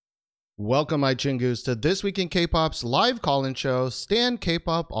Welcome, my Chingus, to This Week in K-Pop's live call-in show, Stan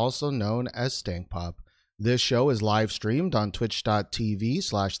K-Pop, also known as Stank Pop. This show is live streamed on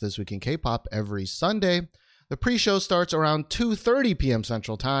twitch.tv/thisweekinkpop every Sunday. The pre-show starts around 2:30 p.m.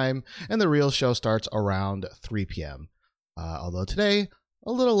 Central Time, and the real show starts around 3 p.m. Although today,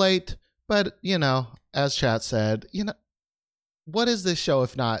 a little late, but, as chat said, what is this show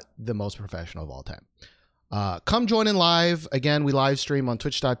if not the most professional of all time? Come join in live. Again, we live stream on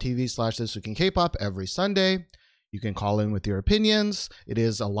twitch.tv/thisweekinkpop every Sunday. You can call in with your opinions. It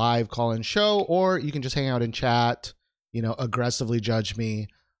is a live call-in show, or you can just hang out and chat, aggressively judge me.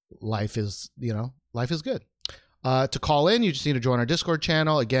 Life is good. To call in, you just need to join our Discord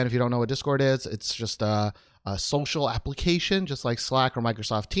channel. Again, if you don't know what Discord is, it's just a social application, just like Slack or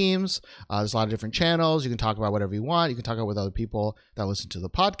Microsoft Teams. There's a lot of different channels. You can talk about whatever you want. You can talk about with other people that listen to the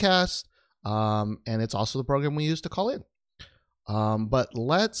podcast. And it's also the program we use to call in. But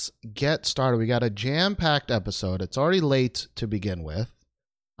let's get started. We got a jam-packed episode. It's already late to begin with.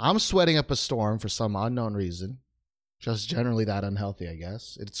 I'm sweating up a storm for some unknown reason. Just generally that unhealthy, I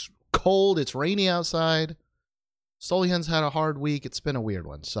guess. It's cold. It's rainy outside. Solian's had a hard week. It's been a weird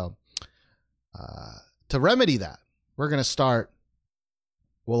one. So to remedy that, we're going to start.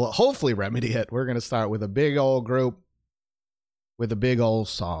 We'll hopefully remedy it. We're going to start with a big old group with a big old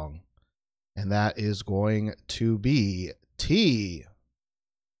song. And that is going to be T.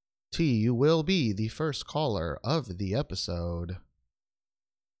 T, you will be the first caller of the episode.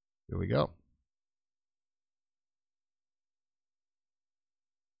 Here we go.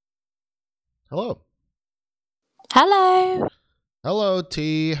 Hello. Hello. Hello,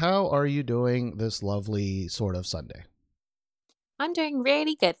 T. How are you doing this lovely sort of Sunday? I'm doing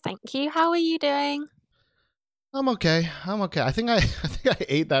really good, thank you. How are you doing? I'm okay. I think I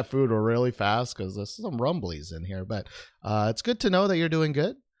ate that food really fast because there's some rumblies in here, but it's good to know that you're doing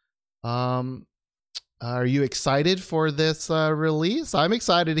good. Are you excited for this release? I'm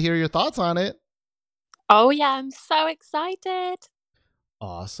excited to hear your thoughts on it. Oh yeah, I'm so excited.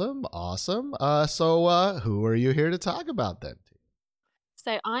 Awesome. So who are you here to talk about then?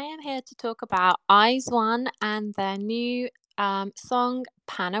 So I am here to talk about IZ*ONE and their new song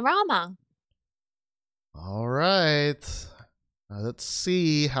Panorama. All right. Let's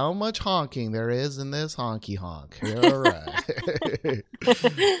see how much honking there is in this honky honk. All right.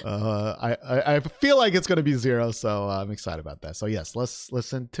 I feel like it's going to be 0, so I'm excited about that. So yes, let's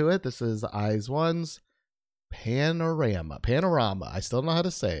listen to it. This is IZ*ONE's Panorama. I still don't know how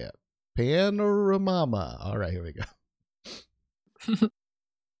to say it. Panorama. All right, here we go.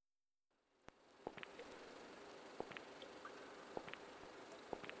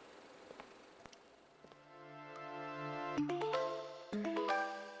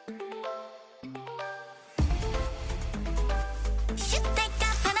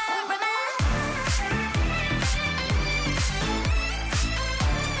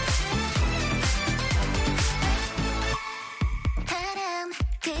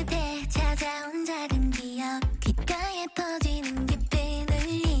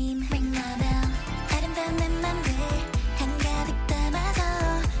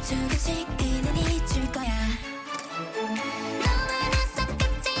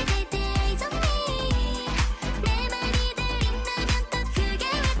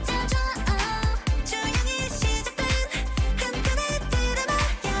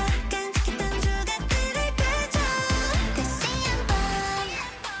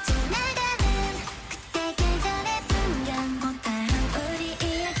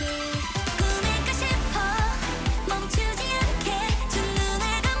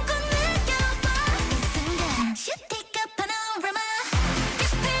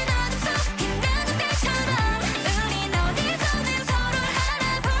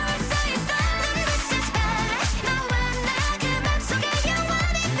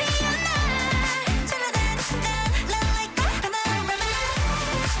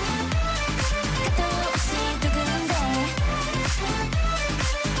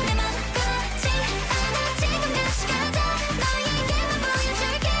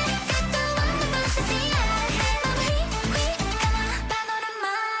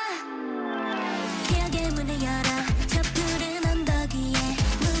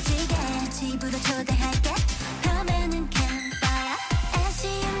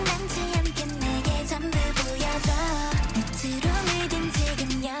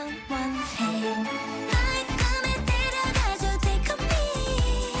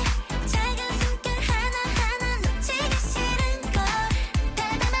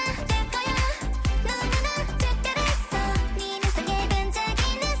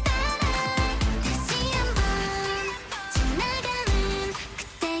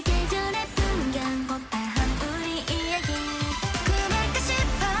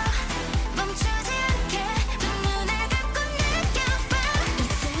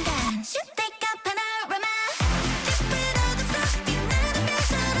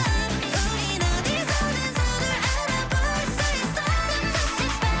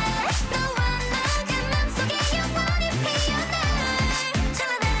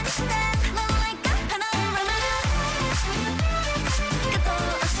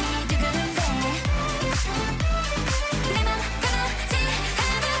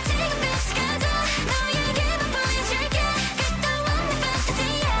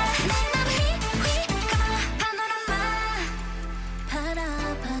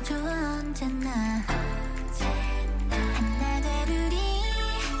 들어줘 언제나 하나 될 우리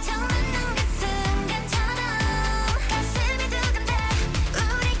처음 만난 그 순간처럼 가슴이 두근대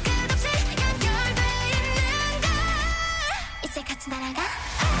우리 끝없이 연결돼 있는 걸 이제 같이 날아가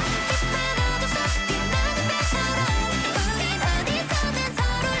깊은 어둠 속 빛나는 별처럼 우린 어디서든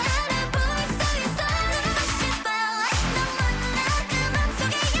서로를 알아볼 수 있어 눈부신 spotlight 너 만나 그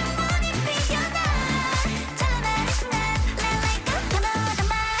맘속에 영원히 피어나 찬란한 이 순간 Let it go 너 모든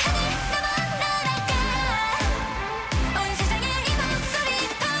말 하늘 넘어 날아가 온 세상에 이 목소리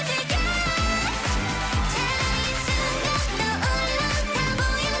퍼지게 찬란한 이 순간 너 올라타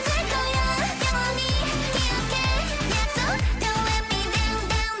보여줄 거야 영원히 기억해 약속 Don't let me down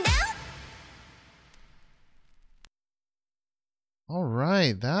down down All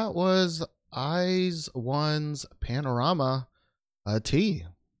right, that was IZ*ONE's Panorama. T,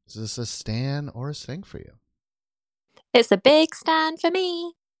 is this a stan or a sting for you? It's a big stand for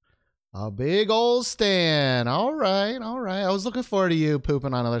me. A big old stan. All right. I was looking forward to you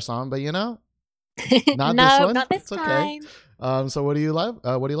pooping on another song, but you know, not No, this one. not this It's okay. time. So what do you love?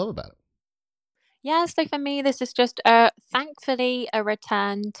 What do you love about it? Yeah, so for me, this is just thankfully a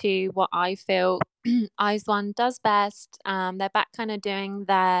return to what I feel IZ*ONE does best. They're back kind of doing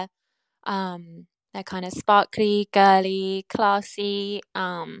their kind of sparkly, girly, classy,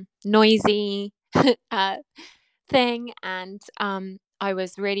 noisy thing, and I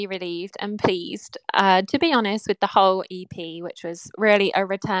was really relieved and pleased, to be honest, with the whole EP, which was really a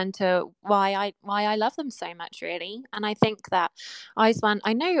return to why I love them so much, really. And I think that IZ*ONE,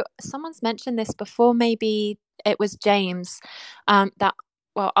 I know someone's mentioned this before, maybe it was James, that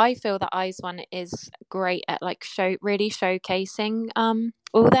well, I feel that IZ*ONE is great at like really showcasing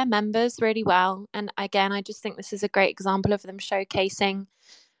all their members really well. And again, I just think this is a great example of them showcasing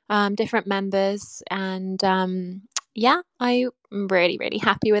different members, and yeah, I'm really, really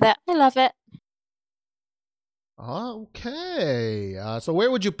happy with it. I love it. Okay. So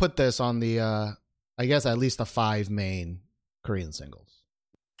where would you put this on the, I guess, at least the 5 main Korean singles?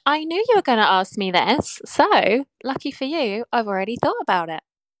 I knew you were going to ask me this, so lucky for you, I've already thought about it.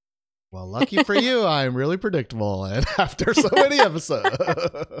 Well, lucky for you, I'm really predictable, and after so many episodes.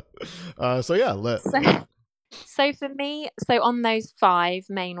 So yeah, So for me, so on those 5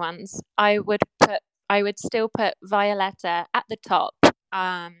 main ones, I would still put Violetta at the top.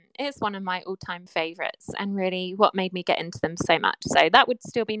 It's one of my all-time favorites and really what made me get into them so much. So that would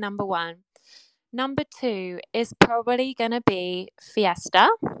still be number 1. Number 2 is probably going to be Fiesta.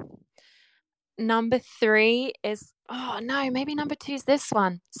 Number 3 is, oh no, maybe number 2 is this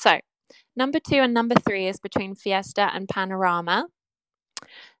one. So number 2 and number 3 is between Fiesta and Panorama.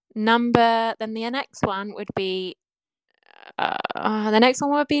 Then the next one would be La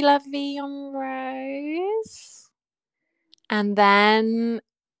Vie en Rose, and then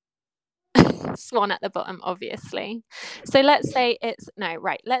Swan at the bottom, obviously. So let's say it's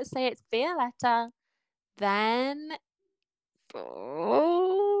Violetta, then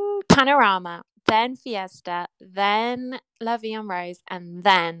Panorama, then Fiesta, then La Vie en Rose, and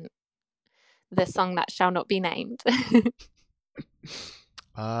then the song that shall not be named.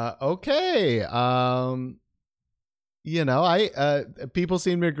 Okay. You know, people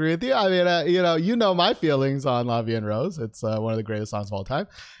seem to agree with you. I mean, you know my feelings on La Vie en Rose. It's one of the greatest songs of all time,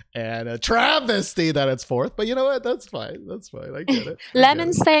 and a travesty that it's 4th. But you know what? That's fine. I get it.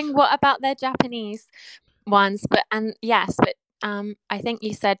 Lemon's saying, "What about their Japanese ones?" But I think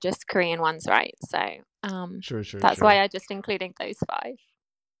you said just Korean ones, right? So sure. That's why I just included those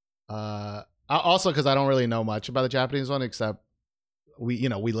 5. Also, because I don't really know much about the Japanese one, except we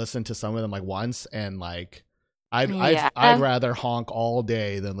listened to some of them like once, and like I'd rather honk all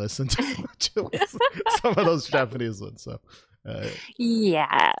day than listen to some of those Japanese ones. So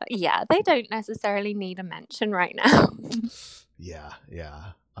yeah, they don't necessarily need a mention right now. yeah.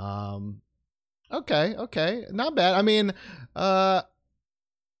 Okay, not bad. I mean, I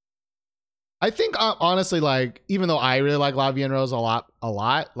think honestly, like, even though I really like La Vie en Rose a lot,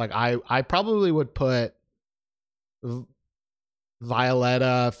 like I probably would put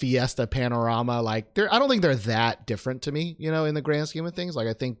Violetta, Fiesta, Panorama, like I don't think they're that different to me, in the grand scheme of things. Like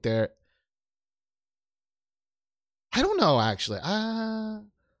I think I don't know actually.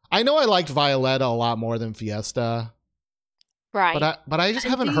 I know I liked Violetta a lot more than Fiesta. Right. But I just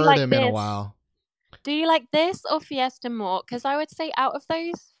haven't heard him in a while. Do you like this or Fiesta more? Because I would say out of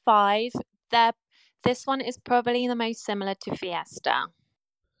those 5, this one is probably the most similar to Fiesta.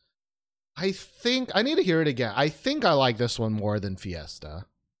 I think I need to hear it again. I think I like this one more than Fiesta.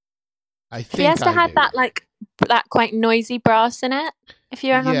 Fiesta had that quite noisy brass in it, if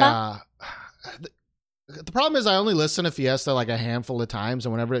you remember. Yeah. the problem is I only listen to Fiesta like a handful of times,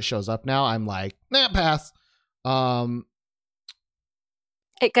 and whenever it shows up now, I'm like, nah, pass.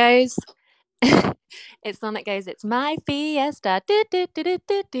 It goes. It's the one that goes, it's my fiesta.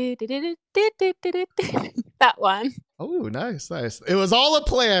 That one. Oh, nice. It was all a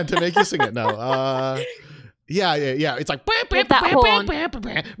plan to make you sing it. No, yeah. It's like With that horn.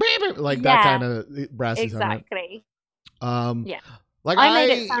 like that Yeah, kind of brassy sound. Right? exactly. Yeah. Yeah. Like I made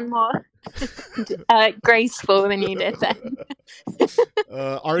it sound more graceful than you did then.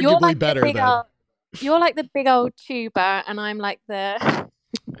 arguably like better than. You're like the big old tuba, and I'm like the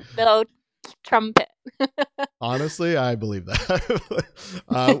old trumpet. Honestly, I believe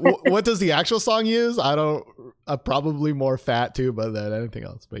that. What does the actual song use? I don't. Probably more fat tuba than anything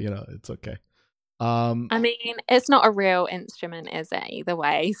else, but it's okay. I mean, it's not a real instrument, is it? Either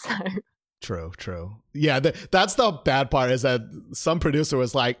way, so. True. Yeah, that's the bad part, is that some producer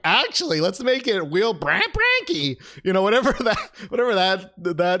was like, actually, let's make it wheel branky. Whatever that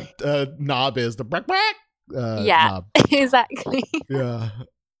knob is, the brack knob. Exactly. Yeah.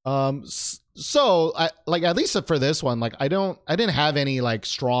 So at least for this one, I didn't have any like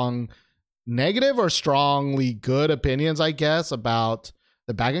strong negative or strongly good opinions, I guess, about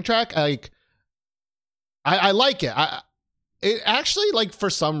the backing track. Like, I like it. It actually, like,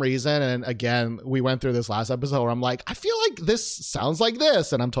 for some reason, and again, we went through this last episode where I'm like, I feel like this sounds like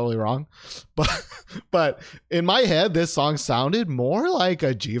this, and I'm totally wrong. But in my head, this song sounded more like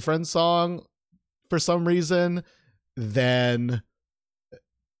a G-Friend song for some reason than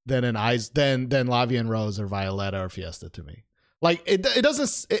La Vie en Rose or Violetta or Fiesta to me. Like, it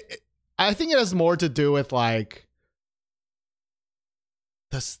doesn't. I think it has more to do with like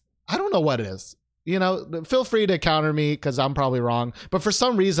this. I don't know what it is. Feel free to counter me because I'm probably wrong. But for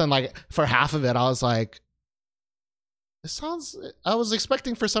some reason, like for half of it, I was like, I was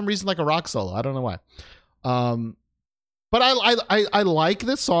expecting for some reason like a rock solo. I don't know why. But I like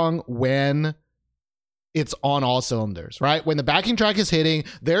this song when it's on all cylinders, right? When the backing track is hitting,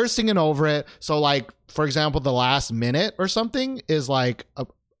 they're singing over it. So like, for example, the last minute or something is like,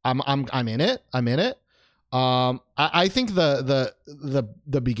 I'm in it. I'm in it. I think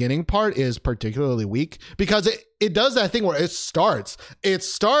the beginning part is particularly weak because it does that thing where it starts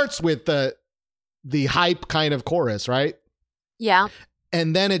with the hype kind of chorus, right? Yeah.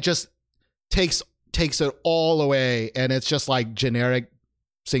 And then it just takes it all away, and it's just like generic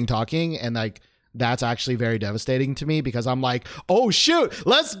sing talking, and like that's actually very devastating to me because I'm like, oh shoot,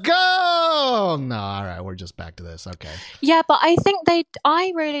 let's go. No, all right, we're just back to this. Okay. Yeah, but I think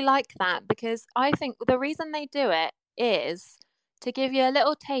I really like that because I think the reason they do it is to give you a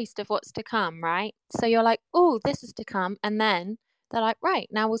little taste of what's to come, right? So you're like, oh, this is to come. And then they're like, right,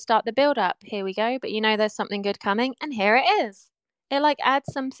 now we'll start the build up. Here we go. But there's something good coming. And here it is. It like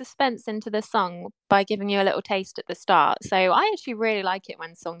adds some suspense into the song by giving you a little taste at the start. So I actually really like it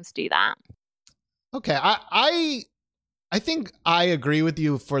when songs do that. Okay, I think I agree with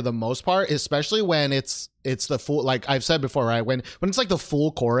you for the most part, especially when it's the full, like I've said before, right? When it's like the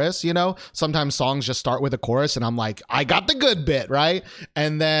full chorus, sometimes songs just start with a chorus and I'm like, I got the good bit, right?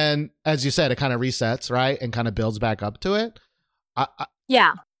 And then, as you said, it kind of resets, right? And kind of builds back up to it.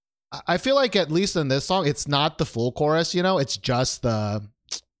 Yeah. I feel like at least in this song, it's not the full chorus, it's just the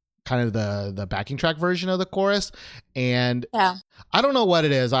kind of the backing track version of the chorus. And yeah. I don't know what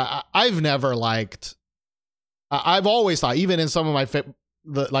it is. I've never liked. I've always thought, even in some of my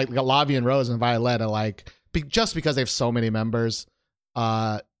like La Vie en Rose and Violetta, like just because they have so many members,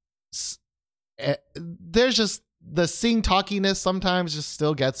 there's just the sing talkiness sometimes just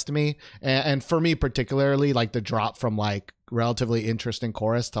still gets to me, and for me particularly, like the drop from like relatively interesting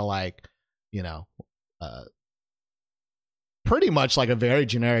chorus to like, pretty much like a very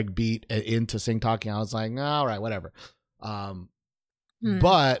generic beat into sing talking. I was like, all right, whatever.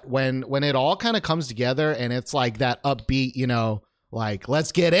 But when it all kind of comes together and it's like that upbeat, like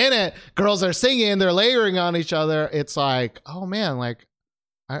let's get in it. Girls are singing, they're layering on each other. It's like, oh man, like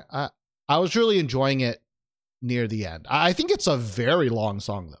I was really enjoying it near the end. I think it's a very long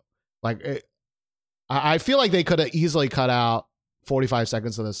song though. Like I feel like they could have easily cut out 45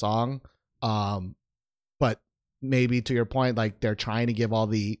 seconds of the song. But maybe to your point, like they're trying to give all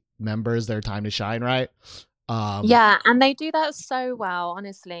the members their time to shine, right? Yeah, and they do that so well,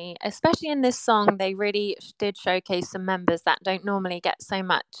 honestly. Especially in this song, they really did showcase some members that don't normally get so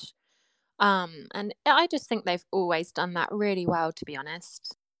much. And I just think they've always done that really well, to be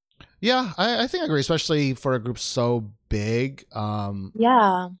honest. Yeah, I think I agree, especially for a group so big.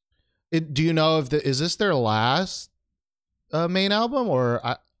 Yeah. Do you know is this their last main album or?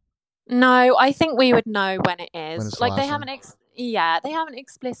 No, I think we would know when it is. When it's the like they last haven't, they haven't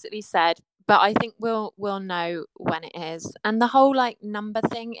explicitly said, but I think we'll know when it is. And the whole like number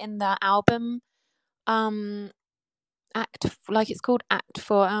thing in the album, um, like it's called Act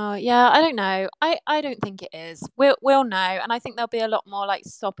 4. Oh yeah, I don't know. I don't think it is. We'll know, and I think there'll be a lot more like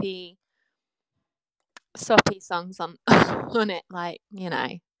soppy songs on on it, like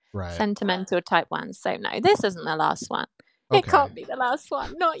Right. sentimental type ones. So no, this isn't the last one. It Okay. can't be the last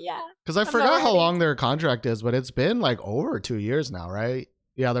one. Not yet. Because I I'm not forgot how ready. long their contract is, but it's been like over 2 years now, right?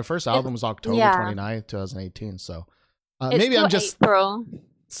 Yeah, their first album was October yeah. 29th, 2018. So It's maybe I'm till just April.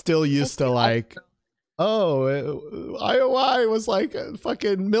 still used It's to till like, IOI was like a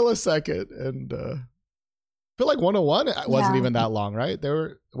fucking millisecond, and I feel like 101 wasn't Yeah. even that long, right?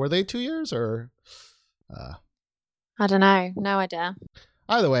 Were they 2 years or? I don't know. No idea.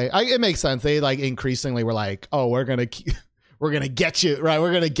 Either way, it makes sense. They like increasingly were like, oh, we're gonna get you right.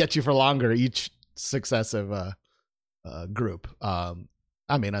 We're gonna get you for longer each successive group. I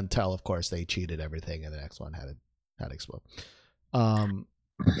mean, until of course they cheated everything, and the next one had to explode. Well,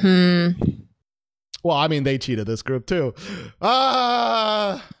 I mean, they cheated this group too.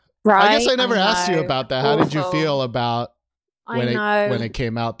 Right. I guess I never asked you about that. How did you Awful. feel about when I know. it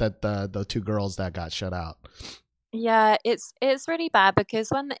came out that the two girls that got shut out? Yeah, it's really bad because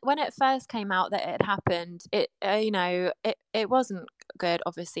when it first came out that it happened, it it wasn't good.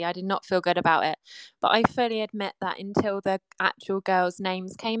 Obviously, I did not feel good about it, but I fully admit that until the actual girls'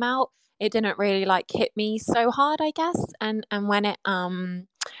 names came out, it didn't really like hit me so hard, I guess. And when it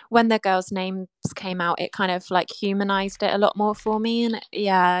when the girls' names came out, it kind of like humanized it a lot more for me. And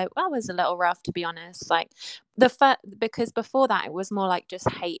yeah, that was a little rough, to be honest. Like because before that it was more like just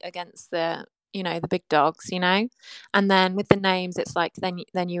hate against the the big dogs, and then with the names it's like then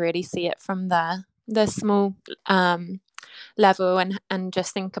you really see it from the small level, and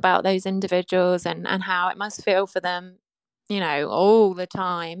just think about those individuals and how it must feel for them all the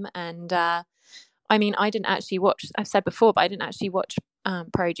time. And I mean, I didn't actually watch, I've said before, but I didn't actually watch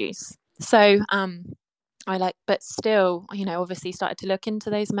Produce, so but still obviously started to look into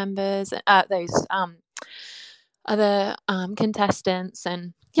those members, those other contestants,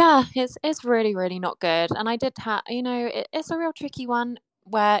 and yeah, it's really, really not good. And I did have it's a real tricky one,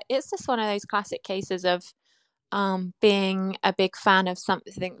 where it's just one of those classic cases of being a big fan of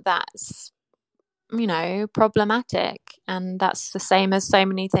something that's problematic, and that's the same as so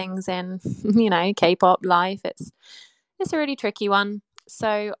many things in K-pop life. It's a really tricky one.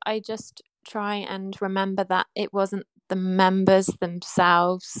 So I just try and remember that it wasn't the members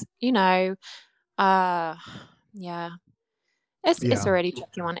themselves. Yeah, it's a really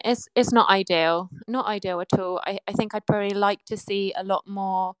tricky one. It's not ideal at all. I think I'd probably like to see a lot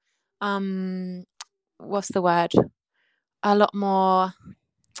more what's the word, a lot more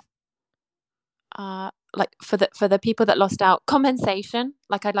like for the people that lost out, compensation.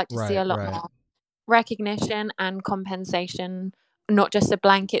 Like I'd like to see a lot more recognition and compensation, not just a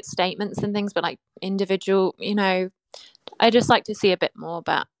blanket statements and things, but like individual, I just like to see a bit more.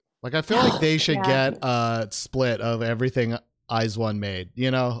 But like I feel like they should get a split of everything IZ*ONE made,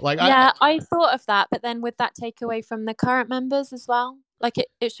 like I thought of that, but then would that take away from the current members as well? Like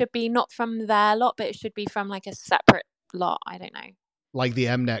it should be not from their lot, but it should be from like a separate lot. I don't know, like the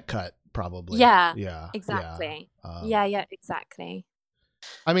Mnet cut, probably. Yeah, exactly. Yeah, exactly.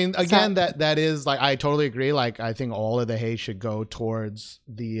 I mean, again, that is like, I totally agree. Like, I think all of the hate should go towards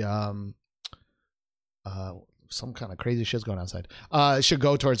the some kind of crazy shit's going outside. It should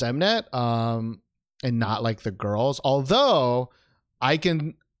go towards Mnet, and not like the girls. Although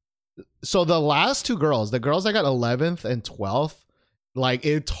so the last two girls, the girls that got 11th and 12th, like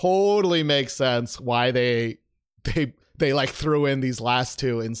it totally makes sense why they like threw in these last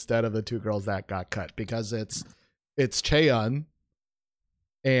two instead of the two girls that got cut, because it's Chaeyeon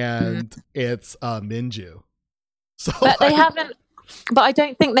and it's Minju. So but they haven't. But I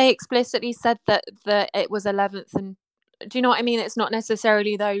don't think they explicitly said that it was 11th and. Do you know what I mean? It's not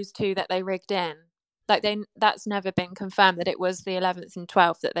necessarily those two that they rigged in. Like that's never been confirmed that it was the 11th and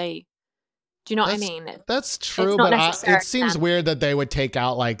 12th that they. Do you know what I mean? That's true, but it seems weird that they would take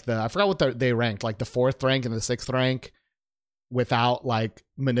out like I forgot what they ranked, like the 4th rank and the 6th rank, without like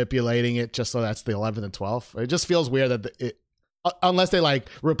manipulating it just so that's the 11th and 12th. It just feels weird that unless they like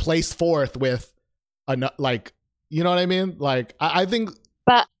replace 4th with like, you know what I mean? Like I think.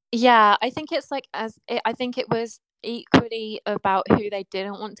 But yeah, I think it's like I think it was equally about who they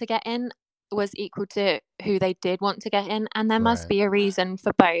didn't want to get in was equal to who they did want to get in, and there must be a reason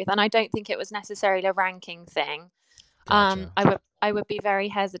for both. And I don't think it was necessarily a ranking thing. Gotcha. I would be very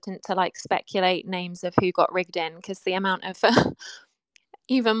hesitant to like speculate names of who got rigged in, because the amount of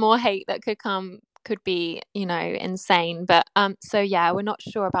even more hate that could come could be, insane. But so yeah, we're not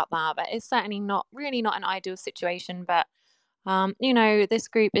sure about that, but it's certainly not an ideal situation. But this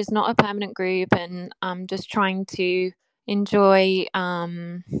group is not a permanent group, and I'm just trying to enjoy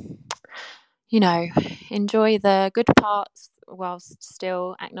enjoy the good parts whilst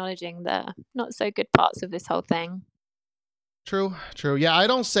still acknowledging the not so good parts of this whole thing. True. Yeah, I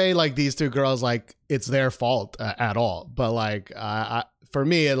don't say like these two girls like it's their fault at all, but like for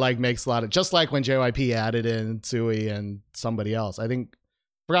me it like makes a lot of, just like when JYP added in Sui and somebody else. I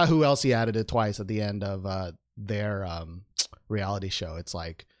forgot who else he added it twice at the end of their reality show. It's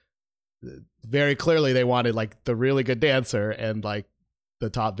like very clearly they wanted like the really good dancer and like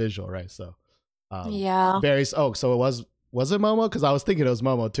the top visual, right? So yeah. So it was it Momo? Because I was thinking it was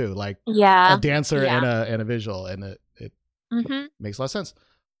Momo too, like yeah, a dancer yeah. and a visual, and it Mm-hmm. makes a lot of sense.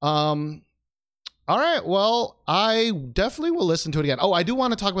 All right, well, I definitely will listen to it again. Oh, I do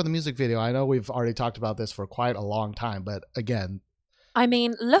want to talk about the music video. I know we've already talked about this for quite a long time, but again, I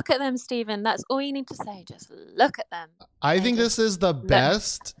mean, look at them, Stephen. That's all you need to say. Just look at them. I think this is the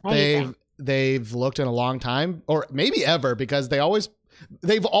best they've looked in a long time, or maybe ever, because they've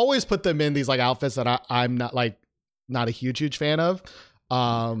always put them in these like outfits that I'm not a huge fan of.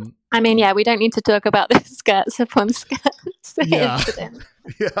 I mean, yeah, we don't need to talk about the skirts upon skirts. Yeah.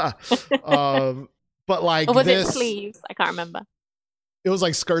 Yeah. But like, or was it sleeves? I can't remember. It was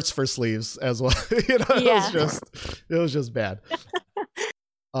like skirts for sleeves as well. Yeah. It was just bad.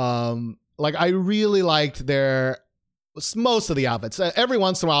 Like I really liked most of the outfits. Every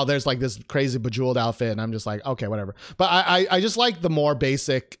once in a while there's like this crazy bejeweled outfit and I'm just like, okay, whatever. But I just like the more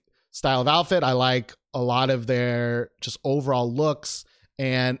basic style of outfit. I like a lot of their just overall looks,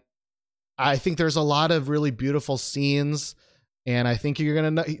 and I think there's a lot of really beautiful scenes, and I think you're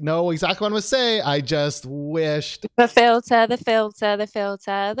going to know exactly what I'm going to say. I just wished the filter.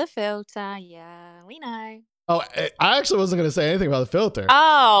 Yeah, we know. Oh, I actually wasn't going to say anything about the filter.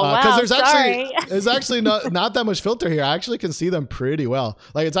 Oh, wow. Because sorry. there's actually not that much filter here. I actually can see them pretty well.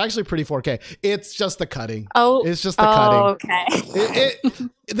 Like, it's actually pretty 4K. It's just the cutting. Oh, it's just the cutting. Okay.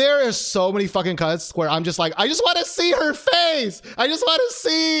 There are so many fucking cuts where I'm just like, I just want to see her face. I just want to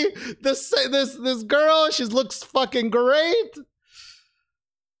see this girl. She looks fucking great.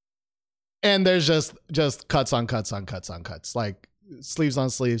 And there's just cuts on cuts on cuts on cuts, like sleeves on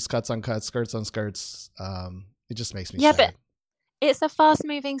sleeves, cuts on cuts, skirts on skirts. It just makes me sad. But it's a fast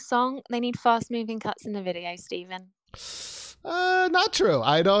moving song. They need fast moving cuts in the video, Stephen. Not true.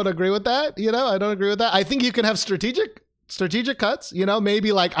 I don't agree with that. I don't agree with that. I think you can have strategic cuts.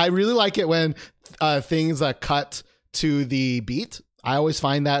 Maybe like I really like it when things cut to the beat. I always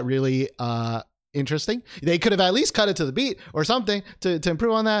find that really interesting. They could have at least cut it to the beat or something to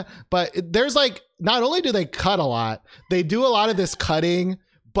improve on that. But there's like, not only do they cut a lot, they do a lot of this cutting,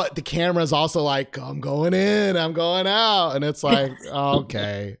 but the camera's also like, I'm going in, I'm going out. And it's like,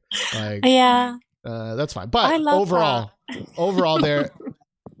 okay. Like, yeah, that's fine. But overall,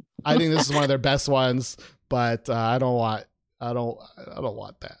 I think this is one of their best ones, but I don't want that. I don't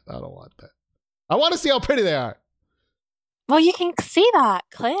want that. I want to see how pretty they are. Well, you can see that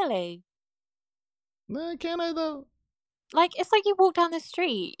clearly. Can I though? Like, it's like you walk down the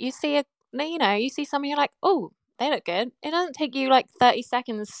street, you see you see someone, you're like, oh, they look good. It doesn't take you like 30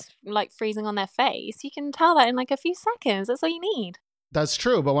 seconds, like freezing on their face. You can tell that in like a few seconds. That's all you need. That's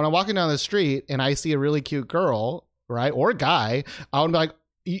true. But when I'm walking down the street and I see a really cute girl, right, or guy, I'll be like,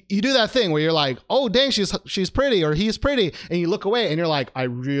 you do that thing where you're like, oh, dang, she's pretty, or he's pretty. And you look away and you're like, I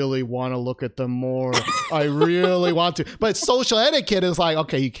really want to look at them more. I really want to. But social etiquette is like,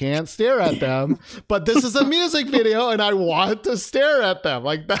 okay, you can't stare at them. But this is a music video and I want to stare at them.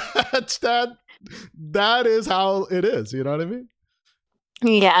 Like that is how it is. You know what I mean?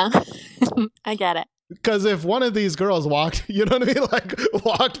 Yeah, I get it. Because if one of these girls walked, you know what I mean? Like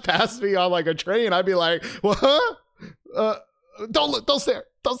walked past me on like a train, I'd be like, well, huh? Don't look, don't stare.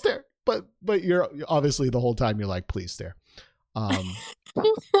 But you're obviously the whole time you're like, please stare.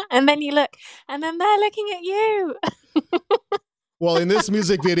 And then you look, and then they're looking at you. Well, in this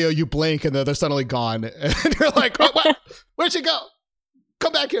music video, you blink and they're suddenly gone, and you're like, oh, what? Where'd she go?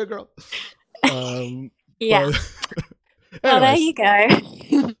 Come back here, girl. Yeah. Well, there you go.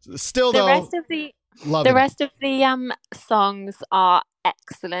 Still, the rest of the songs are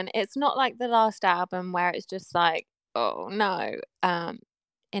excellent. It's not like the last album where it's just like, oh no,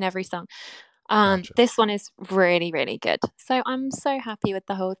 in every song. Gotcha. This one is really, really good. So I'm so happy with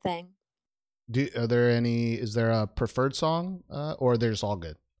the whole thing. Is there a preferred song, or they're just all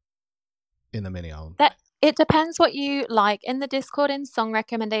good in the mini album? It depends what you like. In the Discord, in song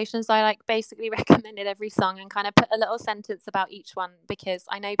recommendations, I like basically recommended every song and kind of put a little sentence about each one because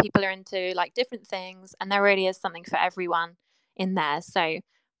I know people are into like different things and there really is something for everyone in there. So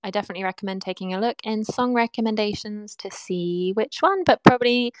I definitely recommend taking a look in song recommendations to see which one. But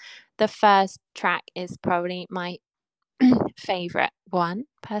probably the first track is probably my favorite one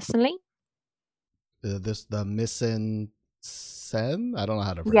personally. The Missing Sen? I don't know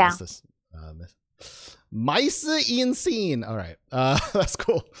how to Yeah. pronounce this. Mice in Scene. All right. That's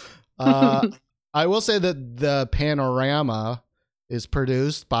cool. I will say that the Panorama is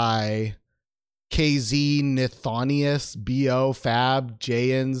produced by KZ, Nithonius, BO, Fab,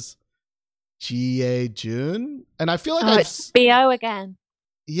 Jayans, GA June. And I feel like it's BO again.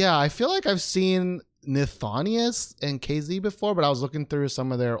 Yeah, I feel like I've seen Nithonius and KZ before, but I was looking through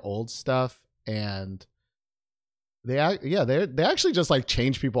some of their old stuff and they actually just like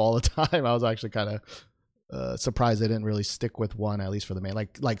change people all the time. I was actually kind of surprised they didn't really stick with one, at least for the main.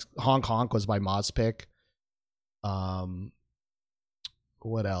 Like Honk Honk was by Mozpick.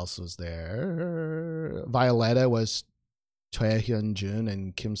 What else was there? Violetta was Choi Hyun Jun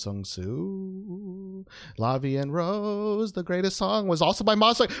and Kim Sung Soo. La Vie en Rose, the greatest song, was also by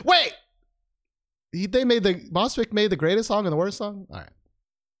Mozpick. Wait, Mozpick made the greatest song and the worst song. All right,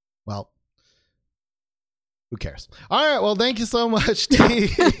 well. Who cares? All right. Well, thank you so much, T.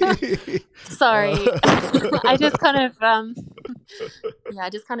 Sorry. I just kind of I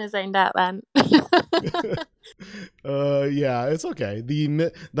just kind of zoned out then. Yeah, it's okay.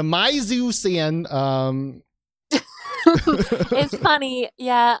 The Maizu Sian, it's funny.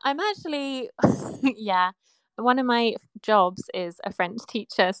 Yeah, I'm actually one of my jobs is a French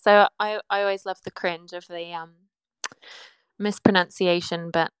teacher, so I always love the cringe of the mispronunciation,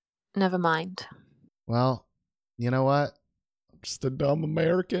 but never mind. Well, you know what? I'm just a dumb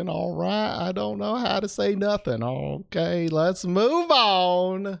American. All right. I don't know how to say nothing. Okay, let's move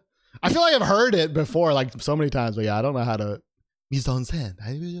on. I feel like I've heard it before, like so many times, but yeah, I don't know how to. Mise en scène.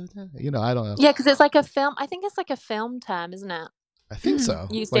 I don't know. Yeah, because it's like a film. I think it's like a film term, isn't it? I think so.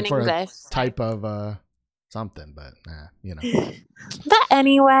 Used like in for English. A type of something, but But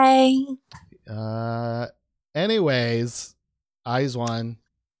anyway. Anyways, IZ*ONE.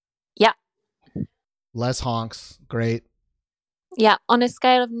 Yeah. Less honks. Great. Yeah. On a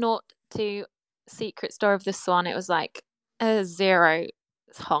scale of 0 to Secret Story of the Swan, it was like a 0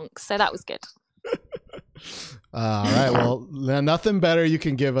 honks. So that was good. All right. Well, nothing better you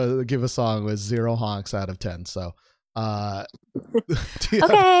can give a song with 0 honks out of 10. So, do you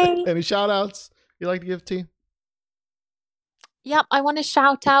have any shout outs you like to give, T? Yep, I want to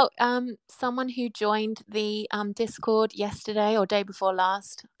shout out someone who joined the Discord yesterday or day before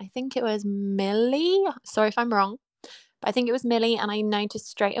last. I think it was Millie. Sorry if I'm wrong, but I think it was Millie, and I noticed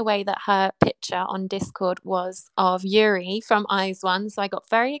straight away that her picture on Discord was of Yuri from IZ*ONE, so I got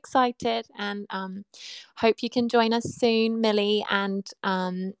very excited and hope you can join us soon, Millie, and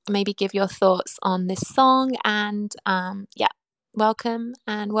maybe give your thoughts on this song. And welcome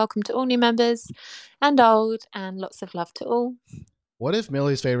to all new members and old, and lots of love to all. What if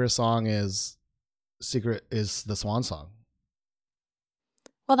Millie's favorite song is the Swan Song?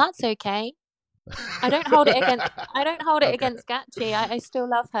 Well, that's okay. I don't hold it against Gachi. I still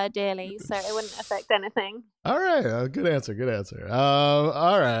love her dearly, so it wouldn't affect anything. All right, good answer.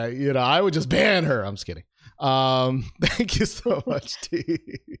 All right, I would just ban her. I'm just kidding. Thank you so much, T.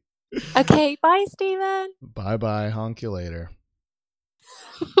 Okay, bye, Steven. Bye. Honk you later.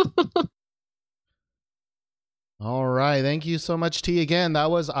 All right, thank you so much, T. Again, that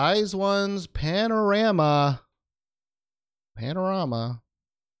was IZ*ONE's Panorama.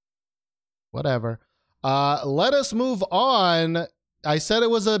 Whatever. Let us move on. I said it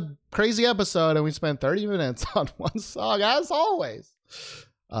was a crazy episode, and we spent 30 minutes on one song, as always.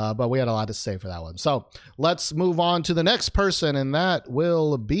 But we had a lot to say for that one. So let's move on to the next person, and that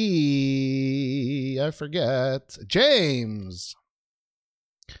will be, I forget, James.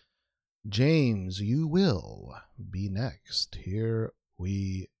 James, you will be next. Here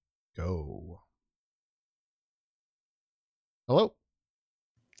we go. Hello.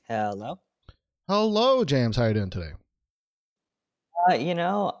 Hello, James. How are you doing today?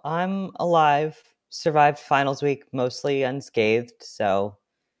 I'm alive. Survived finals week mostly unscathed, so,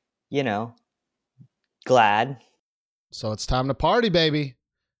 glad. So it's time to party, baby.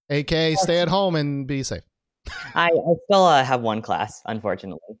 AKA stay at home and be safe. I still have one class,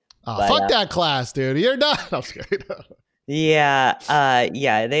 unfortunately. Oh, but, fuck that class, dude. You're done. I'm scared. Yeah,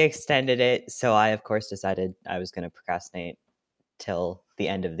 they extended it, so I, of course, decided I was going to procrastinate till the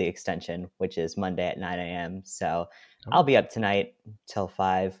end of the extension, which is Monday at 9 a.m. So I'll be up tonight till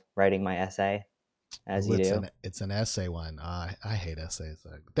 5 writing my essay. as Ooh, you do. It's an essay one. I hate essays.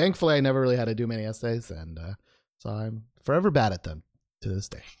 Thankfully, I never really had to do many essays, and so I'm forever bad at them to this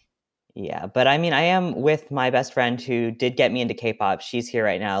day. Yeah, but I mean, I am with my best friend who did get me into K-pop. She's here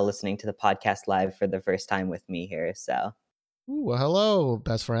right now listening to the podcast live for the first time with me here. So, Ooh, well, hello,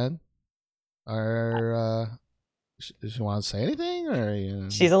 best friend. Does she want to say anything, or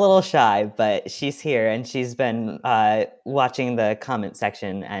she's a little shy, but she's here and she's been watching the comment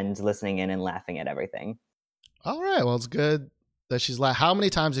section and listening in and laughing at everything. All right, well, it's good that she's how many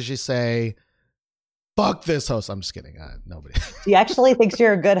times did she say, "Fuck this host"? I'm just kidding. Nobody. She actually thinks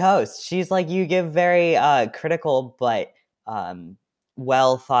you're a good host. She's like, you give very critical but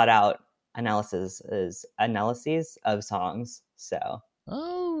well thought out analyses of songs. So,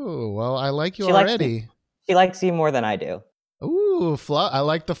 Oh, well, I like you She likes already. she likes you more than I do. Ooh, I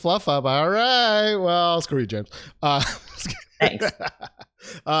like the fluff up. All right. Well, screw you, James. Thanks.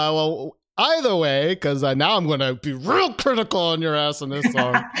 Well, either way, because now I'm going to be real critical on your ass in this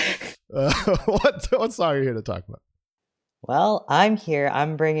song. What song are you here to talk about? Well, I'm here.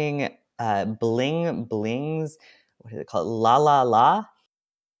 I'm bringing Bling Bling's, what is it called? La La La.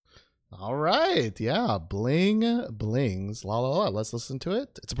 All right. Yeah. Bling Blings. La la la. Let's listen to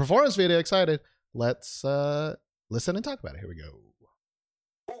it. It's a performance video. Excited. Let's listen and talk about it. Here we go.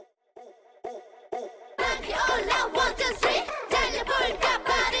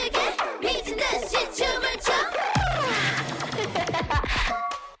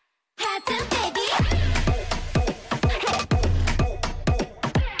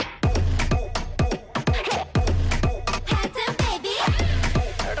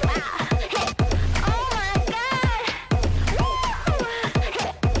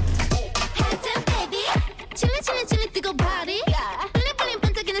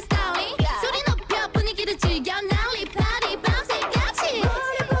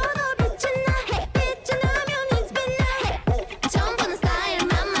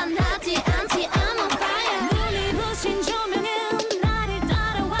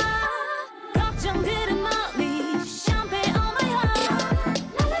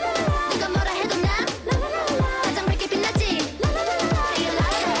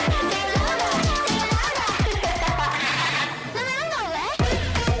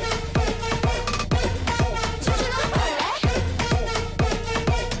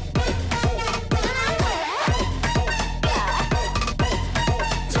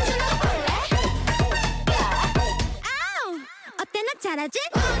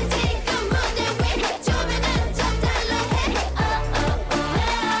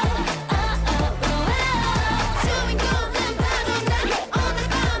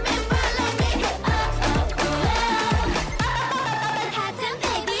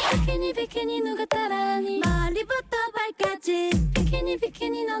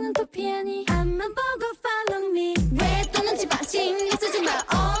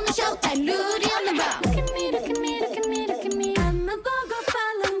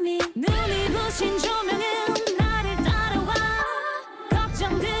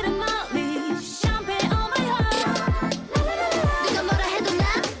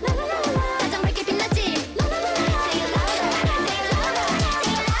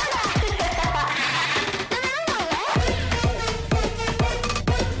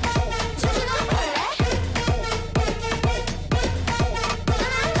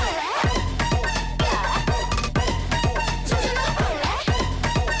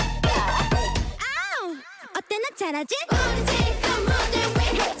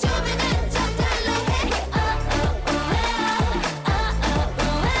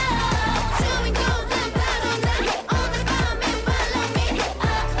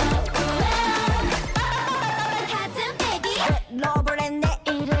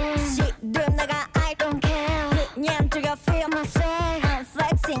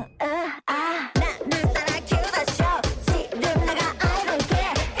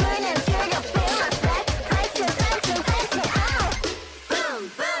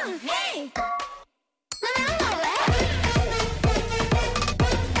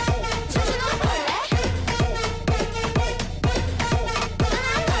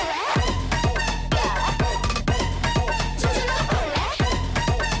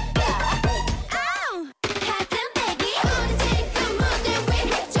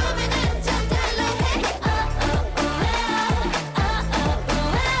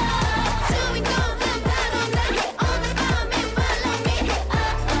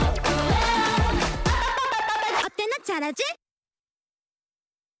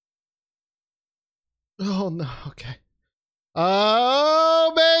 Oh no, okay.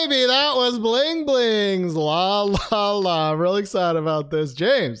 Oh baby, that was Bling Blings. La la la. I'm really excited about this.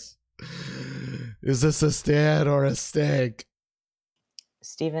 James, Is this a stand or a steak?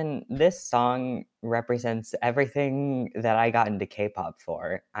 Steven, this song represents everything that I got into K-pop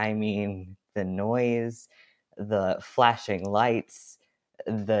for. I mean, the noise, the flashing lights,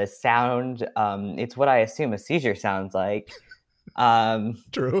 the sound. It's what I assume a seizure sounds like.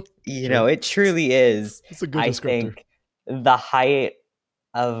 True. You know, it truly is, It's a good I descriptor. think, the height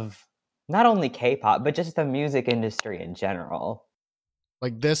of not only K-pop, but just the music industry in general.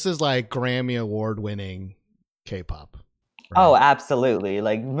 Like this is like Grammy Award winning K-pop. Oh, right? absolutely.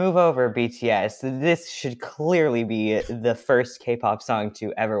 Like, move over, BTS. This should clearly be the first K-pop song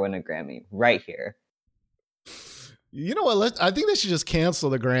to ever win a Grammy right here. You know what? I think they should just cancel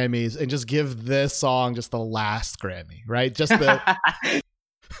the Grammys and just give this song just the last Grammy, right? Just the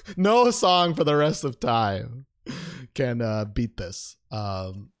no song for the rest of time can beat this.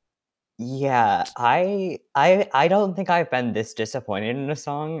 Yeah, I don't think I've been this disappointed in a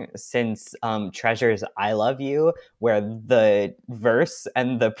song since Treasure's I Love You, where the verse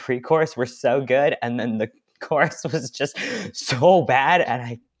and the pre-chorus were so good and then the chorus was just so bad and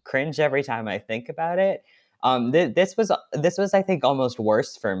I cringe every time I think about it. This was I think almost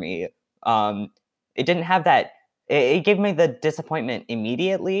worse for me. It didn't have that it gave me the disappointment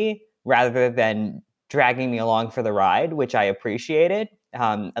immediately rather than dragging me along for the ride, which I appreciated.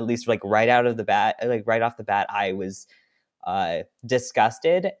 At least like right off the bat, I was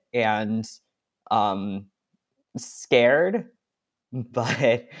disgusted and scared.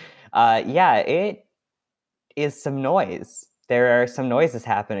 But yeah, it is some noise. There are some noises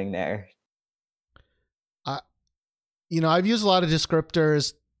happening there. I've used a lot of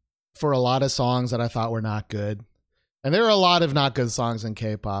descriptors for a lot of songs that I thought were not good. And there are a lot of not good songs in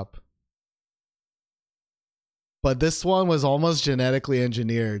K-pop. But this one was almost genetically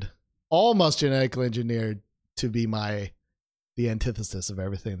engineered to be the antithesis of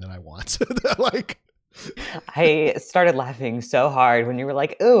everything that I want. Like, I started laughing so hard when you were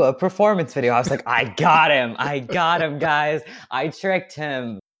like, ooh, a performance video. I was like, I got him, guys. I tricked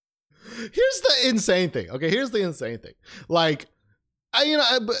him. Here's the insane thing. Okay, here's the insane thing. Like,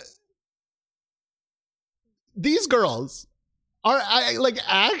 these girls are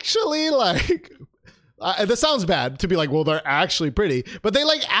actually like. This sounds bad to be like, well, they're actually pretty, but they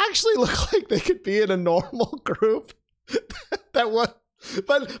like actually look like they could be in a normal group. But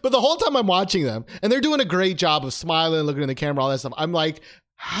the whole time I'm watching them, and they're doing a great job of smiling, looking in the camera, all that stuff. I'm like,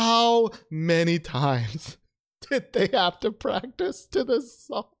 how many times did they have to practice to this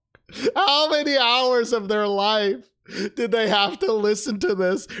song? How many hours of their life did they have to listen to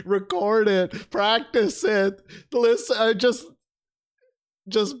this, record it, practice it, listen, just.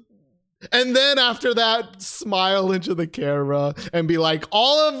 And then after that, smile into the camera and be like,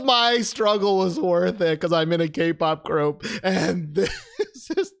 all of my struggle was worth it because I'm in a K-pop group. And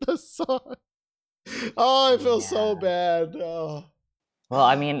this is the song. Oh, I feel so bad. Oh. Well,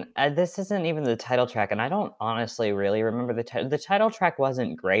 I mean, this isn't even the title track. And I don't honestly really remember the title. The title track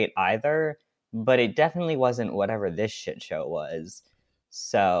wasn't great either, but it definitely wasn't whatever this shit show was.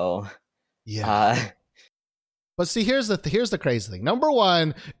 So, yeah. But see, here's the crazy thing. Number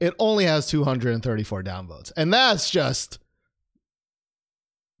one, it only has 234 downvotes, and that's just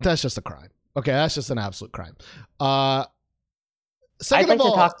a crime. Okay, that's just an absolute crime. Second of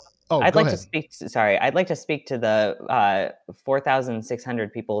all, I'd like to speak to the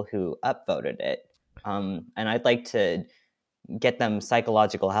 4,600 people who upvoted it, and I'd like to get them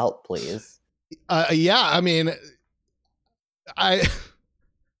psychological help, please. Yeah, I mean, it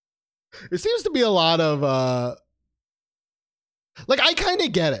seems to be a lot of I kind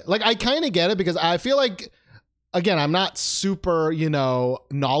of get it. Because I feel like, again, I'm not super,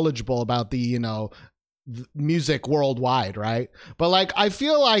 knowledgeable about the, music worldwide, right? But like, I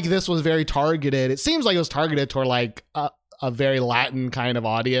feel like this was very targeted. It seems like it was targeted toward like a very Latin kind of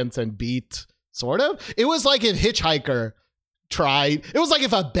audience and beat, sort of. It was like if if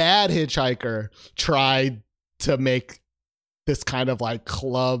a bad Hitchhiker tried to make this kind of like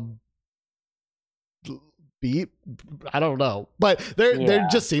club beat. I don't know, but there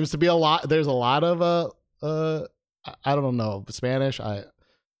just seems to be a lot. There's a lot of I don't know, Spanish. I'm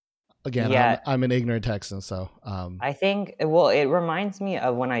an ignorant Texan, so I think it reminds me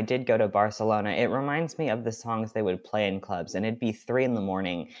of when I did go to Barcelona. It reminds me of the songs they would play in clubs, and it'd be 3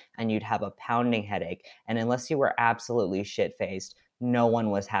 a.m, and you'd have a pounding headache, and unless you were absolutely shit-faced, no one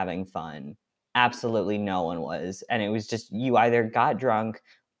was having fun. Absolutely no one was, and it was just you either got drunk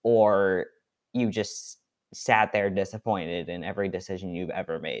or you just sat there disappointed in every decision you've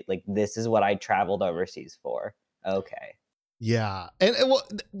ever made. Like, this is what I traveled overseas for. Okay. Yeah, and well,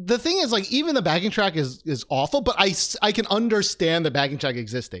 the thing is, like, even the backing track is awful, but I can understand the backing track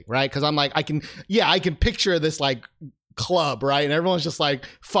existing, right? Because I'm like, I can picture this like club, right, and everyone's just like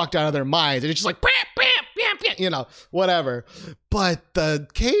fucked out of their minds, and it's just like, bam, bam, bam, bam, you know, whatever. But the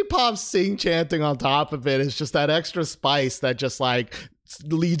K-pop sing chanting on top of it is just that extra spice that just like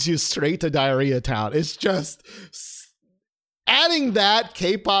leads you straight to diarrhea town. It's just adding that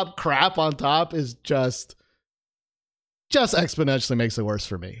K-pop crap on top is just exponentially makes it worse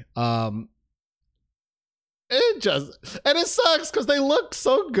for me. It sucks because they look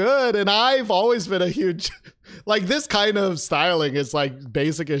so good, and I've always been a huge like this kind of styling is like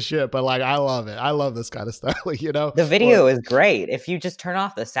basic as shit, but like I love it. I love this kind of styling, you know. The video is great. If you just turn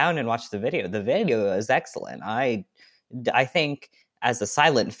off the sound and watch the video is excellent. I think as a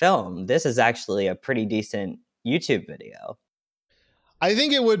silent film, this is actually a pretty decent YouTube video. I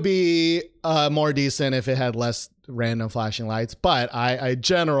think it would be more decent if it had less random flashing lights, but I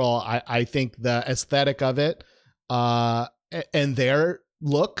think the aesthetic of it and their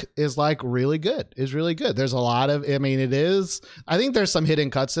look is like really good. There's a lot of, I think there's some hidden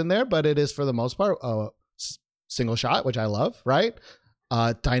cuts in there, but it is for the most part single shot, which I love, right?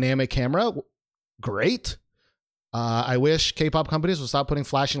 Dynamic camera, great. I wish K-pop companies would stop putting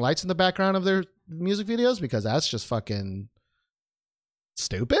flashing lights in the background of their music videos, because that's just fucking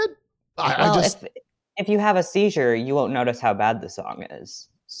stupid. If you have a seizure, you won't notice how bad the song is.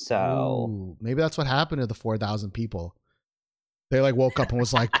 So maybe that's what happened to the 4,000 people. They like woke up and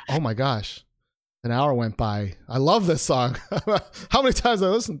was like, oh my gosh, an hour went by. I love this song. How many times I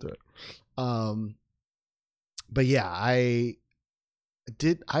listened to it? But yeah, I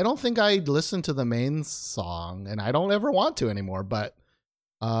don't think I listened to the main song, and I don't ever want to anymore. But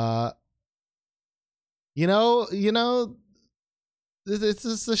you know, it's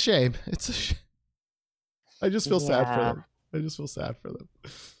just a shame. It's a shame. I just feel sad for them.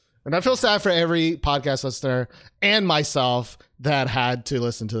 And I feel sad for every podcast listener and myself that had to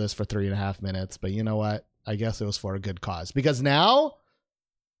listen to this for 3.5 minutes. But you know what? I guess it was for a good cause, because now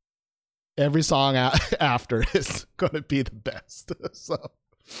every song after is going to be the best. So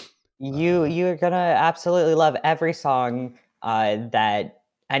you're going to absolutely love every song that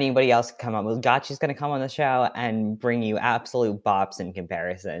anybody else can come up with. Gotchi's going to come on the show and bring you absolute bops in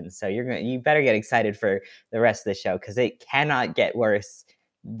comparison. So you better get excited for the rest of the show, because it cannot get worse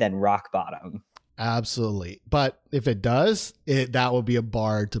than rock bottom. Absolutely. But if it does, that will be a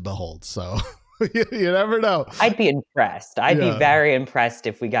bar to behold. So you never know. I'd be impressed. I'd be very impressed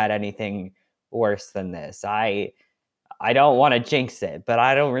if we got anything worse than this. I don't want to jinx it, but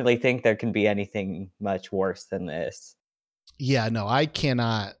I don't really think there can be anything much worse than this. Yeah, no, I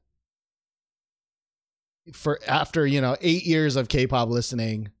cannot. After 8 years of K-pop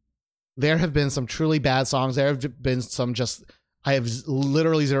listening, there have been some truly bad songs. There have been some I have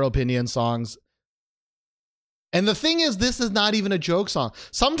literally zero opinion songs. And the thing is, this is not even a joke song.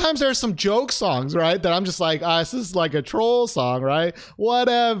 Sometimes there's some joke songs, right, that I'm just like, this is like a troll song, right?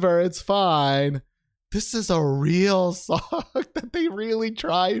 Whatever, it's fine. This is a real song that they really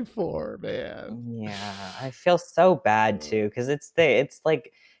tried for, man. Yeah, I feel so bad too, because it's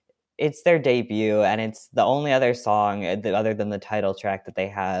their debut, and it's the only other song other than the title track that they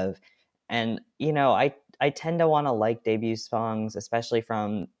have. And I tend to want to like debut songs, especially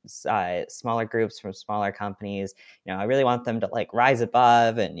from smaller groups, from smaller companies. I really want them to like rise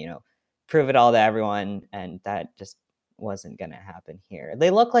above and prove it all to everyone, and that just wasn't going to happen here.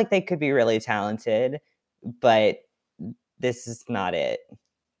 They look like they could be really talented, but this is not it.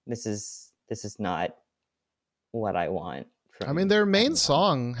 This is not what I want. Their main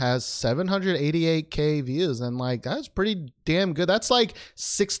song has 788K views, and like that's pretty damn good. That's like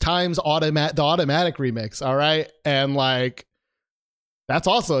 6 times the automatic remix, all right? And like that's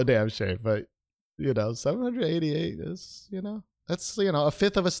also a damn shame, but 788 is, that's a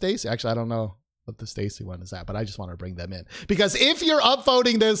fifth of a Stacey. Actually, I don't know what the Stacey one is at, but I just want to bring them in, because if you're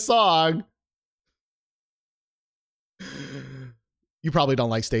upvoting this song, you probably don't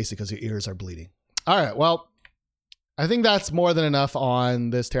like Stacey because your ears are bleeding. All right, well, I think that's more than enough on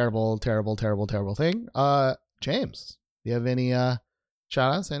this terrible, terrible, terrible, terrible thing. James, do you have any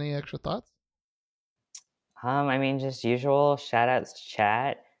shout outs, any extra thoughts? Just usual shout outs to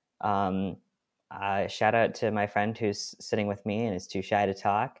chat. Shout out to my friend who's sitting with me and is too shy to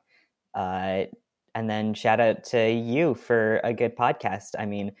talk. And then shout out to you for a good podcast.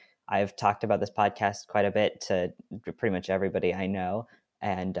 I've talked about this podcast quite a bit to pretty much everybody I know,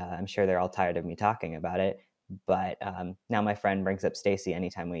 and I'm sure they're all tired of me talking about it. But now my friend brings up Stacey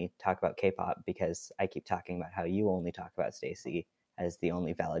anytime we talk about K-pop, because I keep talking about how you only talk about Stacey as the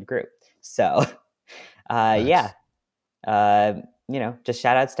only valid group. So, nice. Yeah, just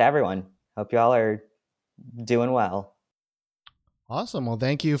shout outs to everyone. Hope y'all are doing well. Awesome. Well,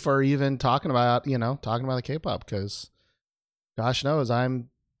 thank you for even talking about the K-pop, because gosh knows I'm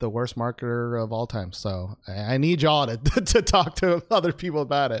the worst marketer of all time. So I need y'all to talk to other people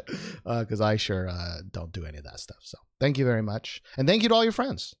about it, because I sure don't do any of that stuff. So thank you very much. And thank you to all your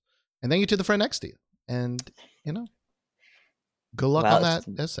friends. And thank you to the friend next to you. And, good luck on that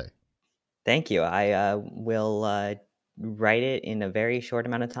essay. Thank you. I will write it in a very short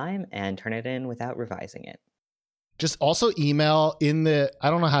amount of time and turn it in without revising it. Just also email in the,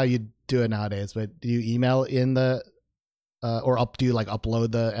 I don't know how you do it nowadays, but do you email in the, do you like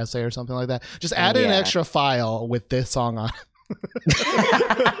upload the essay or something like that? Just add an extra file with this song on.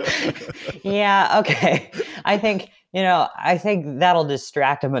 Yeah. Okay. I think that'll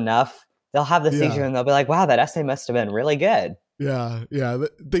distract them enough. They'll have the seizure and they'll be like, wow, that essay must have been really good. Yeah.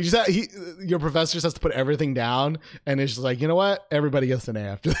 They just your professor just has to put everything down, and it's just like, you know what? Everybody gets an A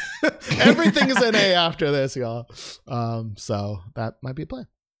after everything is an A after this, y'all. So that might be a plan.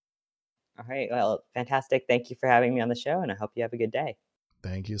 All right. Well, fantastic. Thank you for having me on the show, and I hope you have a good day.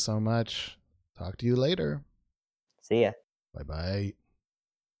 Thank you so much. Talk to you later. See ya. Bye-bye.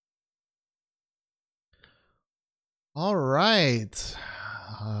 All right.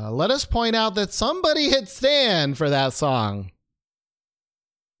 Let us point out that somebody hit stand for that song.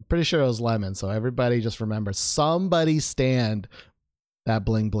 Pretty sure it was Lemon, so everybody just remember, somebody stand that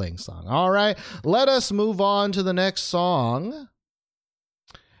Bling Bling song. All right, let us move on to the next song,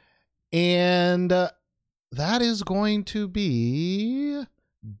 and that is going to be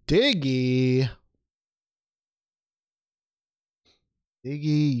Diggy.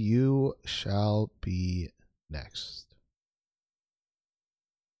 Diggy, you shall be next.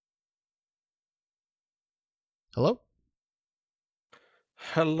 Hello?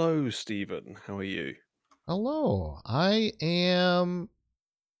 Hello, Stephen. How are you? Hello. I am...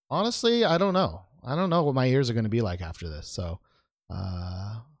 Honestly, I don't know. I don't know what my ears are going to be like after this. So,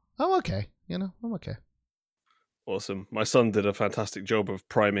 I'm okay. I'm okay. Awesome. My son did a fantastic job of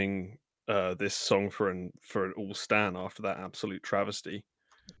priming this song for an all stan after that absolute travesty.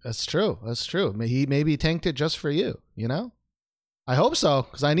 That's true. He maybe tanked it just for you, I hope so,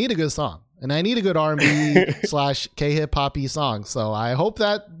 because I need a good song. And I need a good R&B / K-hip poppy song. So I hope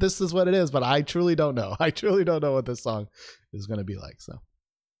that this is what it is, but I truly don't know. I truly don't know what this song is going to be like. So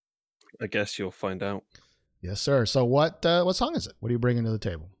I guess you'll find out. Yes, sir. So what song is it? What are you bringing to the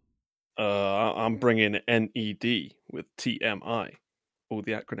table? I'm bringing NED with TMI, all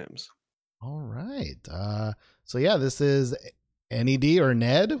the acronyms. All right. So yeah, this is NED or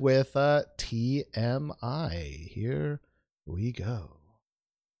Ned with TMI. Here we go.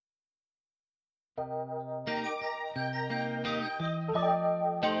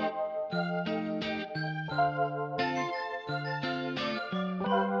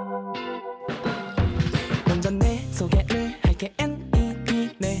 먼저 내 소개를 할게.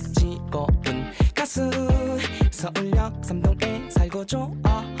 NED 내 직업은 가수, 서울역 삼동에 살고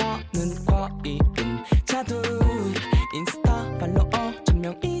좋아하는 과일은 자두, 인스타 팔로워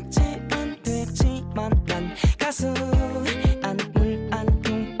 1000명 이제 안 되지만 난 가수 안물 안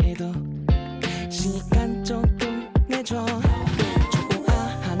통해도 시간 조금 내줘.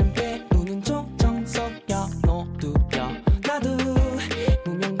 좋아하는 배우는 조정석야 너도야 나도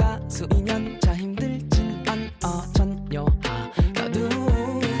무명 가수이면 자 힘들진 않아 전혀하. 나도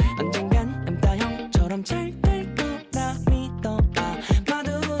언젠간 엠따형처럼 잘 될 거라 믿어.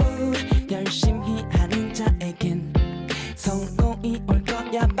 아마도 열심히 하는 자에겐 성공이 올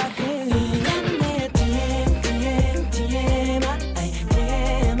거야. 빠그 내 DM DM TMI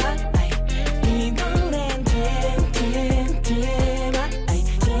TMI 이 노래는 DM DM TMI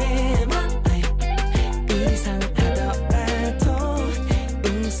TMI 이상하더라도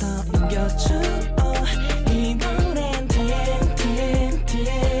웃어 넘겨줘. 이 노래는 DM DM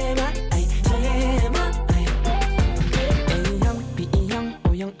TMI TMI A형 B형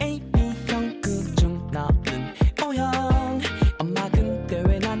O형 AB형 그중 나는 O형. 엄마 근데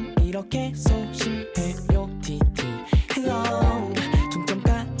왜 난 이렇게 소심해요. TT 형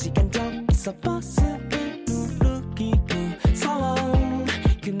중점까지 간 적 있어. 버스를 누르기 무서워.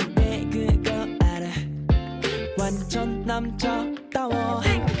 근데 그거 알아, 완전 남자다워.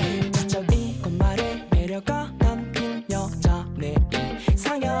 지적이고 말에 매력가 남긴 여자 내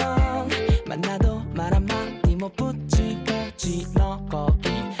이상형. 만나도 말 한마디 못 붙이고 지너 거기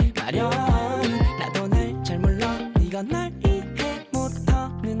마련. 나도 날 잘 몰라 네가 날 이해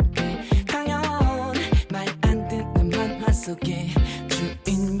못하는데 당연 말 안 듣는 만화 속에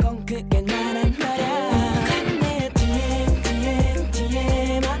주인공 그게 나란 말야. 내 DM DM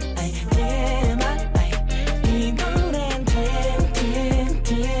TMI TMI 이 노래는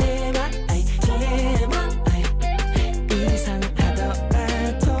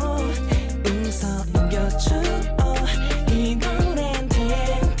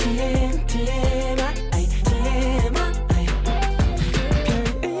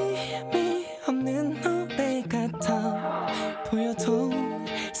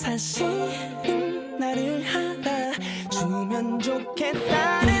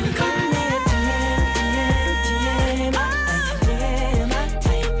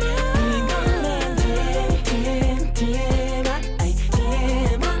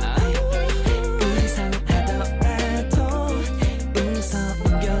우리 사랑하더라도 웃어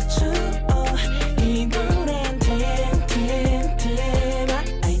넘겨줘 이 노래는 TMI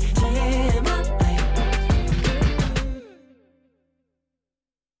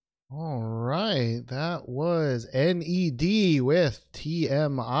All right, that was NED with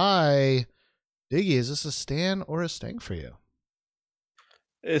TMI. Diggy, is this a stan or a stank for you?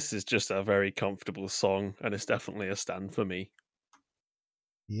 This is just a very comfortable song, and it's definitely a stand for me.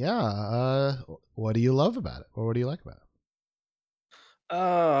 Yeah. What do you love about it, or what do you like about it?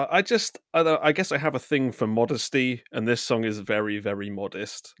 I guess I have a thing for modesty, and this song is very, very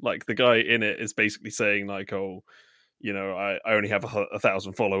modest. Like, the guy in it is basically saying, like, oh, you know, I only have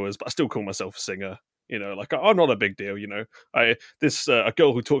 1,000 followers, but I still call myself a singer. You know, like, I'm not a big deal. You know, a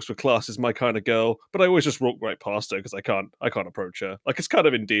girl who talks with class is my kind of girl, but I always just walk right past her because I can't approach her. Like, it's kind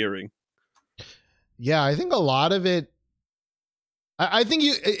of endearing. Yeah, I think a lot of it. I think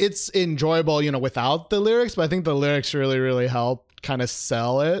it's enjoyable, you know, without the lyrics, but I think the lyrics really, really help kind of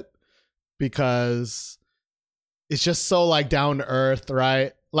sell it because it's just so like down to earth,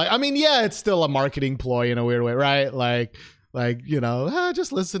 right? Like, I mean, yeah, it's still a marketing ploy in a weird way, right? Like you know,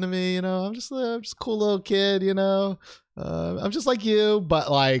 just listen to me, you know, I'm just a cool little kid, you know, I'm just like you, but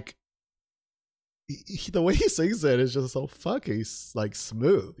like the way he sings it is just so fucking like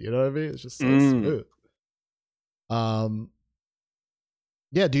smooth, you know what I mean? It's just so smooth.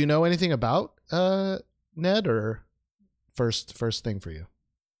 Yeah, do you know anything about Ned, or first thing for you?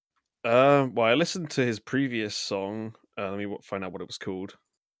 Well, I listened to his previous song. Let me find out what it was called.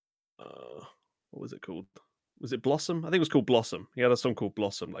 What was it called? Was it Blossom? I think it was called Blossom. He had a song called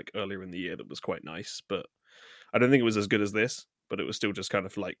Blossom like earlier in the year that was quite nice, but I don't think it was as good as this. But it was still just kind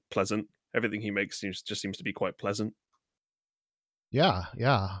of like pleasant. Everything he makes seems to be quite pleasant. Yeah.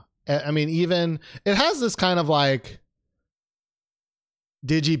 I mean, even it has this kind of like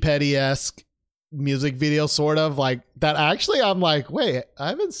Digipedi-esque music video, sort of like that. Actually, I'm like, wait, I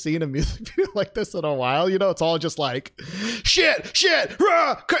haven't seen a music video like this in a while. You know, it's all just like shit,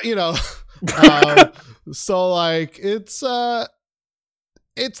 rah, you know. So like it's not,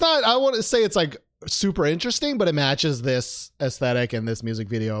 I want to say it's like super interesting, but it matches this aesthetic and this music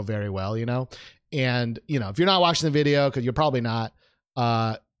video very well, you know. And you know, if you're not watching the video, because you're probably not,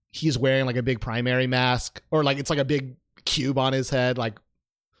 he's wearing like a big primary mask, or like it's like a big cube on his head, like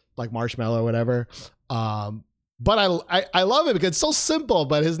marshmallow or whatever. But I love it because it's so simple,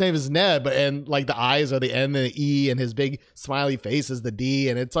 but his name is Ned, but and like the eyes are the N and the E, and his big smiley face is the D,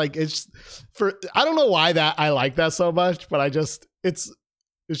 and it's like it's I don't know why that I like that so much, but it's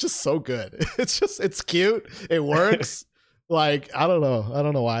just so good. It's cute. It works. Like I don't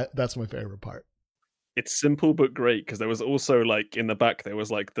know why that's my favorite part. It's simple but great, because there was also like in the back there was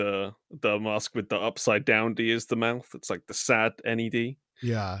like the mask with the upside down D as the mouth. It's like the sad NED.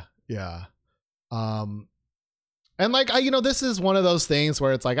 Yeah. And like this is one of those things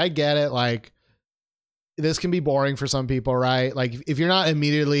where it's like I get it, like this can be boring for some people, right? Like if you're not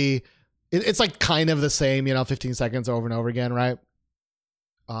immediately, it's like kind of the same, 15 seconds over and over again, right?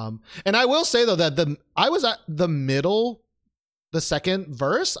 And I will say though that I was at the middle, the second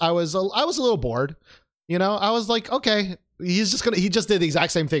verse, I was a little bored. I was like, okay, he just did the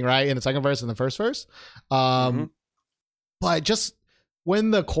exact same thing, right? In the second verse and the first verse. But just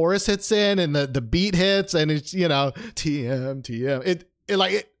when the chorus hits in and the beat hits and it's, TM,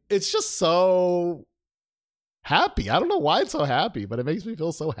 it's just so happy. I don't know why it's so happy, but it makes me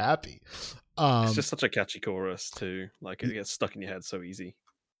feel so happy. It's just such a catchy chorus too. Like it gets stuck in your head so easy.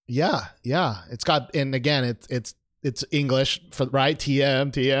 Yeah. It's got, and again, it's English for right.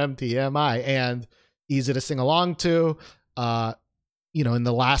 TMI, and easy to sing along to. In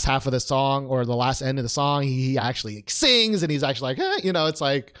the last half of the song or the last end of the song, he actually sings and he's actually like, it's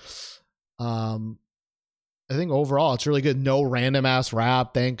like, I think overall it's really good. No random ass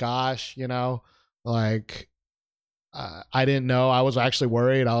rap. Thank gosh, like, I didn't know. I was actually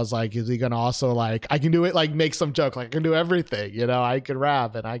worried. I was like, is he going to also like, I can do it, like make some joke. Like I can do everything, I can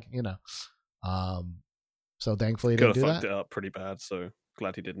rap and so thankfully he didn't do that. Could have fucked it up pretty bad. So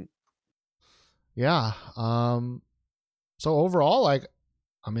glad he didn't. Yeah. So overall, like,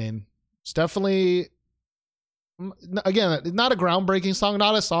 I mean, it's definitely, again, not a groundbreaking song,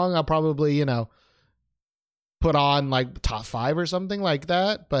 not a song I'll probably, put on like top 5 or something like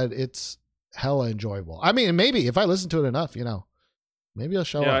that, but it's hella enjoyable. I mean, maybe if I listen to it enough, maybe I'll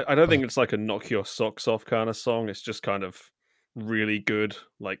show up. I don't think it's like a knock your socks off kind of song. It's just kind of really good,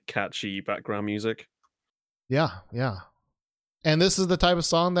 like catchy background music. Yeah. And this is the type of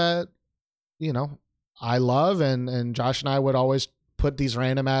song that, you know, I love, and Josh and I would always put these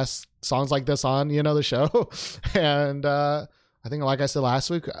random ass songs like this on, you know, the show. And I think, like I said last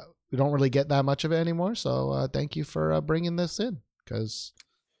week, we don't really get that much of it anymore. So thank you for bringing this in, because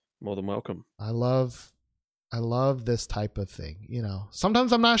More than welcome. I love this type of thing. You know,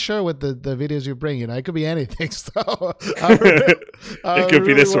 sometimes I'm not sure with the videos you bring. You know, it could be anything. So It could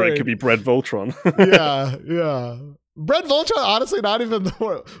be this, or it could be Bread Voltron. yeah. Brett Voltron, honestly, not even the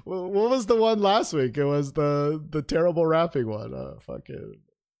what was the one last week? It was the terrible rapping one. Fucking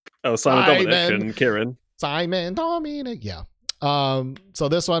Simon Dominic and Kieran. Simon Dominic, yeah. So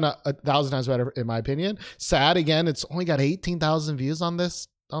this one 1,000 times better in my opinion. Sad again, it's only got 18,000 views on this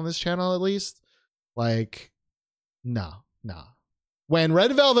channel at least. Like, no. When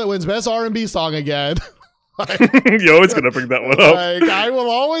Red Velvet wins Best R&B Song again, You're always gonna bring that one up. Like, I will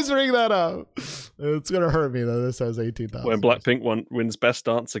always bring that up. It's gonna hurt me though. This has 18,000. When Blackpink wins Best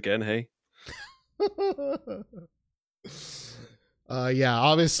Dance again, hey. Yeah,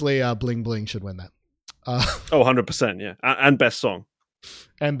 obviously, Bling Bling should win that. 100%, yeah, and Best Song,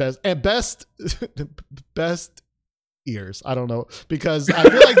 and best ears. I don't know, because I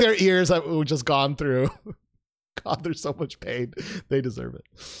feel like their ears have just gone through so much pain. They deserve it.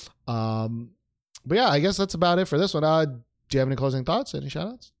 But yeah, I guess that's about it for this one. Do you have any closing thoughts? Any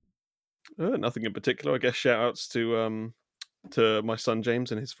shout outs? Nothing in particular. I guess shout outs to my son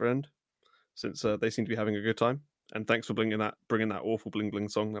James and his friend, since they seem to be having a good time. And thanks for bringing that awful Bling Bling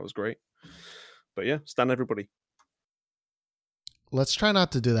song. That was great. But yeah, stand everybody. Let's try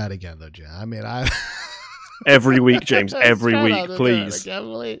not to do that again, though, Jay. I mean, every week, James. Every week, please.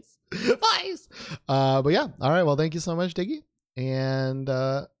 Please. But yeah, all right. Well, thank you so much, Diggy. And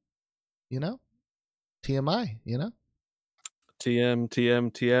you know, TMI. You know,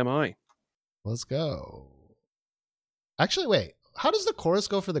 TMI. Let's go. Actually, wait. How does the chorus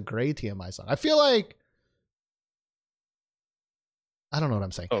go for the Gray TMI song? I feel like I don't know what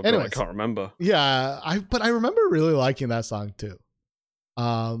I'm saying. Oh, anyway, I can't remember. Yeah, but I remember really liking that song too.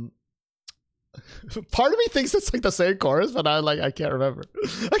 Part of me thinks it's like the same chorus, but I can't remember.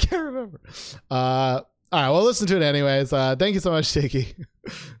 All right, well, listen to it anyways. Thank you so much, Tiki.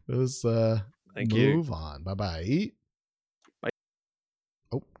 Let's Thank you. move on. Bye.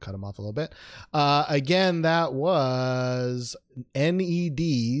 Oh, cut him off a little bit. Again, that was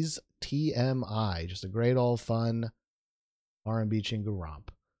NED's TMI. Just a great old fun R&B Chingu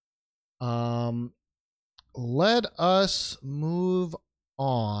romp. Let us move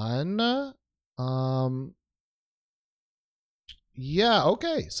on. Yeah,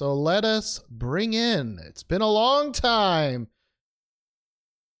 okay. So let us bring in. It's been a long time,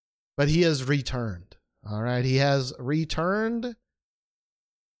 but he has returned. All right, he has returned.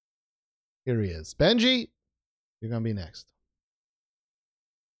 Here he is. Benji, you're going to be next.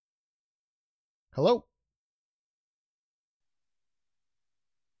 Hello.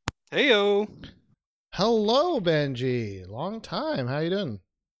 Heyo. Hello, Benji. Long time. How you doing?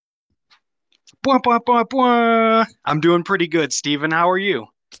 Bwah, bwah, bwah, bwah. I'm doing pretty good, Steven. How are you?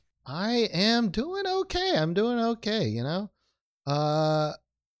 I am doing okay. You know, how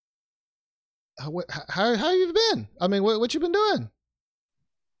you been? I mean, what you been doing?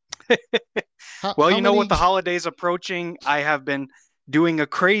 Well, you know, with the holidays approaching, I have been doing a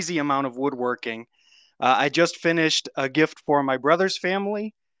crazy amount of woodworking. I just finished a gift for my brother's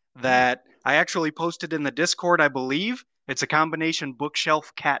family that I actually posted in the Discord, I believe. It's a combination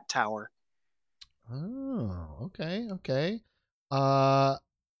bookshelf cat tower. Oh, okay. Aren't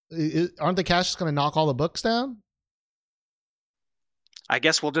the cats just gonna knock all the books down? I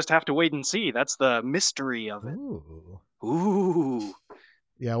guess we'll just have to wait and see. That's the mystery of it. Ooh.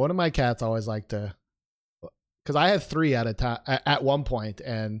 Yeah, one of my cats always liked to, because I had 3 at a time at one point,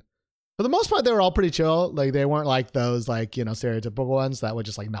 and for the most part they were all pretty chill. Like, they weren't like those, like, you know, stereotypical ones that would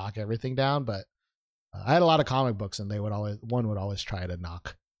just like knock everything down. But I had a lot of comic books, and one would always try to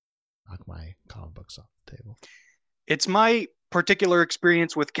knock my comic books off the table. It's my particular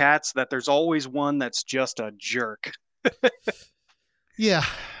experience with cats that there's always one that's just a jerk. Yeah.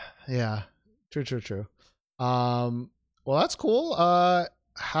 True. Well, that's cool.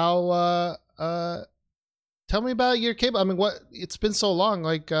 Tell me about your cable. I mean, it's been so long.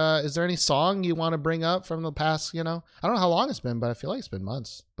 Like, is there any song you want to bring up from the past, you know? I don't know how long it's been, but I feel like it's been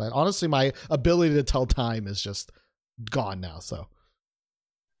months. But honestly, my ability to tell time is just gone now, so.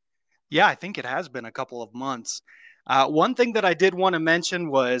 Yeah, I think it has been a couple of months. One thing that I did want to mention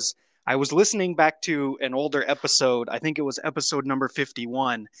was I was listening back to an older episode. I think it was episode number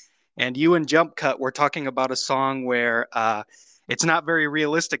 51. And you and Jump Cut were talking about a song where it's not very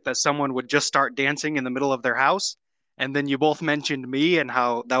realistic that someone would just start dancing in the middle of their house. and then you both mentioned me and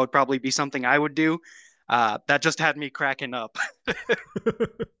how that would probably be something I would do. That just had me cracking up.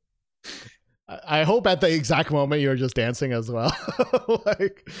 I hope at the exact moment you're just dancing as well,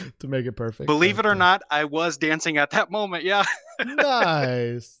 like to make it perfect. Believe it or not, I was dancing at that moment. Yeah.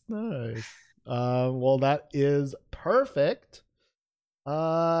 Nice. Well, that is perfect.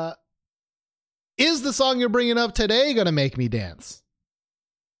 Is the song you're bringing up today gonna make me dance?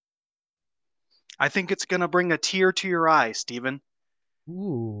 I think it's gonna bring a tear to your eye, Steven.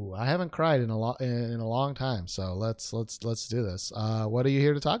 Ooh, I haven't cried in a long time, so let's do this. What are you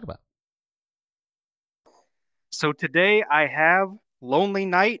here to talk about? So today I have Lonely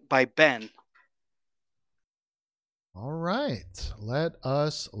Night by Ben. All right, let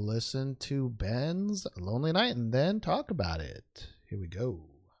us listen to Ben's Lonely Night and then talk about it. Here we go.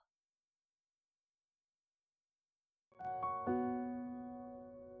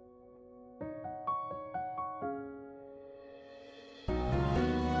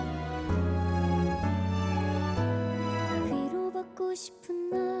 위로받고 싶은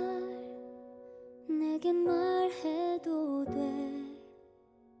날 내게 말해도 돼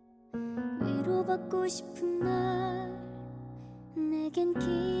위로받고 싶은 날 내겐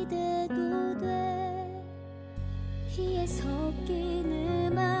기대도 돼 비에 섞인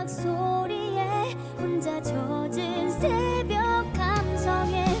음악 소리에 혼자 젖은 새벽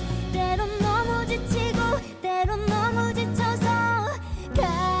감성에 때론 너무 지치고 때론 너무 지쳐서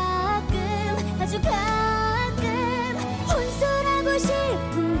가끔 아주 가끔 혼술하고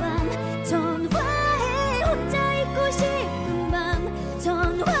싶은 밤 전화해 혼자 있고 싶은 밤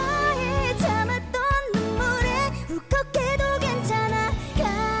전화해 참았던 눈물에 울컥해도 괜찮아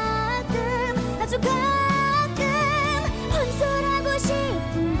가끔 아주 가끔 혼술하고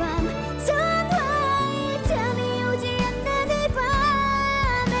싶은 밤 전화해 잠이 오지 않는 이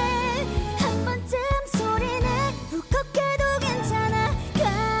밤에 한 번쯤 소리내 울컥해도 괜찮아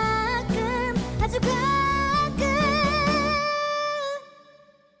가끔 아주 가끔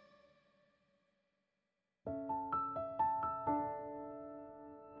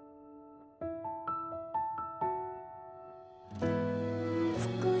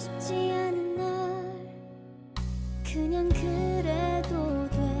웃고 싶지 않은 날 그냥 그래도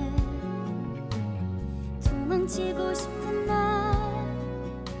돼 도망치고 싶은 날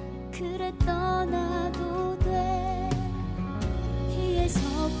그래 떠나도 돼 비에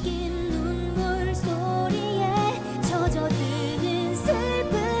섞인 눈물 소리에 젖어드는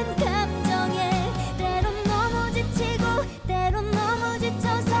슬픈 감정에 때론 너무 지치고 때론 너무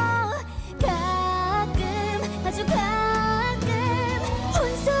지쳐서 가끔 아주 가끔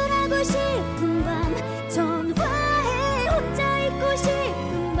혼술하고 싶은 밤 전화해 혼자 있고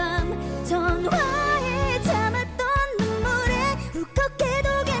싶은 밤 전화해 참았던 눈물에 울컥해도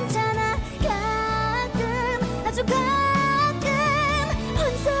괜찮아 가끔 아주 가끔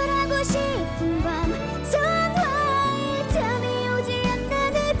혼술하고 싶은 밤 전화해 잠이 오지 않는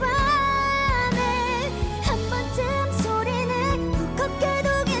이 밤에 한 번쯤 소리내 울컥해도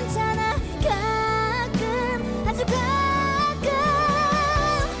괜찮아 가끔 아주 가끔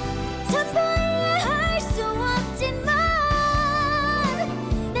선보이려 할 수 없지만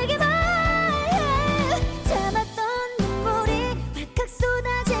내게 말해 참았던 눈물이 발칵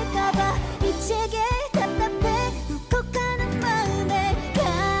쏟아질까봐 미치게 답답해 울컥하는 마음에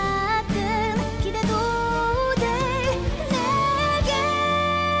가끔 기대도 돼 내게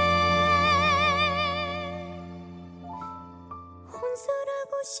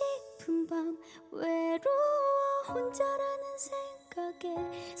혼술하고 싶은 밤 외로워 혼자라는 생각에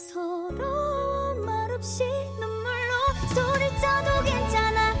서러워 말없이 눈물로 소리쳐도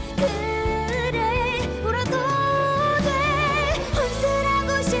괜찮아 그래 울어도 돼 혼술하고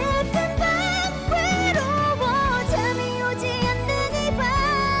싶은 밤 외로워 잠이 오지 않는 이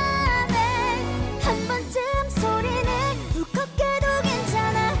밤에 한 번쯤 소리내 울컥해도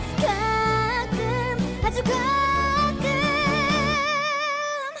괜찮아 가끔 아주 가끔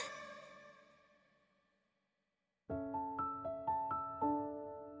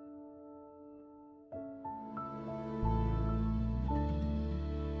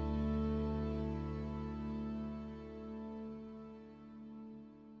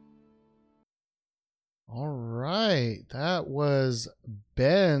All right, that was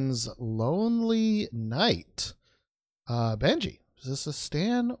Ben's Lonely Night. Benji, is this a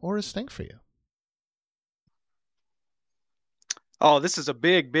stan or a stink for you? Oh, this is a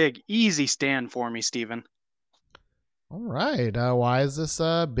big, easy stand for me, Steven. All right, why is this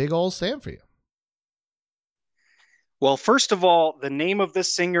a big old stan for you? Well, first of all, the name of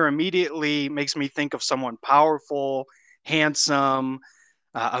this singer immediately makes me think of someone powerful, handsome,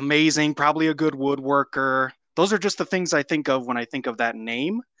 amazing, probably a good woodworker, those are just the things I think of when I think of that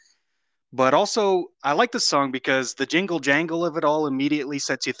name. But also, I like the song because the jingle jangle of it all immediately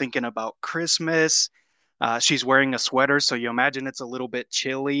sets you thinking about Christmas. She's wearing a sweater, so you imagine it's a little bit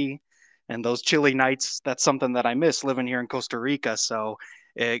chilly. And those chilly nights, that's something that I miss living here in Costa Rica. So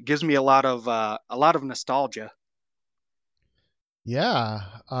it gives me a lot of nostalgia. Yeah.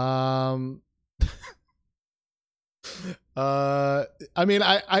 I mean,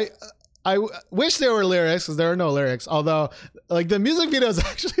 I wish there were lyrics because there are no lyrics. Although, like, the music video is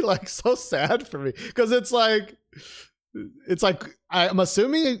actually like so sad for me because it's like I'm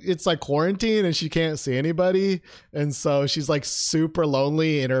assuming it's like quarantine and she can't see anybody, and so she's like super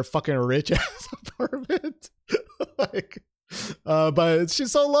lonely in her fucking rich ass apartment. Like, but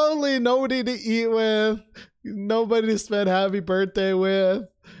she's so lonely, nobody to eat with, nobody to spend happy birthday with.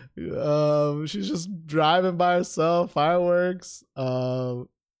 She's just driving by herself, fireworks.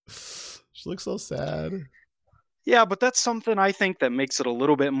 She looks so sad. Yeah, but that's something I think that makes it a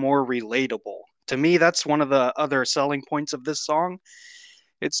little bit more relatable. To me, that's one of the other selling points of this song.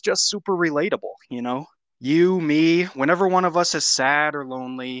 It's just super relatable, you know? You, me, whenever one of us is sad or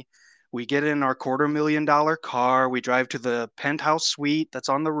lonely, we get in our $250,000 car, we drive to the penthouse suite that's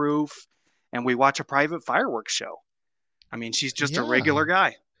on the roof, and we watch a private fireworks show. I mean, she's just a regular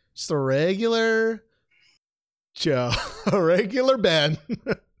guy. Just a regular Joe, a regular Ben,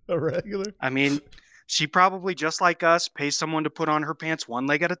 a regular. I mean, she probably, just like us, pays someone to put on her pants one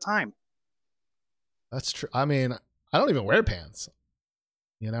leg at a time. That's true. I mean, I don't even wear pants,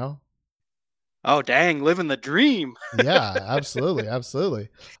 you know? Oh, dang, living the dream. Yeah, absolutely. Absolutely.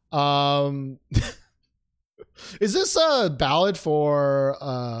 Is this a ballad for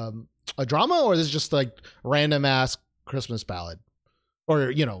a drama, or is this just like random ass Christmas ballad?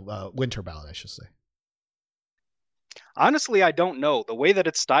 Or, you know, winter ballad, I should say. Honestly, I don't know. The way that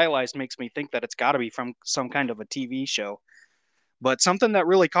it's stylized makes me think that it's got to be from some kind of a TV show. But something that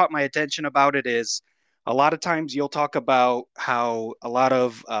really caught my attention about it is a lot of times you'll talk about how a lot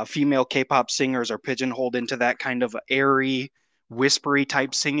of female K-pop singers are pigeonholed into that kind of airy, whispery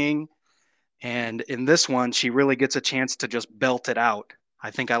type singing. And in this one, she really gets a chance to just belt it out. I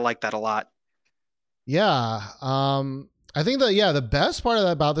think I like that a lot. Yeah. I think that, the best part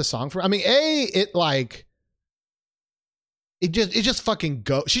about this song it just fucking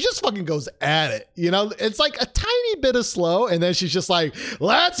she just fucking goes at it. You know, it's like a tiny bit of slow, and then she's just like,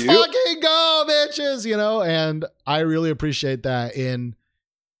 let's fucking go, bitches, you know, and I really appreciate that in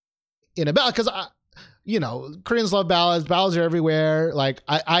a ballad because Koreans love ballads. Ballads are everywhere. Like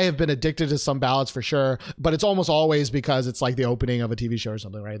I have been addicted to some ballads for sure, but it's almost always because it's like the opening of a TV show or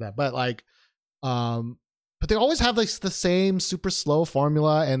something like that. But like, but they always have like the same super slow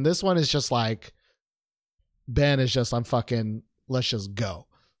formula, and this one is just like Ben is just let's just go.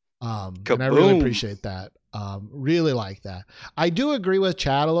 And I really appreciate that. Really like that. I do agree with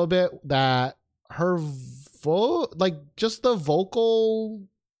Chad a little bit that her just the vocal,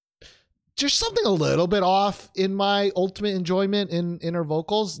 just something a little bit off in my ultimate enjoyment in her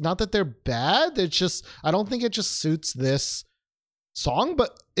vocals. Not that they're bad. It's just, I don't think it just suits this song,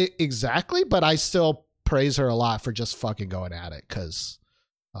 but exactly. But I still praise her a lot for just fucking going at it. Cause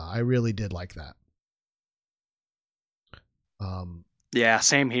I really did like that. Yeah,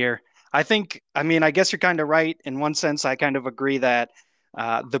 same here. I guess you're kind of right. In one sense, I kind of agree that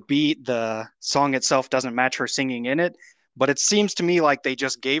the song itself doesn't match her singing in it, but it seems to me like they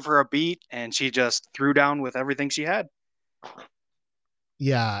just gave her a beat and she just threw down with everything she had.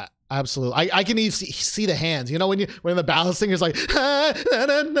 Yeah, absolutely. I can even see the hands, you know, when the ballad singer's like, ah, na,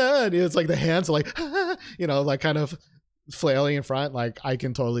 na, na, and it's like the hands are like, ah, you know, like kind of flailing in front. Like I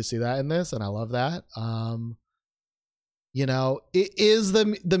can totally see that in this, and I love that. You know, it is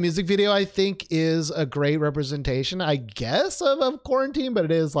the music video, I think, is a great representation, I guess, of quarantine, but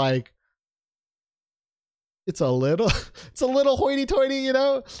it is like, it's a little hoity-toity, you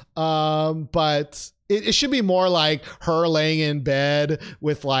know, but it should be more like her laying in bed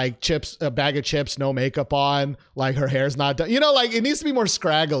with like a bag of chips, no makeup on, like her hair's not done, you know, like it needs to be more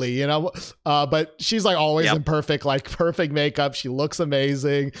scraggly, you know, but she's like always in perfect makeup. She looks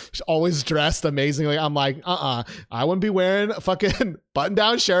amazing. She's always dressed amazingly. I'm like, I wouldn't be wearing a fucking button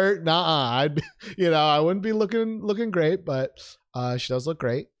down shirt. I'd be, I wouldn't be looking great, but she does look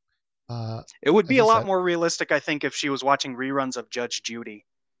great. It would be a lot more realistic, I think, if she was watching reruns of Judge Judy.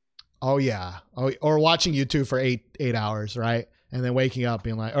 Oh yeah. Or watching YouTube for eight hours, right? And then waking up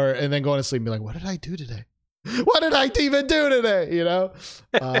being like, and then going to sleep and be like, what did I do today? What did I even do today? You know?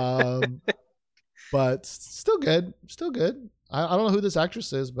 But still good. I don't know who this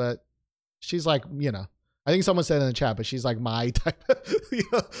actress is, but she's like, I think someone said in the chat, but she's like my type.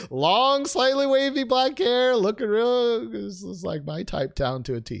 Long, slightly wavy black hair, looking real. This is like my type down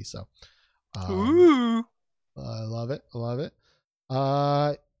to a T. So, Ooh. I love it. I love it.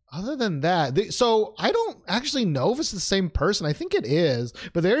 Other than that, so I don't actually know if it's the same person. I think it is,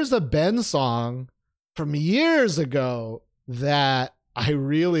 but there's a Ben song from years ago that I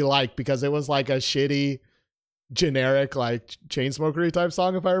really like because it was like a shitty, generic, like Chainsmokery type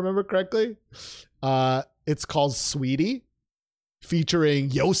song, if I remember correctly. It's called Sweetie, featuring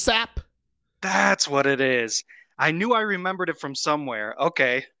Yosap. That's what it is. I knew I remembered it from somewhere.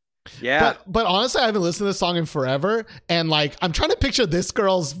 Okay. Yeah. But honestly, I haven't listened to this song in forever, and like I'm trying to picture this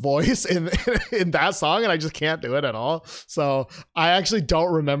girl's voice in that song, and I just can't do it at all. So I actually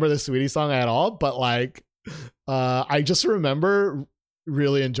don't remember the Sweetie song at all. But like, I just remember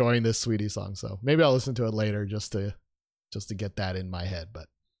really enjoying this Sweetie song. So maybe I'll listen to it later just to get that in my head. But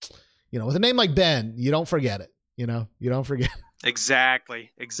with a name like Ben, you don't forget it. You don't forget. Exactly.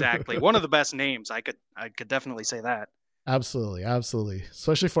 One of the best names. I could definitely say that. Absolutely.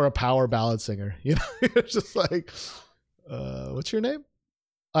 Especially for a power ballad singer. It's just like, what's your name?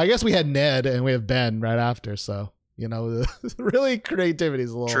 I guess we had Ned and we have Ben right after. So, really creativity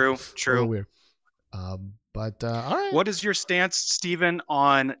is a little True. weird. But all right. What is your stance, Steven,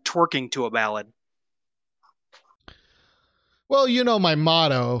 on twerking to a ballad? Well, my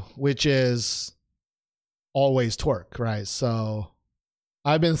motto, which is always twerk, right? So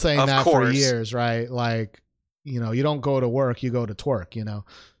I've been saying that for years, right? Like, you don't go to work, you go to twerk,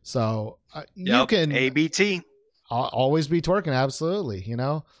 So you can ABT always be twerking, absolutely,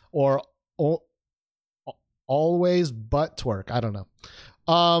 or always but twerk. I don't know.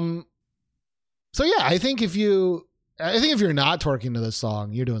 So yeah, I think if you're not twerking to this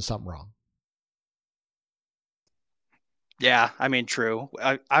song, you're doing something wrong. Yeah, I mean, true.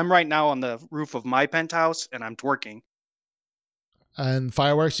 I'm right now on the roof of my penthouse and I'm twerking. And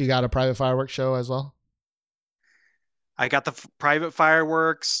fireworks, you got a private fireworks show as well? I got the private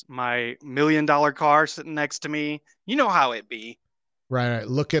fireworks, my $1 million car sitting next to me. You know how it be. Right.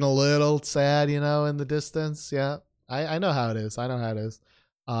 Looking a little sad, in the distance. Yeah. I know how it is.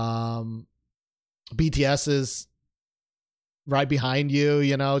 BTS is right behind you,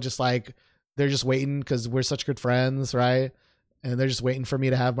 just like they're just waiting because we're such good friends, right? And they're just waiting for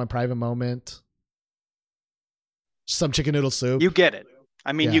me to have my private moment. Some chicken noodle soup. You get it.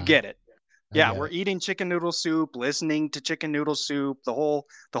 I mean, you get it. Yeah, we're it. eating chicken noodle soup, listening to chicken noodle soup, the whole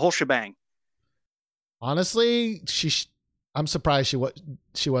shebang. Honestly, I'm surprised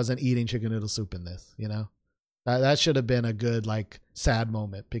she wasn't eating chicken noodle soup in this, That should have been a good, like, sad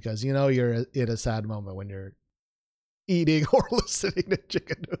moment because, you're in a sad moment when you're eating or listening to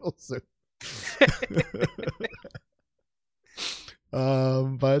chicken noodle soup.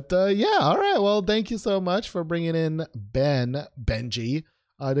 Yeah, all right. Well, thank you so much for bringing in Benji.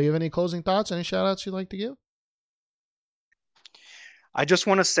 Do you have any closing thoughts? Any shout outs you'd like to give? I just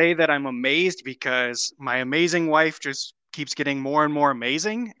want to say that I'm amazed because my amazing wife just keeps getting more and more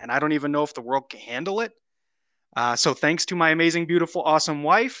amazing, and I don't even know if the world can handle it. So thanks to my amazing, beautiful, awesome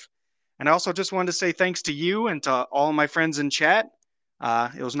wife. And I also just wanted to say thanks to you and to all my friends in chat.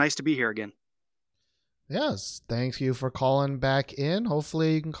 It was nice to be here again. Yes, thank you for calling back in.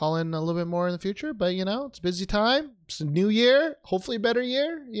 Hopefully you can call in a little bit more in the future, but it's a busy time. It's a new year, hopefully a better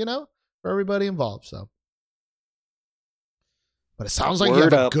year, for everybody involved. So, but it sounds like you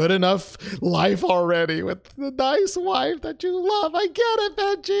have a good enough life already with the nice wife that you love. I get it,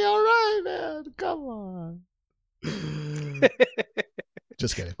 Benji. All right, man. Come on.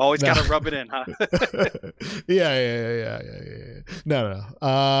 Just kidding. Always got to rub it in, huh? Yeah. No.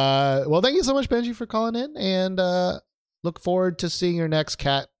 Well, thank you so much, Benji, for calling in, and look forward to seeing your next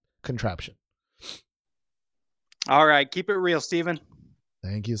cat contraption. All right. Keep it real, Steven.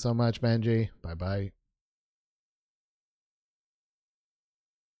 Thank you so much, Benji. Bye-bye.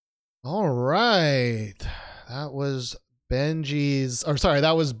 All right. That was Ben's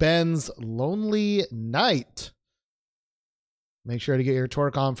Lonely Night. Make sure to get your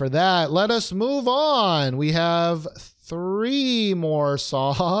twerk on for that. Let us move on. We have 3 more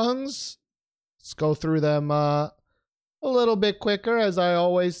songs. Let's go through them a little bit quicker, as I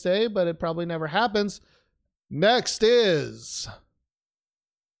always say, but it probably never happens. Next is...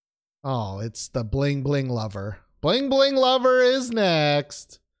 it's the Bling Bling Lover. Bling Bling Lover is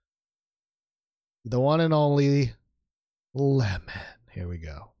next. The one and only Lemon. Here we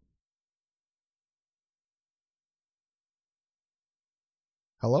go.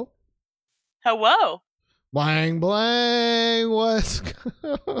 Hello? Blang blang. What's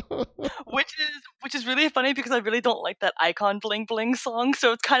which is really funny because I really don't like that Icon Bling Bling song.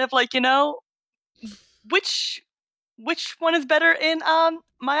 So it's kind of like, which one is better in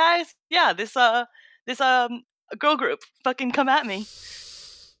my eyes? Yeah, this girl group. Fucking come at me.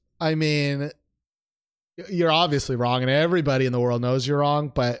 I mean, you're obviously wrong, and everybody in the world knows you're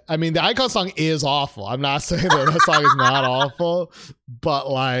wrong. But I mean, the Icon song is awful. I'm not saying that song is not awful, but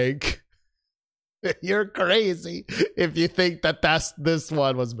like, you're crazy if you think that this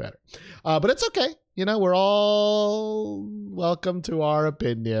one was better. But it's okay. You know, we're all welcome to our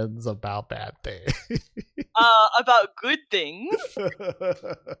opinions about bad things. About good things.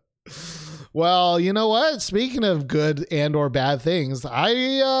 Well, you know what? Speaking of good and or bad things,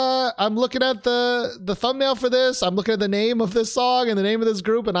 I'm looking at the thumbnail for this. I'm looking at the name of this song and the name of this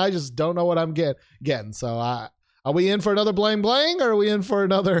group, and I just don't know what I'm getting. So, are we in for another blang blang, or are we in for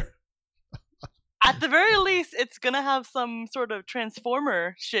another? At the very least, it's gonna have some sort of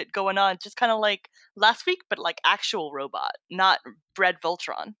Transformer shit going on, just kind of like last week, but like actual robot, not bred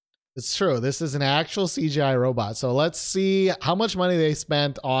Voltron. It's true. This is an actual CGI robot. So let's see how much money they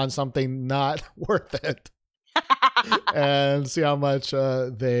spent on something not worth it, and see how much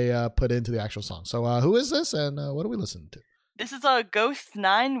they put into the actual song. So who is this, and what are we listening to? This is a Ghost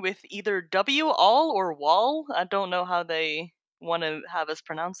 9 with either W all or Wall. I don't know how they want to have us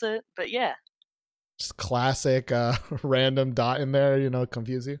pronounce it, but yeah. Just classic random dot in there,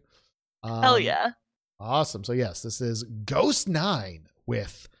 confuse you. Hell yeah. Awesome. So yes, this is Ghost 9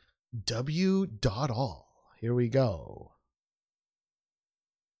 with W.all. Here we go.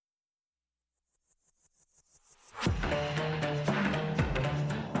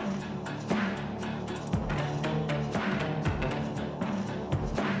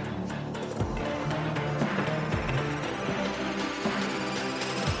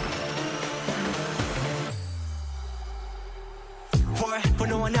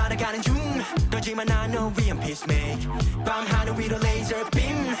 번호와 날아가는 중 너지만 나는 위한 peacemake 밤 하늘 위로 laser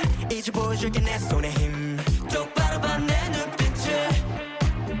beam 이제 보여줄게 내 손의 힘 똑바로 봐 내 눈빛을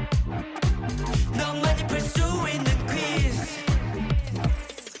너만이 풀 수 있는 quiz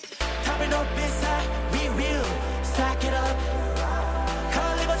탑을 높이 사 we will stack it up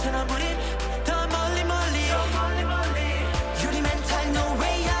칼리버처럼 우린 더 멀리 유리 멘탈 no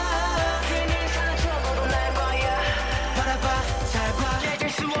way up 괜히 상처로도 날 봐야 바라봐 잘 봐 깨질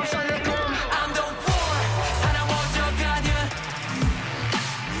수 없어 내 꿈 I'm the war 살아워져가는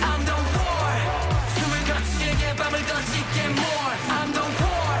I'm the war 숨을 거칠게 밤을 던질게 more I'm the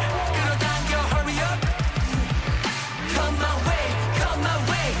war 끌어당겨 hurry up Come my way come my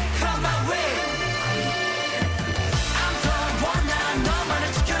way come my way I'm the one 난 너만을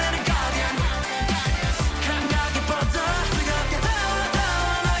지켜내는 guardian 강하게 뻗어 뜨겁게 타올라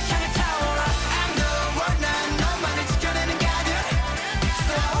널 향해 타올라 I'm the one 난 너만을 지켜내는 guardian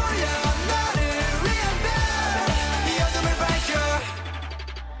쏘아올려 너를 위한 별이 어둠을 밝혀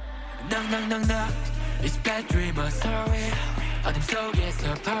knock It's bad dream or sorry 어둠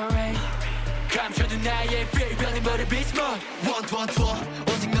속에서 parade 감춰둔 나의 빌변이 머리 beach mode One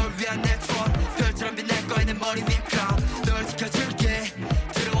오직 널 위한 network 별처럼 빛날 거야 내 머리 네 crown 널 지켜줄게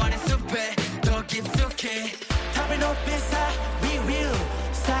들어와는 숲에 더 깊숙이 탑을 높이 사 We will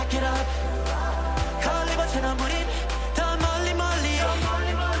stack it up 칼리버처럼 우린 더 멀리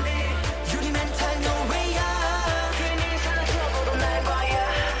유리 멘탈 no way up 괜히 상처로도 날 봐야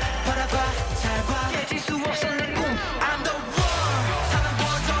바라봐 잘 봐 깨질 수 없어 내 꿈 I'm the war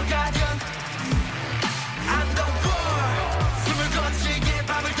살아워져가는 I'm the war 숨을 거칠게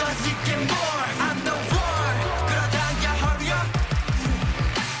밤을 던질게 more I'm the war 끌어당겨 hurry up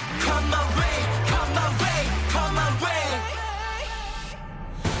Come my way come my way come my way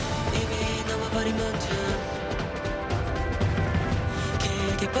이미 넘어버린 문틈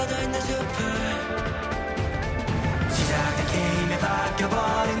길게 뻗어있는 숲을 시작된 게임에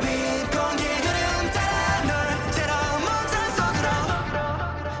바뀌어버린 윗공기 흐름 따라 널 새로운 몽상 속으로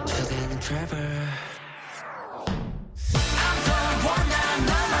초대는 Trevor I'm the one 난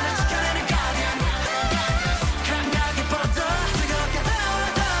너만을 지켜내는 guardian 강하게 뻗어 뜨겁게 타올라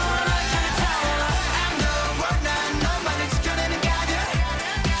널 향해 타올라 I'm the one 난 너만을 지켜내는 guardian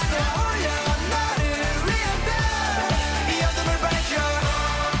쏘아올려 너를 위한 별이 어둠을 밝혀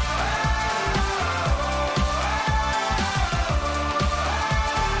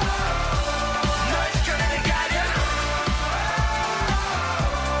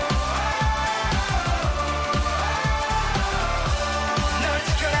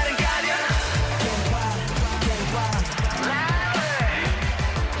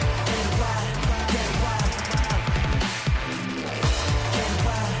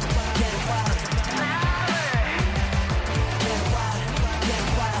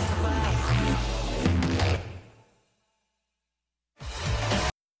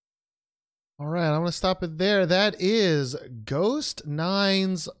I'm gonna stop it there. That is Ghost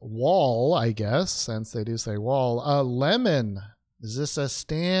 9's Wall, I guess, since they do say wall. Lemon, is this a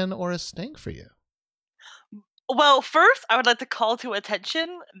stan or a stink for you? Well, first, I would like to call to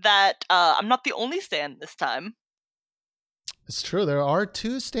attention that I'm not the only stan this time. It's true. There are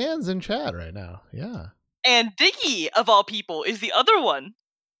 2 stans in chat right now. Yeah. And Diggy, of all people, is the other one.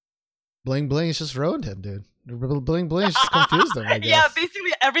 Bling Bling's just ruined him, dude. Bling Bling's just confused him, I guess. Yeah,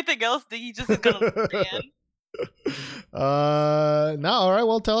 basically everything else, Diggy just is gonna stan. No, all right.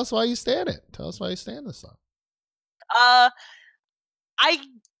 Well, tell us why you stand it. Tell us why you stand this song. I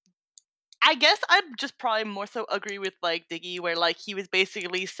guess I'd just probably more so agree with like Diggy, where like he was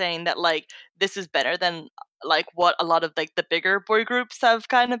basically saying that like this is better than like what a lot of like the bigger boy groups have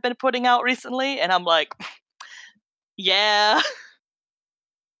kind of been putting out recently, and I'm like, yeah.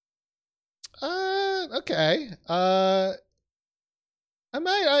 Okay. Do I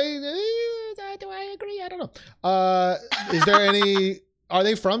agree? I don't know. Is there any? Are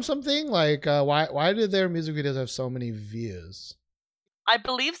they from something? Like, why did their music videos have so many views? I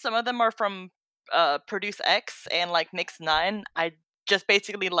believe some of them are from Produce X and like Nix 9. I just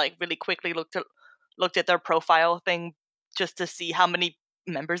basically like really quickly looked at their profile thing just to see how many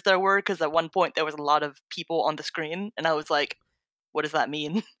members there were, because at one point there was a lot of people on the screen, and I was like, what does that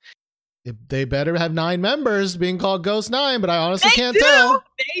mean? They better have 9 members being called Ghost 9, but I honestly can't tell.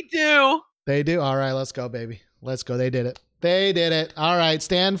 They do. They do. All right, let's go, baby. Let's go. They did it. They did it. All right,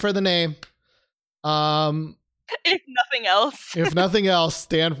 stand for the name. If nothing else. If nothing else,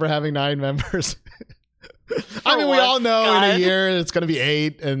 stand for having 9 members. I mean, we once, all know God. in a year it's going to be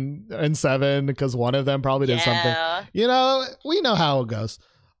 8 and 7 because one of them probably did something. You know, we know how it goes.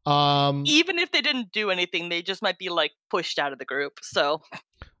 Even if they didn't do anything, they just might be like pushed out of the group. So,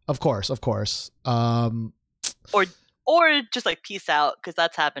 of course. or just like peace out, because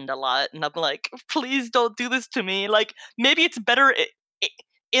that's happened a lot. And I'm like, please don't do this to me. Like, maybe it's better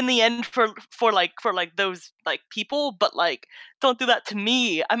in the end for those like people, but like, don't do that to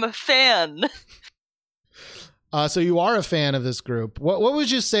me. I'm a fan. So you are a fan of this group. What would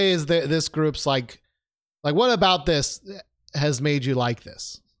you say is this group's like what about this has made you like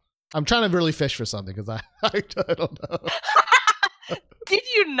this? I'm trying to really fish for something because I don't know. Did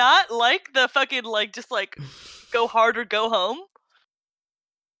you not like the fucking like just like go hard or go home?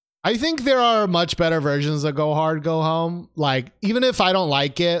 I think there are much better versions of Go Hard, Go Home. Like, even if I don't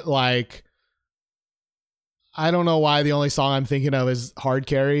like it, like, I don't know why the only song I'm thinking of is Hard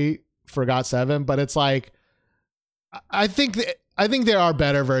Carry for GOT7, but it's like, I think there are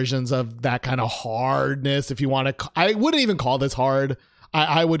better versions of that kind of hardness. If you want to, I wouldn't even call this hard.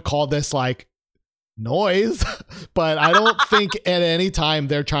 I would call this like noise, but I don't think at any time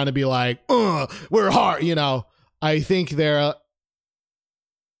they're trying to be like, we're hard, you know. I think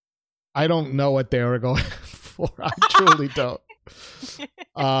I don't know what they were going for. I truly don't.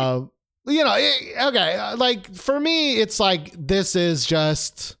 You know, okay. Like, for me, it's like, this is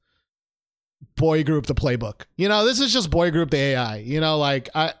just boy group the playbook. You know, this is just boy group the AI. You know, like,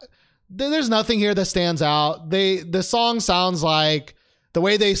 there's nothing here that stands out. The song sounds like the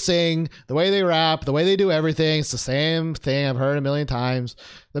way they sing, the way they rap, the way they do everything. It's the same thing I've heard a million times.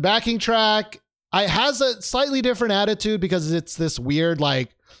 The backing track, it has a slightly different attitude because it's this weird,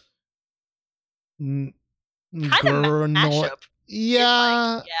 like, kind of mashup.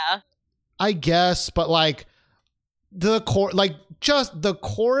 Yeah, like, yeah, I guess, but like the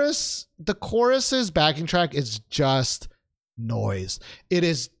chorus's backing track is just noise. It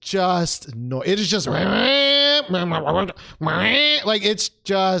is just noise. It is just like, it's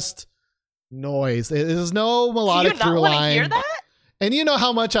just noise. There's no melodic through line. Hear that? And you know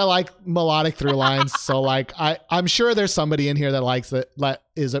how much I like melodic through lines, so like I'm sure there's somebody in here that likes it, like,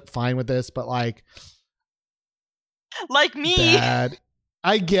 is it fine with this, but like me. Bad.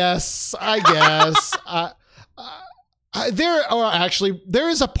 I guess. There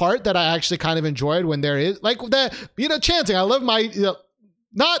is a part that I actually kind of enjoyed when there is like that, you know, chanting. I love my, you know,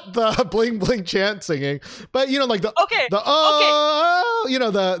 not the bling bling chant singing, but you know, like the you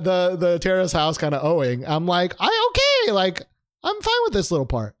know, the Terrace House kind of owing. I'm like, like, I'm fine with this little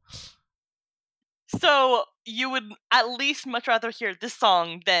part. So you would at least much rather hear this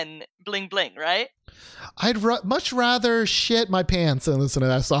song than Bling Bling, right? I'd much rather shit my pants and listen to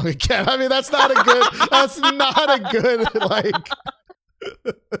that song again. I mean, that's not a good like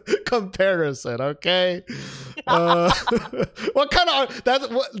comparison. Okay. What kind of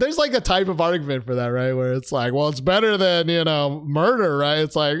there's like a type of argument for that, right? Where it's like, well, it's better than, you know, murder, right?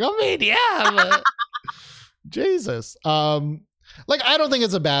 It's like, I mean, yeah, but Jesus. Like, I don't think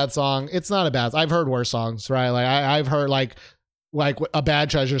it's a bad song. It's not a bad. I've heard worse songs, right? Like I've heard like like a Bad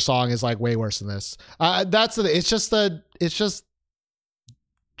Treasure song is like way worse than this. It's just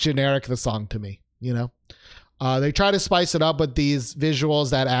generic, the song to me, you know. They try to spice it up with these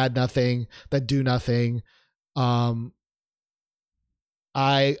visuals that add nothing, that do nothing. I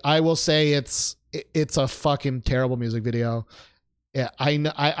will say it's a fucking terrible music video. Yeah,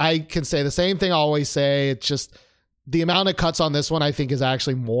 I can say the same thing I always say. It's just the amount of cuts on this one I think is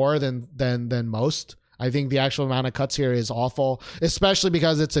actually more than most. I think the actual amount of cuts here is awful, especially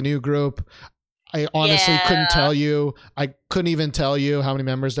because it's a new group. I honestly couldn't tell you. I couldn't even tell you how many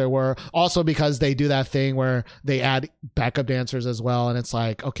members there were. Also because they do that thing where they add backup dancers as well. And it's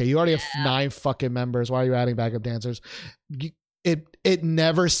like, okay, you already have 9 fucking members. Why are you adding backup dancers? It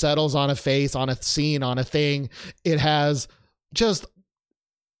never settles on a face, on a scene, on a thing. It has just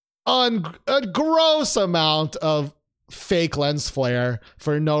a gross amount of fake lens flare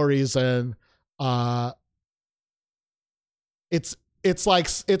for no reason. It's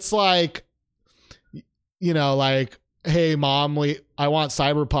like, you know, like, hey mom, I want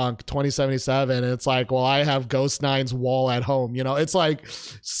Cyberpunk 2077. And it's like, well, I have Ghost 9's wall at home. You know, it's like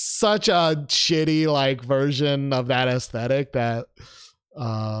such a shitty like version of that aesthetic that,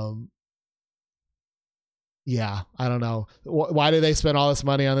 yeah, I don't know. Why do they spend all this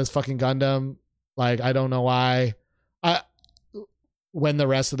money on this fucking Gundam? Like, I don't know why. When the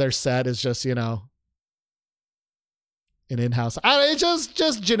rest of their set is just, you know, an in-house. It's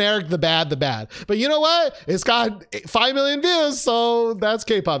just generic, the bad. But you know what? It's got 5 million views, so that's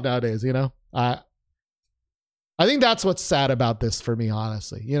K-pop nowadays, you know? I think that's what's sad about this for me,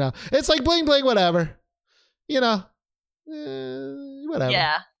 honestly. You know, it's like bling bling, whatever. You know, whatever.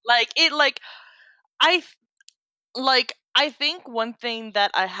 Yeah, I think one thing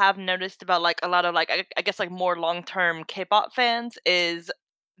that I have noticed about like a lot of like I guess like more long-term K-pop fans is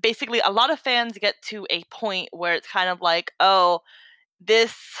basically a lot of fans get to a point where it's kind of like, oh,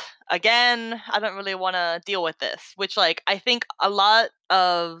 this again, I don't really want to deal with this, which like I think a lot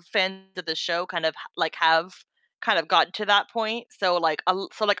of fans of the show kind of like have kind of gotten to that point. So like a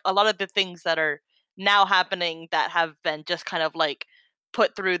lot of the things that are now happening that have been just kind of like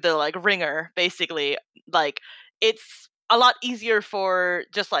put through the like ringer, basically, like it's a lot easier for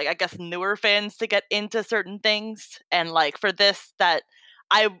just like I guess newer fans to get into certain things, and like for this that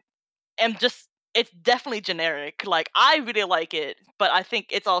I am just, it's definitely generic. Like I really like it, but I think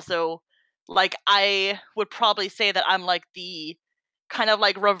it's also like I would probably say that I'm like the kind of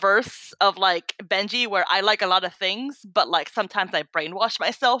like reverse of like Benji, where I like a lot of things, but like sometimes I brainwash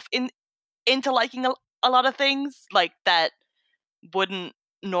myself into liking a lot of things like that wouldn't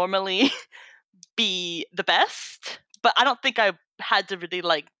normally be the best. But I don't think I had to really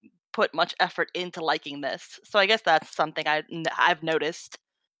like put much effort into liking this. So I guess that's something I've noticed.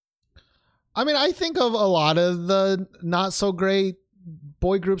 I mean, I think of a lot of the not so great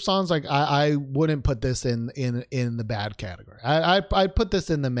boy group songs. Like I wouldn't put this in the bad category. I'd put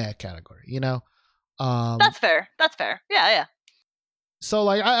this in the meh category, you know? That's fair. Yeah. So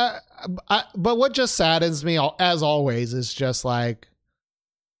like but what just saddens me as always is just like,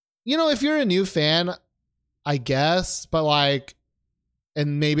 you know, if you're a new fan, I guess, but like,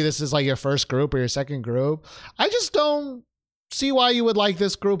 and maybe this is like your first group or your second group, I just don't see why you would like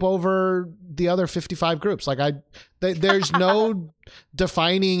this group over the other 55 groups. Like there's no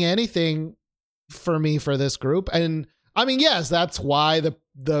defining anything for me for this group. And I mean, yes, that's why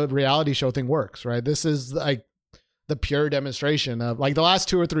the reality show thing works, right? This is like the pure demonstration of like the last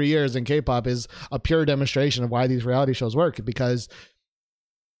 2 or 3 years in K-pop is a pure demonstration of why these reality shows work, because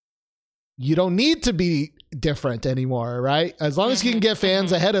you don't need to be different anymore, right? As long as you can get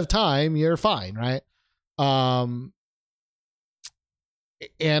fans ahead of time, you're fine, right?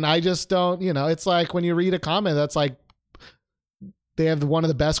 And I just don't, you know, it's like when you read a comment that's like, they have one of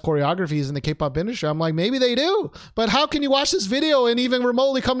the best choreographies in the K-pop industry. I'm like, maybe they do, but how can you watch this video and even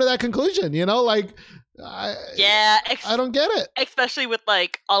remotely come to that conclusion? You know, like, I don't get it. Especially with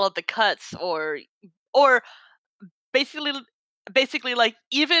like all of the cuts or basically like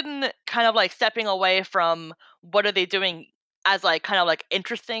even kind of like stepping away from what are they doing as like kind of like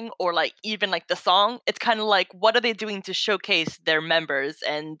interesting or like even like the song, it's kind of like what are they doing to showcase their members?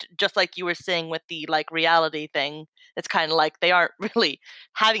 And just like you were saying with the like reality thing, it's kind of like they aren't really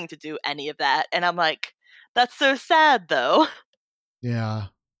having to do any of that, and I'm like, that's so sad though. Yeah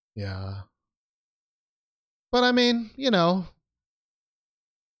but I mean, you know,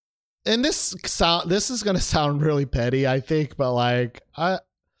 and this is going to sound really petty, I think, but like I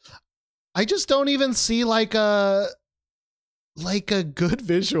just don't even see like a good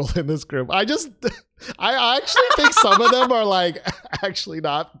visual in this group. I actually think some of them are like actually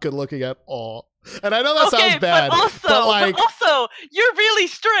not good looking at all. And I know that sounds bad, but also, you're really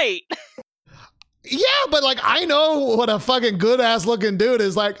straight. Yeah, but like I know what a fucking good ass looking dude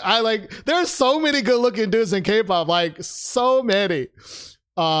is. Like there's so many good looking dudes in K-pop, like so many.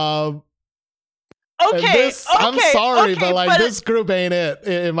 I'm sorry, but like this group ain't it,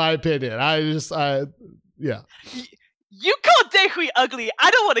 in my opinion. Yeah. You called Daehui ugly.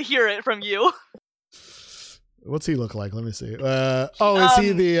 I don't want to hear it from you. What's he look like? Let me see. Is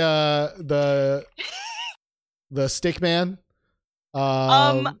he the stick man?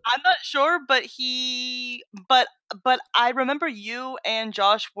 I'm not sure, but I remember you and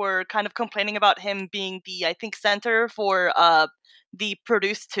Josh were kind of complaining about him being the, I think, center for the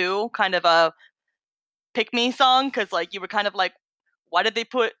Produce 2 kind of a pick me song, because like you were kind of like, why did they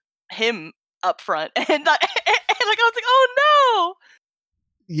put him up front? And I was like, oh no.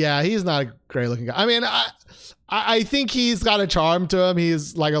 Yeah, he's not a great looking guy. I mean, I think he's got a charm to him.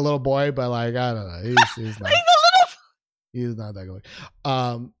 He's like a little boy, but like I don't know, he's not. He's not that good.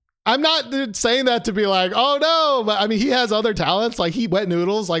 I'm not saying that to be like, oh no, but I mean, he has other talents. Like he wet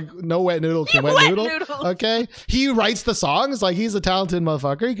noodles, like no wet noodle can wet noodle. Okay, he writes the songs. Like he's a talented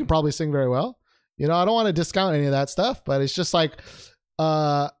motherfucker. He can probably sing very well. You know, I don't want to discount any of that stuff, but it's just like,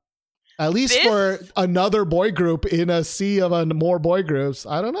 at least for another boy group in a sea of more boy groups,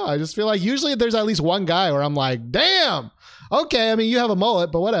 I don't know. I just feel like usually there's at least one guy where I'm like, damn, okay. I mean, you have a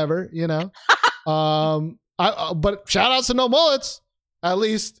mullet, but whatever, you know. But shout outs to No Mullets, at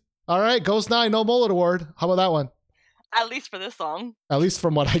least. All right, Ghost 9, No Mullet Award. How about that one? At least for this song. At least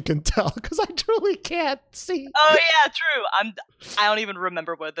from what I can tell, because I truly can't see. Oh yeah, true. I don't even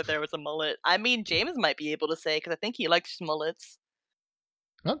remember whether there was a mullet. I mean, James might be able to say, because I think he likes mullets.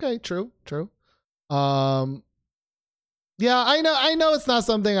 Okay, true. Yeah, I know it's not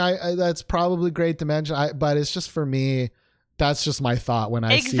something I that's probably great to mention, but it's just for me. That's just my thought when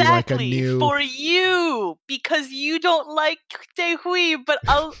I see like a new for you, because you don't like Daehui, but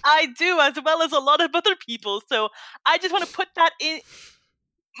I do, as well as a lot of other people. So I just want to put that in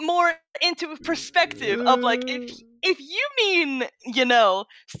more into perspective of like if you mean, you know,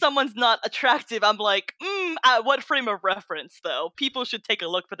 someone's not attractive, I'm like, at what frame of reference though? People should take a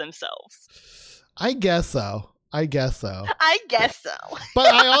look for themselves. I guess so. But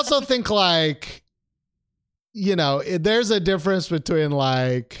I also think like, you know, there's a difference between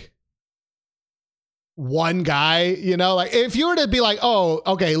like one guy, you know, like if you were to be like, oh,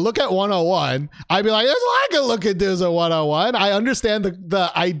 okay, look at 101, I'd be like, there's a lot of look at dudes at 101. I understand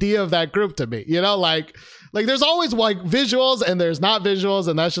the idea of that group to me, you know, like there's always like visuals and there's not visuals,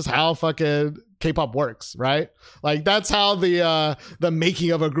 and that's just how fucking K-pop works, right? Like that's how the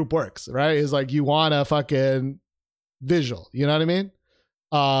making of a group works, right? Is like you want a fucking visual, you know what I mean?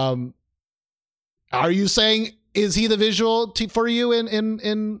 Are you saying, is he the visual for you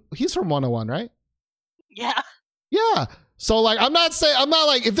in he's from 101, right? Yeah. So like, I'm not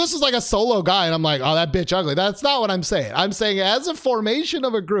like, if this is like a solo guy and I'm like, oh, that bitch ugly. That's not what I'm saying. I'm saying as a formation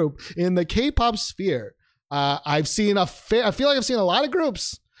of a group in the K-pop sphere, I feel like I've seen a lot of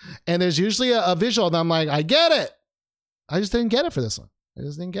groups and there's usually a visual and I'm like, I get it. I just didn't get it for this one.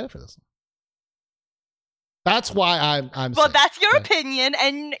 That's why I'm well, saying, that's your opinion,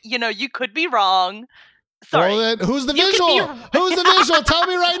 and you know you could be wrong. Sorry. Well, then, who's the visual? Who's the visual? Tell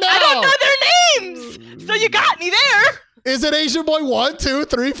me right now. I don't know their names, so you got me there. Is it Asian Boy 1, 2,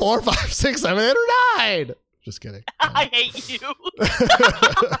 3, 4, 5, 6, 7, 8, or 9? Just kidding. I hate you.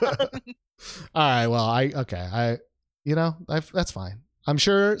 All right. Well, that's fine. I'm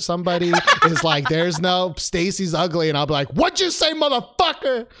sure somebody is like, there's no Stacy's ugly, and I'll be like, what'd you say,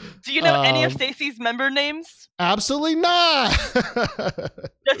 motherfucker? Do you know any of Stacy's member names? Absolutely not.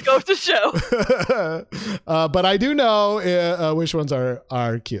 Just goes to show. But I do know which ones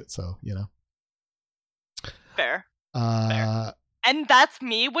are cute, so you know. Fair. And that's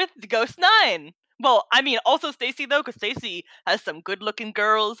me with Ghost 9. Well, I mean, also Stacy though, because Stacy has some good-looking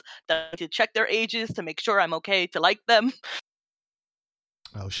girls that I need to check their ages to make sure I'm okay to like them.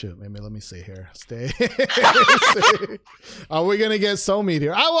 Oh shit! Maybe let me see here. Stay. Are we gonna get so meat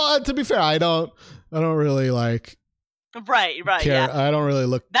here? To be fair, I don't really like. Right. Care. Yeah. I don't really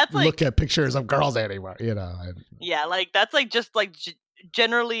look like, at pictures of girls anymore. You know. Yeah, like that's like just like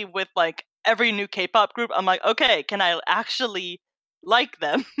generally with like every new K-pop group, I'm like, okay, can I actually like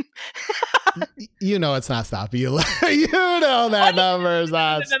them? You know, it's not stopping you. You know that number is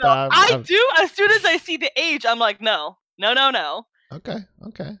not stopping. I do. As soon as I see the age, I'm like, no. Okay.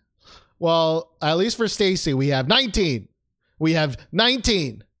 Well, at least for Stacy, we have 19. We have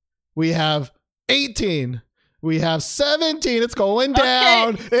 19. We have 18. we have 17. It's going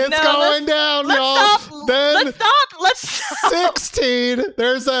down. It's no, going down, Let's y'all. stop. Then Let's stop. 16.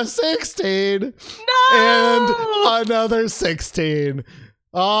 There's a 16 No. and another 16.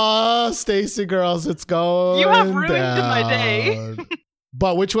 Oh, Stacy girls, it's going You have ruined down. my day.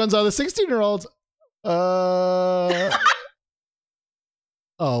 But which ones are the 16-year-olds?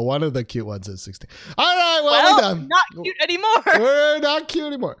 Oh, one of the cute ones is 16. All right, well, we're done. Not cute anymore. We're not cute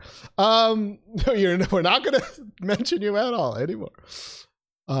anymore. We're not gonna mention you at all anymore.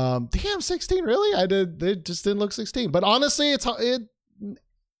 Damn, 16, really? They just didn't look 16. But honestly, it's hard.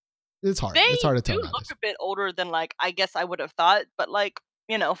 It's hard to tell. They do look a bit older than like I guess I would have thought, but like,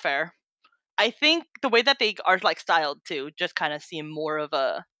 fair. I think the way that they are like styled too just kind of seem more of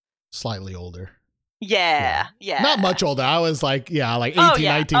a Slightly older. Yeah. Not much older. I was like 18, 19,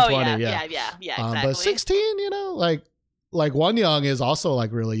 20. Yeah, exactly. But 16, like One Young is also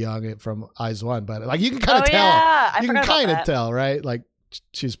like really young from Eyes One, but like you can kind of tell. Yeah. You can kind of tell, right? Like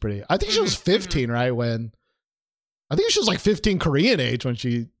she's pretty. I think she was 15, right? I think she was like 15 Korean age when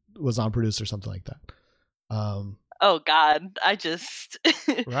she was on Produce or something like that. Oh God, I just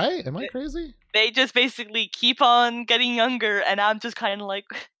right? Am I crazy? They just basically keep on getting younger, and I'm just kind of like,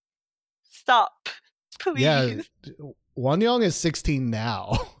 stop, please. Yeah, One Young is 16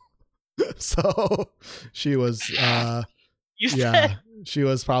 now, so she was. She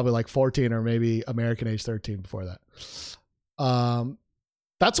was probably like 14 or maybe American age 13 before that.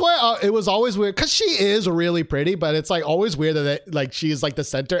 That's why it was always weird because she is really pretty, but it's like always weird that like she is like the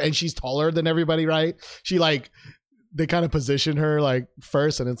center and she's taller than everybody, right? She like they kind of position her like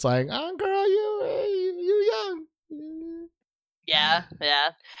first, and it's like, oh girl, you young. Yeah.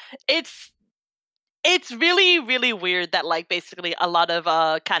 It's really, really weird that like basically a lot of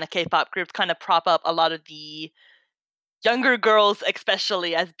kind of K-pop groups kind of prop up a lot of the younger girls,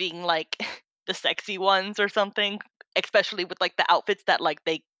 especially as being like the sexy ones or something, especially with like the outfits that like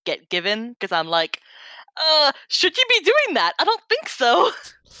they get given. Because I'm like, should you be doing that? I don't think so.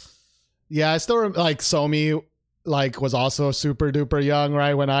 Yeah, I still like Somi like was also super duper young,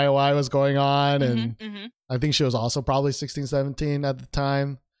 right, when IOI was going on, and I think she was also probably 16, 17 at the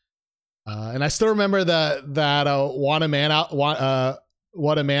time. And I still remember that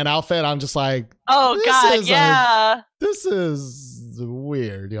What a Man outfit. I'm just like, oh God, yeah. This is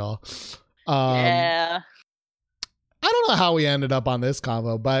weird, y'all. Yeah. I don't know how we ended up on this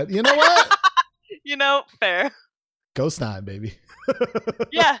convo, but you know what? Fair. Ghost 9, baby.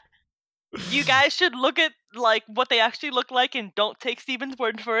 Yeah. You guys should look at like what they actually look like and don't take Steven's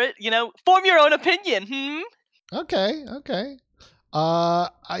word for it. Form your own opinion. Okay.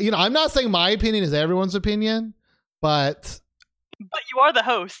 I'm not saying my opinion is everyone's opinion, but you are the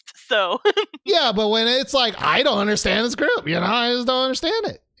host, so yeah. But when it's like I don't understand this group, I just don't understand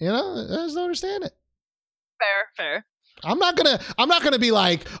it. I just don't understand it. Fair. I'm not gonna be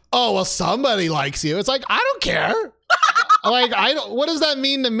like, oh well, somebody likes you. It's like I don't care. Like what does that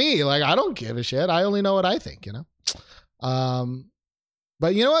mean to me? Like I don't give a shit. I only know what I think.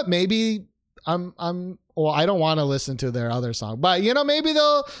 But you know what? Maybe well, I don't want to listen to their other song, but maybe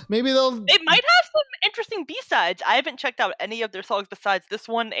they'll. It might have some interesting B-sides. I haven't checked out any of their songs besides this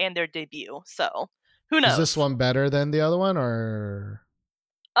one and their debut, so who knows? Is this one better than the other one, or?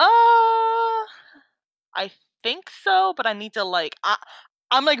 I think so, but I need to like.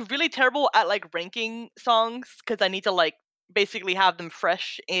 I'm like really terrible at like ranking songs because I need to like basically have them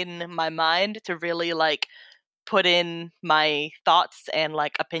fresh in my mind to really like put in my thoughts and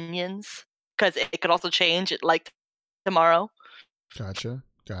like opinions. Because it could also change like tomorrow. Gotcha.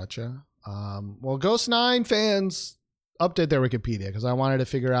 Well, Ghost 9 fans update their Wikipedia because I wanted to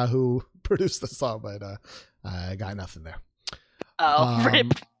figure out who produced the song, but I got nothing there. Oh,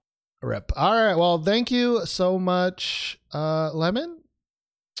 rip. All right. Well, thank you so much, Lemon.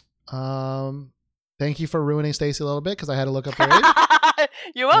 Thank you for ruining Stacy a little bit because I had to look up her age.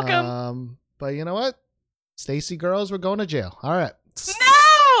 You're welcome. But you know what? Stacy girls, we're going to jail. All right.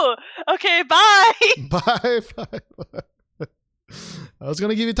 No! Okay, bye! Bye. I was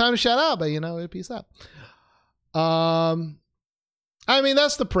going to give you time to shout out, but peace out. I mean,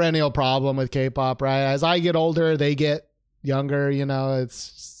 that's the perennial problem with K-pop, right? As I get older, they get younger,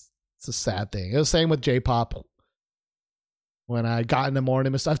 it's a sad thing. It was the same with J-pop. When I got into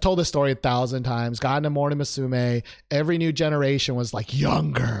Morning Musume, I've told this story 1,000 times, got into Morning Musume, every new generation was like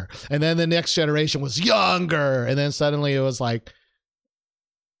younger. And then the next generation was younger. And then suddenly it was like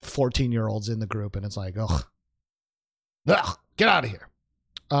 14-year-olds in the group. And it's like, ugh, get out of here.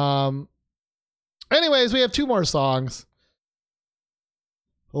 Anyways, we have 2 more songs.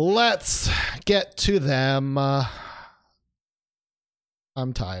 Let's get to them.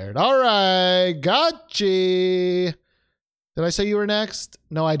 I'm tired. All right, Gotchi. Did I say you were next?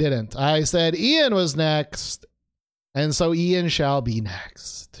 No, I didn't. I said Ian was next. And so Ian shall be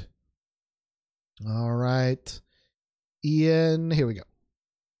next. All right. Ian, here we go.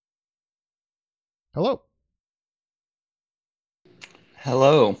 Hello.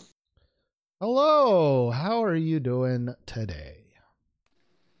 Hello. Hello. How are you doing today?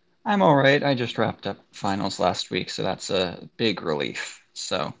 I'm all right. I just wrapped up finals last week, so that's a big relief.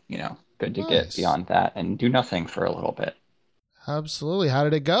 So, good to get Nice. beyond that and do nothing for a little bit. Absolutely. How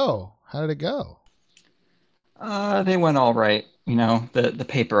did it go? They went all right. The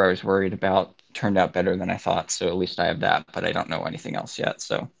paper I was worried about turned out better than I thought, so at least I have that, but I don't know anything else yet,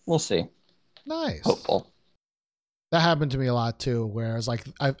 so we'll see. Nice. Hopeful. That happened to me a lot too, where it's like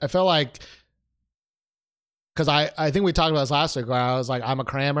I felt like, because I think we talked about this last week, where I was like, I'm a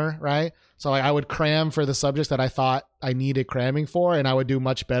crammer, right? So like I would cram for the subjects that I thought I needed cramming for, and I would do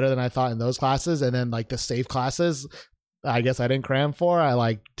much better than I thought in those classes. And then like the safe classes, I guess I didn't cram for, I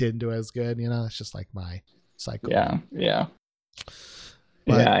like didn't do as good. It's just like my cycle. Yeah.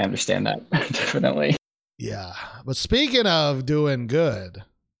 But- Yeah, I understand that. Definitely. Yeah. But speaking of doing good,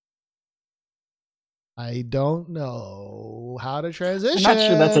 I don't know how to transition. I'm not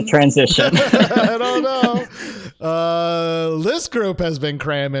sure that's a transition. I don't know. This group has been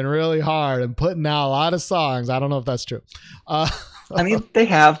cramming really hard and putting out a lot of songs. I don't know if that's true. I mean, they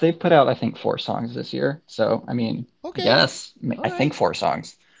put out, I think, 4 songs this year. So, I mean, Okay. yes, I All think 4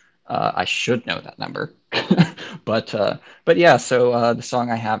 songs. I should know that number. But yeah, so the song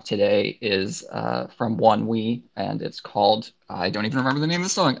I have today is from One We, and it's called, I don't even remember the name of the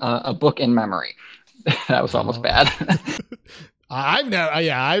song, A Book in Memory. That was almost bad. I've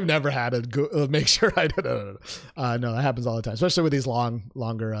never had to go, make sure I don't. No, that happens all the time, especially with these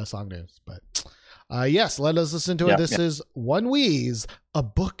longer song names. But yes, let us listen to it. This is One We's A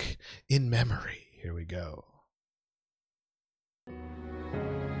Book in Memory. Here we go.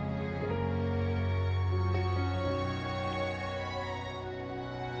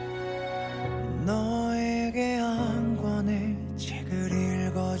 너에게 한 권의 책을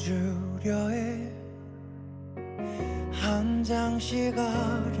읽어주려 해 한 장씩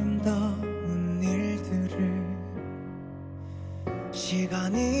아름다운 일들을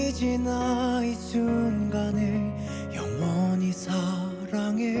시간이 지나 이 순간을 영원히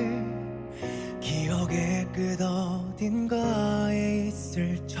사랑해 기억의 끝 어딘가에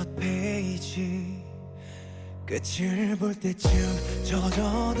있을 첫 페이지 끝을 볼 때쯤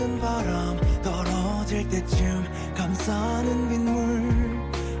젖어든 바람 떨어질 때쯤 감싸는 빗물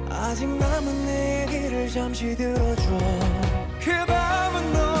아직 남은 내 얘기를 잠시 들어줘 그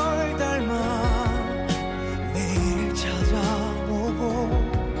밤은 널 닮아 매일 찾아오고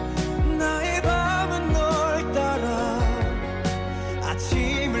나의 밤은 널 따라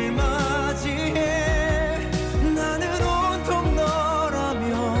아침을 맞이해 나는 온통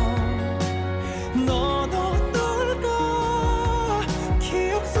너라면 넌 어떨까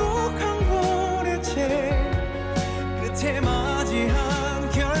기억 속 한 권의 책 끝에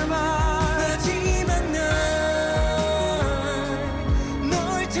맞이한 결말 하지만 난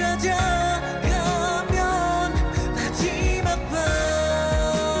널 찾아가면 마지막 밤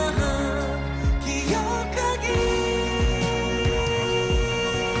기억하기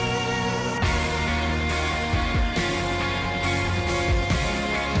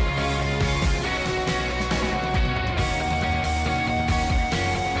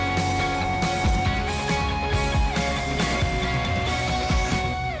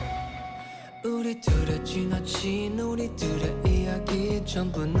우리 둘의 지나친 우리들의 이야기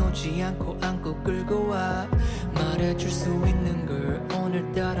전부 놓지 않고 안고 끌고 와 말해줄 수 있는 걸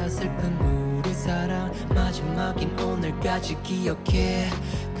오늘따라 슬픈 우리 사랑 마지막인 오늘까지 기억해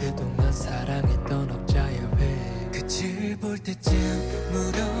그동안 사랑했던 억자의 회 끝을 볼 때쯤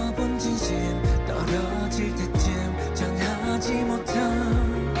물어본 진심 떨어질 때쯤 전하지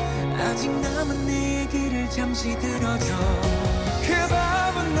못한 아직 남은 내 얘기를 잠시 들어줘 그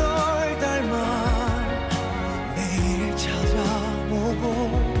밤은 널 닮아 매일 찾아오고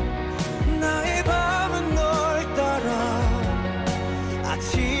나의 밤은 널 따라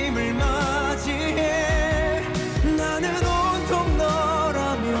아침을 맞이해 나는 온통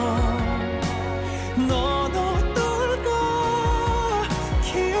너라면 넌 어떨까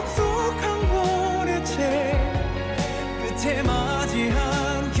기억 속 한 권의 책 끝에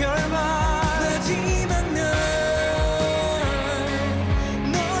맞이한 결말 하지만 난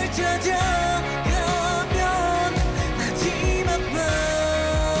널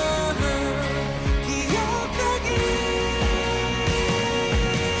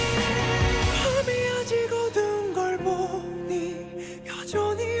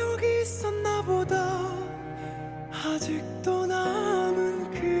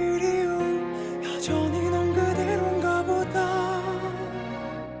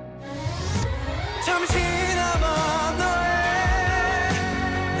잠시나마 너의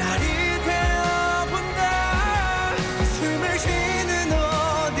날이 되어본다 숨을 쉬는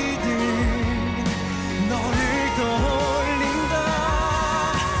어디든 너를 떠올린다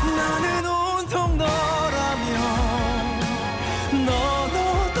나는 온통 너라면 넌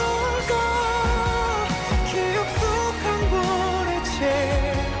어떨까 기억 속 한 볼의 책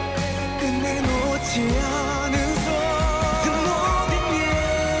끝내 놓지 않은 손 그 모든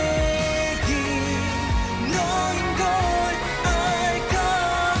얘기 너인 걸 알까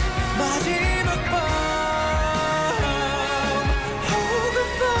마지막 밤 Oh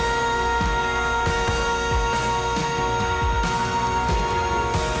goodbye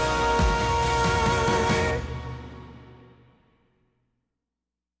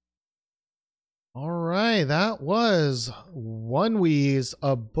All right, that was One Wee's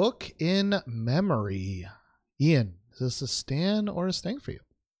A Book in Memory. Ian, is this a stan or a stang for you?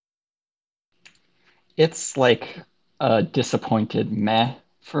 It's like a disappointed meh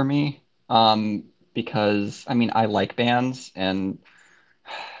for me. Because I mean I like bands and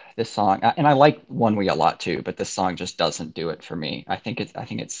this song and I like One We a lot too, but this song just doesn't do it for me. I think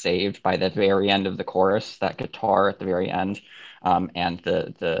it's saved by the very end of the chorus, that guitar at the very end, and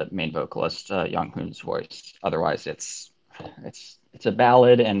the main vocalist, Young Hoon's voice. Otherwise it's a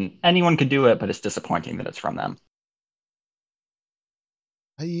ballad and anyone could do it, but it's disappointing that it's from them.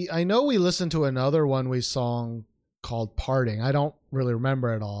 I know we listened to another One We song called Parting. I don't really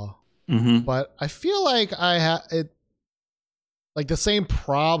remember it all. Mm-hmm. But I feel like I had it, like the same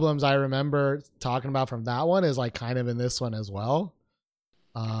problems I remember talking about from that one is like kind of in this one as well.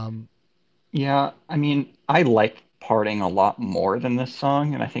 Yeah, I mean, I like Parting a lot more than this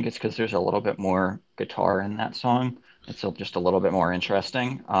song, and I think it's because there's a little bit more guitar in that song. It's just a little bit more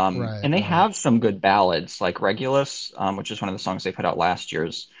interesting. Right, And they right. have some good ballads, like Regulus, which is one of the songs they put out last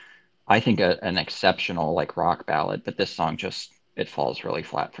year's, I think an exceptional like rock ballad, but this song just it falls really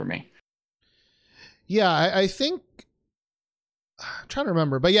flat for me. Yeah, I think I'm trying to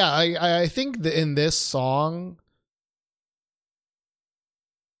remember, but yeah, I think that in this song,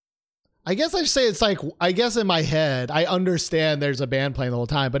 I guess I should say it's like, I guess in my head, I understand there's a band playing the whole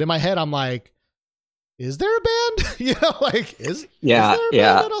time, but in my head, I'm like, is there a band? You know, like, is there a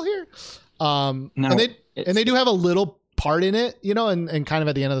band that I'll hear? No, and they do have a little part in it, you know, and kind of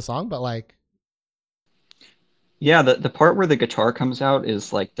at the end of the song, but like, yeah, the part where the guitar comes out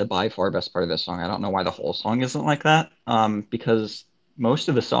is like the by far best part of this song. I don't know why the whole song isn't like that. Because most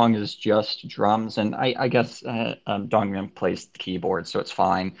of the song is just drums, and I guess Dongryun plays the keyboard, so it's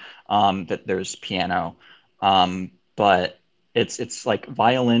fine. That there's piano, but it's like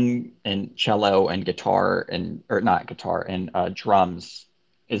violin and cello and guitar and or not guitar and drums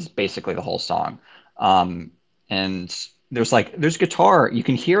is basically the whole song. And there's guitar. You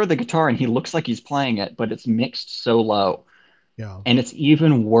can hear the guitar, and he looks like he's playing it, but it's mixed so low. yeah. And it's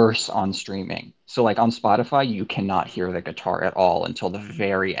even worse on streaming. So like on Spotify, you cannot hear the guitar at all until the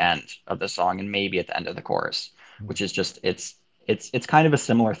very end of the song and maybe at the end of the chorus, which is just it's kind of a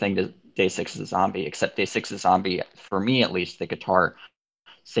similar thing to Day 6's Zombie, except Day 6's Zombie, for me at least, the guitar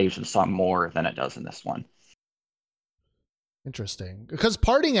saves the song more than it does in this one. Interesting. Because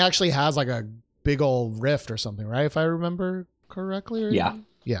Parting actually has like a big old riff or something, right? If I remember correctly. Yeah.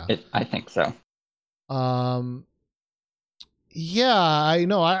 Yeah. I think so. Yeah, I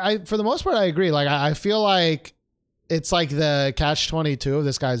know. I for the most part, I agree. Like, I feel like it's like the catch-22 of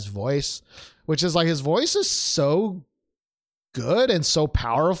this guy's voice, which is like his voice is so good and so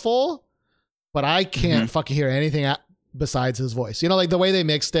powerful, but I can't fucking hear anything besides his voice. You know, like the way they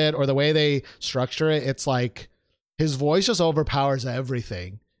mixed it or the way they structure it, it's like his voice just overpowers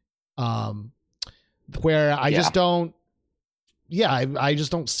everything. Where I just don't, I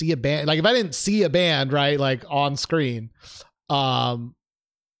just don't see a band. Like if I didn't see a band, right, like on screen, I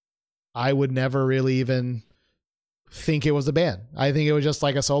would never really even think it was a band. I think it was just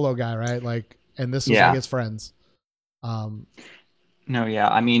like a solo guy, right? Like, and this was like his friends. No, yeah.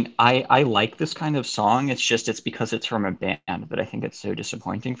 I mean, I like this kind of song. It's because it's from a band that I think it's so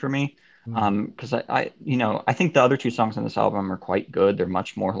disappointing for me. Because I think the other two songs on this album are quite good. They're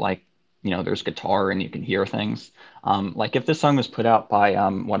much more like, there's guitar and you can hear things. Like if this song was put out by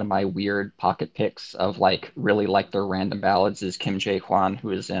one of my weird pocket picks of like really like their random ballads is Kim Jae Hwan,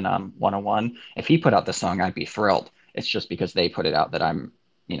 who is in 101. If he put out this song, I'd be thrilled. It's just because they put it out that I'm,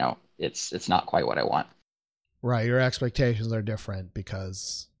 it's not quite what I want. Right, your expectations are different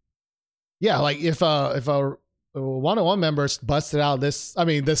because, like if a 101 member busted out this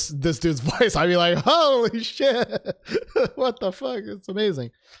dude's voice, I'd be like, holy shit, what the fuck? It's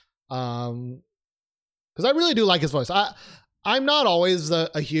amazing. Because I really do like his voice. I'm not always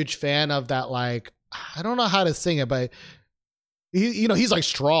a huge fan of that like I don't know how to sing it, but he's like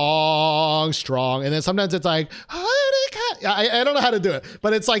strong, and then sometimes it's like I don't know how to do it,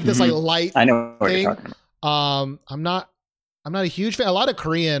 but it's like this like light. I know what thing. you're talking about. I'm not a huge fan. A lot of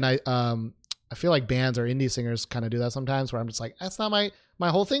Korean, I feel like bands or indie singers kind of do that sometimes, where I'm just like, that's not my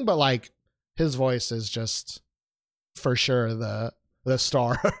whole thing, but like his voice is just for sure the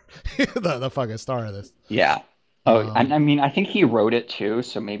star, the fucking star of this. Yeah. Oh, I mean, I think he wrote it too,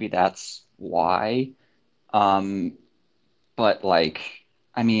 so maybe that's why. But like,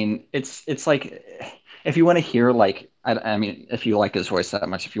 I mean, it's like if you want to hear like, I mean, if you like his voice that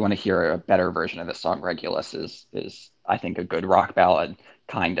much, if you want to hear a better version of this song, Regulus is I think a good rock ballad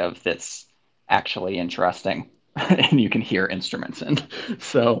kind of that's actually interesting and you can hear instruments in.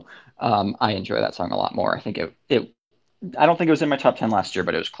 So I enjoy that song a lot more. I think I don't think it was in my top 10 last year,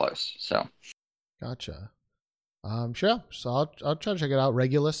 but it was close. So gotcha. Sure. So I'll try to check it out.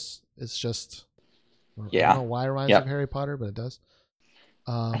 Regulus. It's just I don't know why it reminds me of Harry Potter, but it does.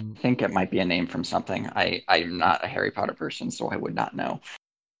 I think it might be a name from something. I'm not a Harry Potter person, so I would not know.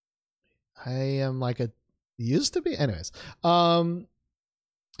 I am like used to be. Anyways. And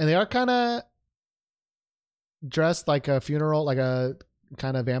they are kind of dressed like a funeral, like a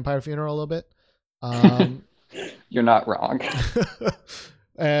kind of vampire funeral a little bit. You're not wrong.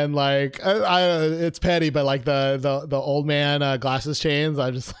 And like it's petty, but like the old man glasses chains,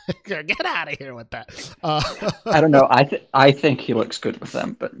 I'm just like, get out of here with that. I don't know. I think he looks good with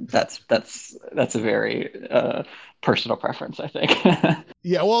them, but that's a very personal preference, I think.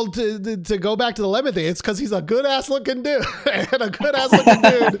 Yeah, well, to go back to the lemon thing, it's because he's a good ass looking dude, and a good ass looking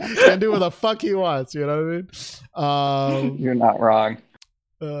dude can do what the fuck he wants. You know what I mean? You're not wrong.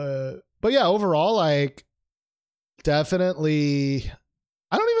 But yeah, overall, like definitely.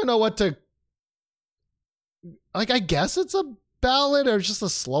 I don't even know what to like. I guess it's a ballad or just a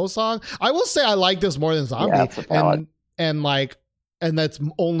slow song. I will say I like this more than Zombie, yeah, it's a ballad. and that's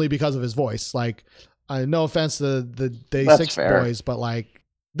only because of his voice. Like, no offense to the Day That's 6 fair. boys, but like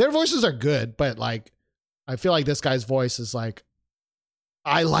their voices are good. But like, I feel like this guy's voice is like,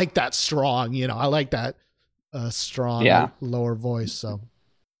 I like that strong. I like that strong lower voice. So.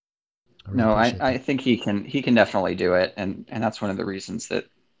 I think he can definitely do it, and that's one of the reasons that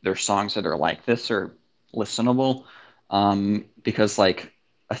their songs that are like this are listenable, because like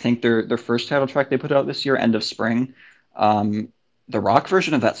I think their first title track they put out this year, End of Spring, the rock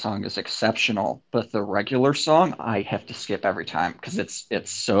version of that song is exceptional, but the regular song I have to skip every time because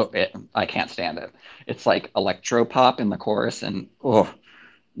I can't stand it. It's like electro pop in the chorus, and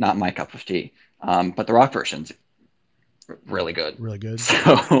not my cup of tea. But the rock version's really good. Really good.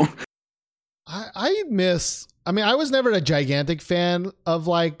 So. I was never a gigantic fan of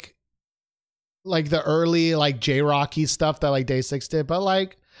like the early like J-Rocky stuff that like Day 6 did, but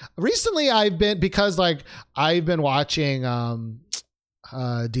like recently I've been watching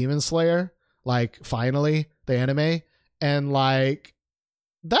Demon Slayer, like finally the anime, and like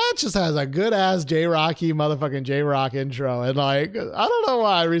that just has a good ass J-Rocky motherfucking J-Rock intro, and like I don't know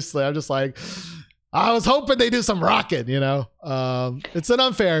why recently I'm just like I was hoping they do some rocking, It's an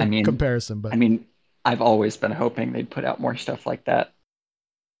unfair comparison, but I've always been hoping they'd put out more stuff like that.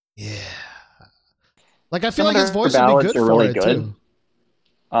 Yeah, like I feel like his voice would be good for it too.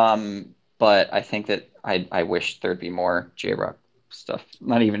 But I think that I wish there'd be more J-Rock stuff.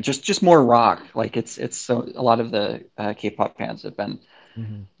 Not even just more rock. Like it's so a lot of the K-pop fans have been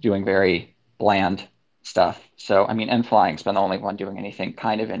doing very bland stuff. So and Flying's been the only one doing anything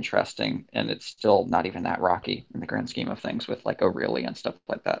kind of interesting, and it's still not even that rocky in the grand scheme of things with like O'Reilly and stuff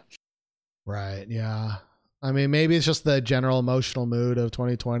like that. Right. Yeah. Maybe it's just the general emotional mood of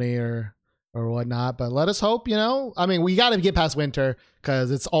 2020 or whatnot, but let us hope, we got to get past winter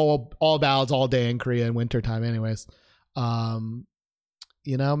because it's all ballads all day in Korea in winter time anyways.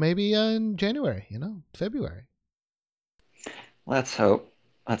 Maybe in January, February. Let's hope.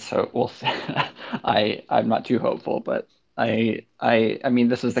 We'll see. I'm not too hopeful, but I mean,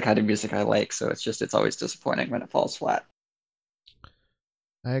 this is the kind of music I like, so it's always disappointing when it falls flat.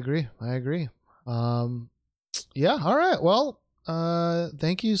 I agree. Yeah. All right. Well,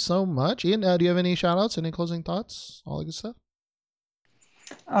 thank you so much. Ian, do you have any shout outs, any closing thoughts? All the good stuff?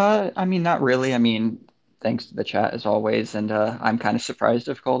 Not really. Thanks to the chat as always. And, I'm kind of surprised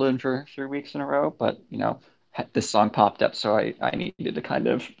I've called in for 3 weeks in a row, but this song popped up, so I needed to kind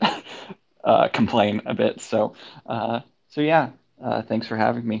of complain a bit. So yeah, thanks for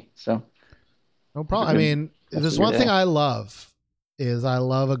having me. So no problem. There's one thing I love is I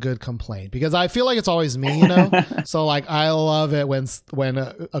love a good complaint because I feel like it's always me, you know? So like I love it when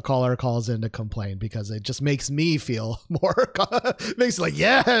a caller calls in to complain because it just makes me feel more, makes it like,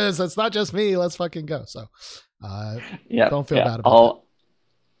 yes, it's not just me. Let's fucking go. So don't feel bad about it.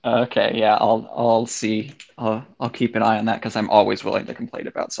 Okay, yeah, I'll see. I'll keep an eye on that because I'm always willing to complain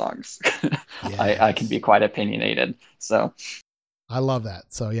about songs. Yes. I can be quite opinionated. So I love that.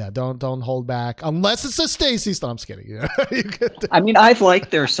 So yeah, don't hold back unless it's a Stacey. I'm just kidding. Yeah. I mean, I've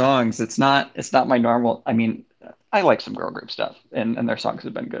liked their songs. It's not my normal. I mean, I like some girl group stuff, and their songs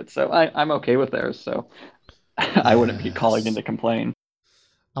have been good. So I'm okay with theirs. So I wouldn't be calling in to complain.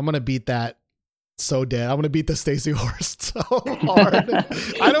 I'm gonna beat that so dead. I'm gonna beat the Stacey horse so hard.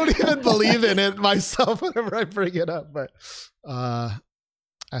 I don't even believe in it myself whenever I bring it up, but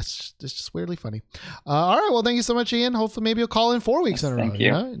it's just weirdly funny. All right, well, thank you so much, Ian. Hopefully, maybe you'll call in 4 weeks in a row. Thank you.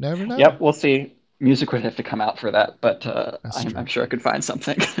 You never know. Yep, we'll see. Music would have to come out for that, but I'm sure I could find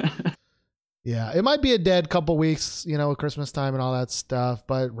something. Yeah, it might be a dead couple weeks, you know, with Christmas time and all that stuff.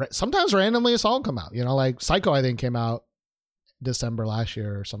 But sometimes randomly a song come out. You know, like Psycho, I think came out December last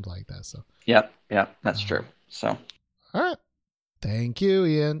year or something like that. So. Yep, that's true. So. All right. Thank you,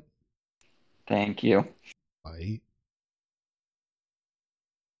 Ian. Thank you. Bye.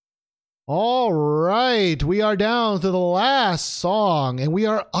 All right, we are down to the last song, and we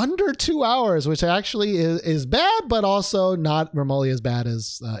are under 2 hours, which actually is bad, but also not remotely as bad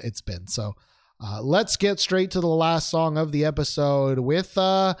as it's been. So let's get straight to the last song of the episode with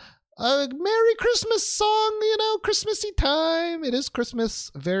a Merry Christmas song, you know, Christmassy time. It is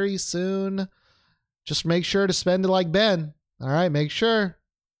Christmas very soon. Just make sure to spend it like Ben. All right, make sure.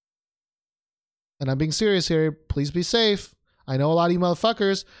 And I'm being serious here. Please be safe. I know a lot of you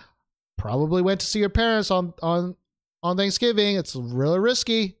motherfuckers probably went to see your parents on Thanksgiving. It's really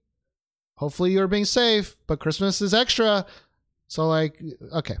risky. Hopefully you're being safe, but Christmas is extra. So like,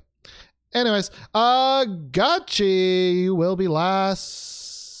 okay. Anyways, Gotchi, you will be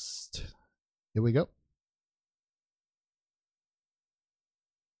last. Here we go.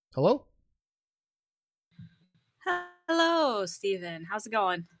 Hello? Hello, Steven. How's it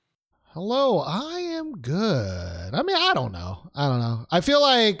going? Hello, I am good. I mean, I don't know. I feel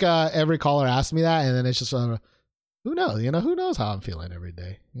like every caller asks me that, and then it's just who knows? You know, who knows how I'm feeling every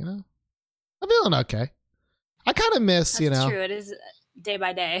day? You know, I'm feeling okay. I kind of miss, That's you know. true. It is day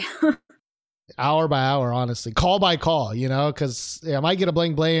by day. Hour by hour, honestly, call by call. You know, because I might get a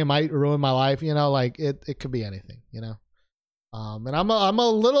bling bling, it might ruin my life. You know, like it could be anything. You know, and I'm a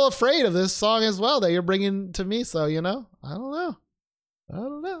little afraid of this song as well that you're bringing to me. So you know, I don't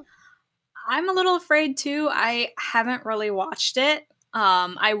know. I'm a little afraid too. I haven't really watched it.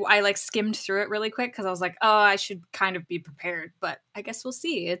 I like skimmed through it really quick because I was like, oh, I should kind of be prepared. But I guess we'll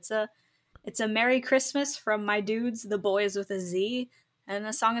see. It's a Merry Christmas from my dudes, the boys with a Z, and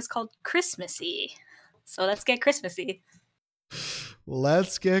the song is called Christmassy. So let's get Christmassy.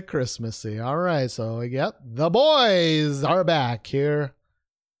 Let's get Christmassy. All right. So yep, the boys are back. Here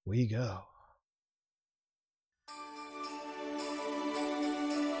we go.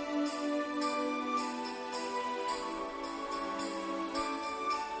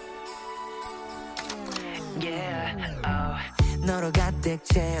 너로 가득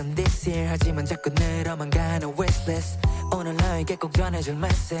채운 this year 하지만 자꾸 늘어만 가는 wishlist 오늘 너에게 꼭 전해줄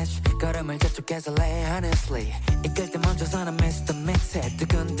message 걸음을 저쪽에서 lay honestly 이끌 때 멈춰서는 Mr. Mixit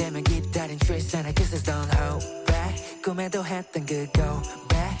두근대면 기다린 trees and kisses don't hold back 꿈에도 했던 그 go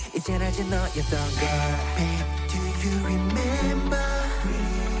back 이젠 알지 너였던 girl Babe, do you remember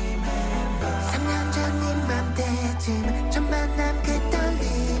 3년 전 이맘때쯤 좀 만남 그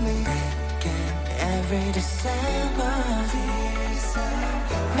떨림을 Every December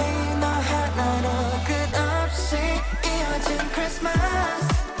매일 너 하나로 끝없이 이어진 Christmas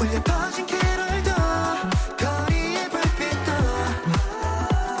울려 퍼진 캐롤도 거리의 불빛도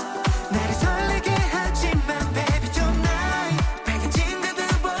나를 설레게 하지만 baby tonight 밝아진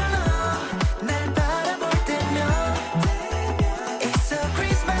그들로 날 바라볼 때면 It's so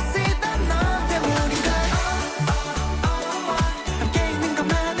Christmassy 난 너 때문이다 함께 있는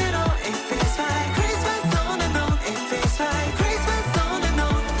것만으로 it feels right Christmas on and on it feels right Christmas on and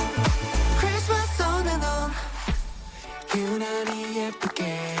on Christmas on and on 유난히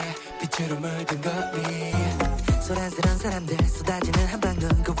예쁘게 빛으로 물든 거리 소란스런 사람들 쏟아지는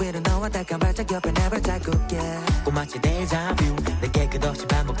한방눈 그 위로 너와 닿아 발짝 옆에 내 발자국에 꼬마치 데자 뷰 내게 끝없이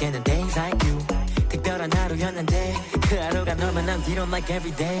반복되는 days like you 특별한 하루였는데 그 하루가 너만 난 뒤로 like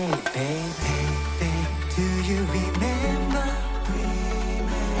every day baby do you remember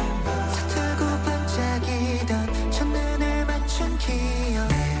서투고 반짝이던 첫눈을 맞춘 기억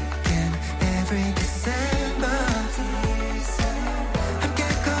내겐 every December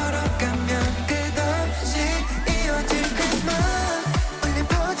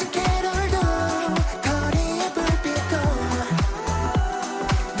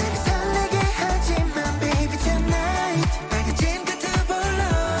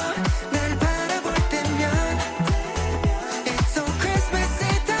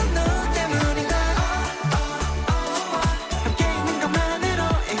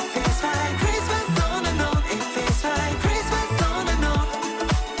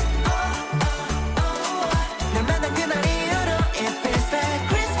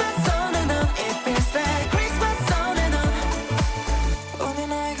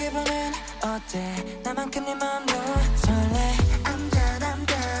이번엔 어때 나만큼 네 맘도 설레 I'm down I'm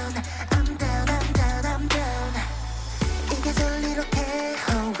down I'm down I'm down I'm down 이게 절 이렇게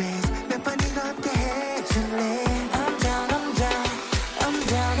always 몇 번이고 함께 해줄래 I'm down I'm down I'm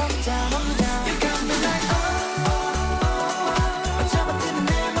down I'm down I'm down You got me like oh 잡아뜨는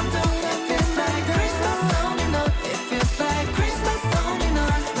내 맘도 It feels like Christmas on and on It feels like Christmas on and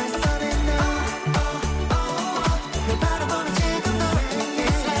on Christmas on and on 널 바라보는 지금도 It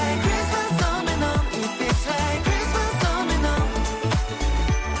feels like Christmas on and on It feels like Christmas on and on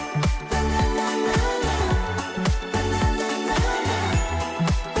La la la la la La la la la la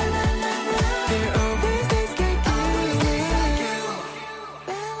La la la la la There always days like you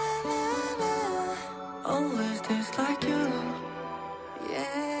La la la la Always days like you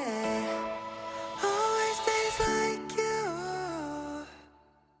Yeah Always days like you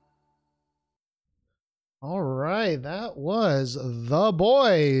All right, that was The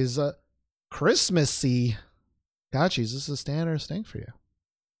Boys, Christmassy. Gotcha, is this a stan or a stank for you?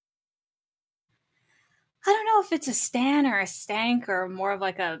 I don't know if it's a stan or a stank or more of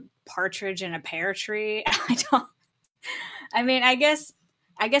like a partridge in a pear tree. I mean, I guess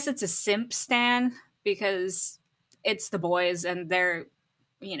it's a simp stan because it's The Boys and they're,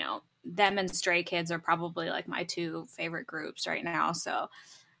 you know, them and Stray Kids are probably like my two favorite groups right now. So,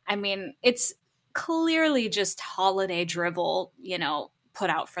 I mean, it's clearly just holiday drivel, you know, put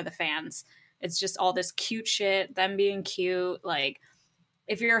out for the fans. It's just all this cute shit, them being cute. Like,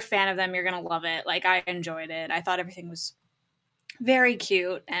 if you're a fan of them, you're going to love it. Like, I enjoyed it. I thought everything was very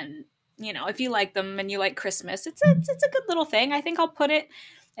cute. And, you know, if you like them and you like Christmas, it's a good little thing. I think I'll put it,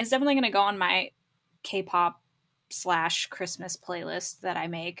 it's definitely going to go on my K-pop / Christmas playlist that I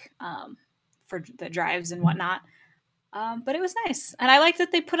make for the drives and whatnot. But it was nice. And I like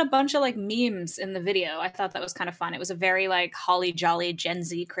that they put a bunch of like memes in the video. I thought that was kind of fun. It was a very like holly jolly Gen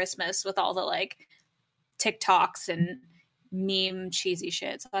Z Christmas with all the like TikToks and meme cheesy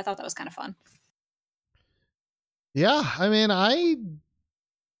shit. So I thought that was kind of fun. Yeah, I mean, I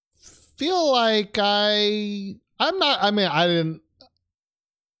feel like I'm not going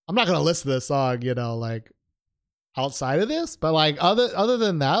to listen to this song, you know, like outside of this, but like other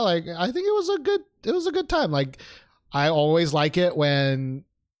than that, like I think it was a good time. Like I always like it when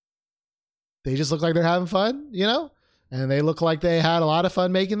they just look like they're having fun, you know? And they look like they had a lot of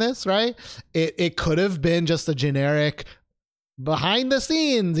fun making this, right? It could have been just a generic behind the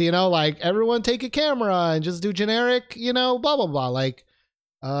scenes, you know, like everyone take a camera and just do generic, you know, blah, blah, blah. Like,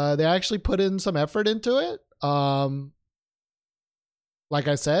 they actually put in some effort into it. Like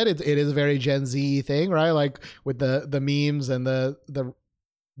I said, it is a very Gen Z thing, right? Like with the memes and the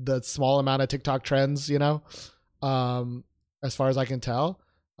small amount of TikTok trends, you know, as far as I can tell.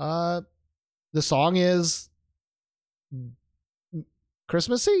 The song is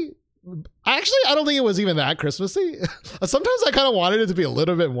Christmassy. Actually, I don't think it was even that Christmassy. Sometimes I kind of wanted it to be a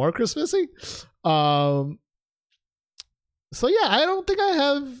little bit more Christmassy. So yeah, I don't think I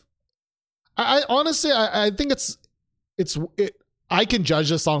have. I honestly, I think I can judge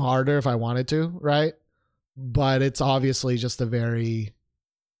this song harder if I wanted to, right? But it's obviously just a very,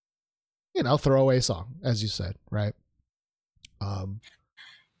 you know, throwaway song, as you said, right?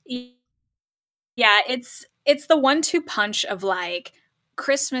 Yeah, it's the 1-2 punch of like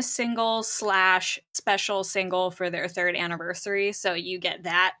Christmas single / special single for their 3rd anniversary. So you get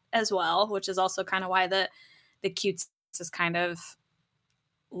that as well, which is also kind of why the cute is kind of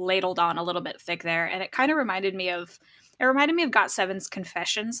ladled on a little bit thick there. And it kind of reminded me of GOT7's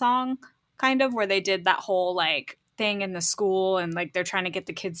Confession song, kind of, where they did that whole like thing in the school and like they're trying to get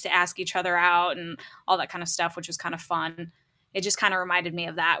the kids to ask each other out and all that kind of stuff, which was kind of fun. It just kind of reminded me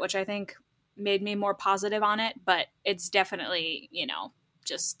of that, which I think made me more positive on it. But it's definitely, you know,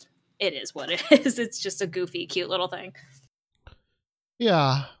 just it is what it is. It's just a goofy, cute little thing.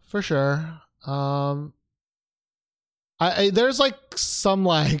 Yeah, for sure. There's like some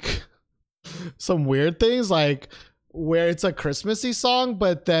weird things like where it's a Christmassy song,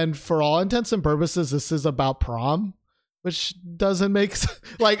 but then for all intents and purposes, this is about prom, which doesn't make sense.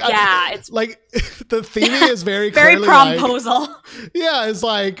 Like, yeah, it's like the theming is very very clearly promposal. Like, yeah, it's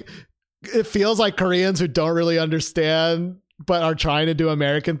like it feels like Koreans who don't really understand but are trying to do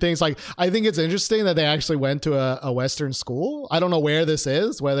American things. Like, I think it's interesting that they actually went to a Western school. I don't know where this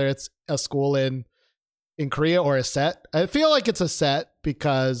is, whether it's a school in Korea or a set. I feel like it's a set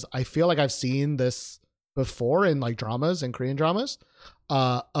because I feel like I've seen this before in like dramas and Korean dramas,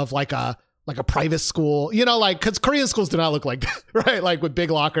 of like a private school, you know, like, because Korean schools do not look like that, right? Like with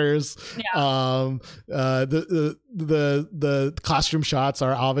big lockers. Yeah. The classroom shots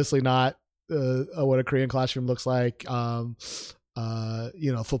are obviously not what a Korean classroom looks like.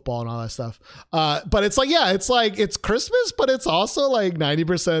 football and all that stuff. But it's like, yeah, it's Christmas, but it's also like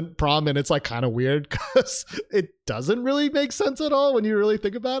 90% prom, and it's like kind of weird because it doesn't really make sense at all when you really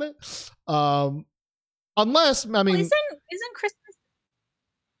think about it. Unless, I mean,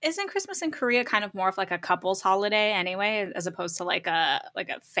 isn't Christmas in Korea kind of more of like a couple's holiday anyway, as opposed to like a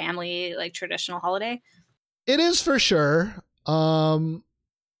family, like traditional holiday? It is for sure.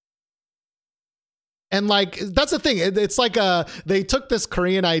 And like, that's the thing. It's like they took this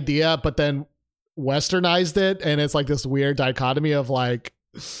Korean idea, but then westernized it. And it's like this weird dichotomy of like,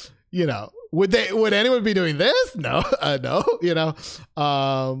 would anyone be doing this? No, no,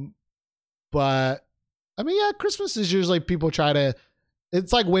 but I mean, yeah, Christmas is usually people try to,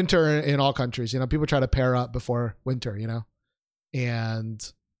 it's like winter in all countries, people try to pair up before winter,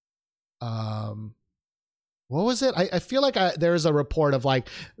 and, what was it? I feel like there's a report of like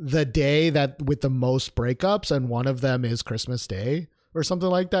the day that with the most breakups, and one of them is Christmas Day or something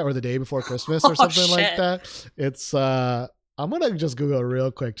like that, or the day before Christmas or something like that. It's, I'm going to just Google it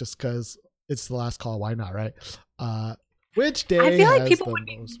real quick just because it's the last call. Why not? Right. Which day? I feel like people would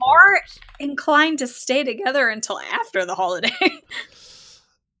be more inclined to stay together until after the holiday.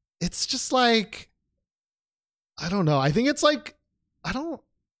 It's just like, I don't know. I think it's like, oh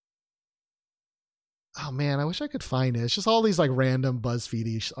man, I wish I could find it. It's just all these like random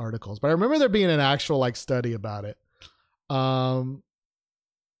BuzzFeed articles, but I remember there being an actual like study about it. I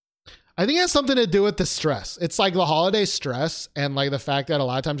think it has something to do with the stress. It's like the holiday stress, and like the fact that a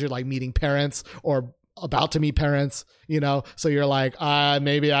lot of times you're like meeting parents or about to meet parents, so you're like,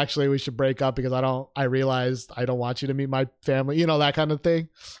 maybe actually we should break up because I realized I don't want you to meet my family, that kind of thing.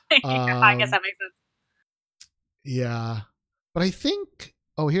 I guess that makes sense. Yeah. But I think,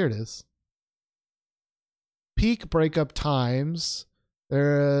 here it is. Peak breakup times.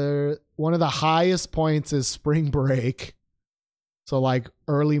 One of the highest points is spring break. So like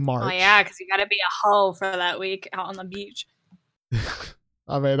early March. Oh yeah, because you got to be a hoe for that week out on the beach.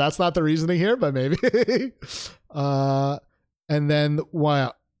 I mean, that's not the reasoning here, but maybe. And then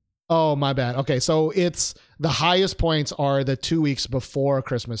what? Oh, my bad. Okay, so it's the highest points are the 2 weeks before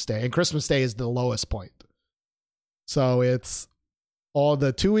Christmas Day, and Christmas Day is the lowest point. So it's all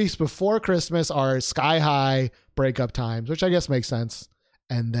the 2 weeks before Christmas are sky high breakup times, which I guess makes sense.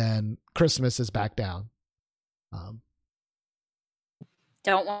 And then Christmas is back down.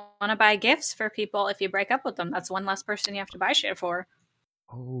 Don't want to buy gifts for people if you break up with them. That's one less person you have to buy shit for.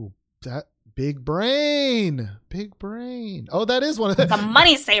 Oh, that big brain. Oh, that is one of the. It's a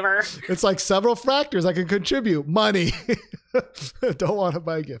money saver. It's like several factors I can contribute. Money. Don't want to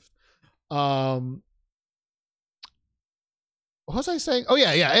buy a gift. What was I saying? Oh,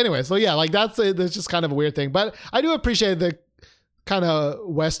 yeah. Anyway, so yeah, like that's just kind of a weird thing. But I do appreciate the kind of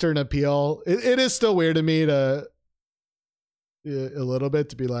Western appeal. It is still weird to me to a little bit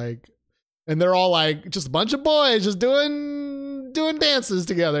to be like, and they're all like just a bunch of boys just doing dances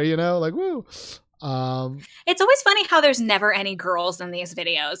together, like woo. It's always funny how there's never any girls in these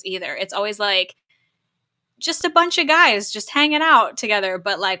videos either. It's always like just a bunch of guys just hanging out together,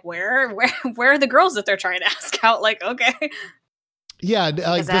 but like where are the girls that they're trying to ask out? Like, okay. Yeah,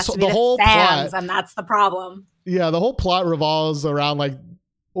 like the whole fans, plot, and that's the problem. Yeah, the whole plot revolves around like,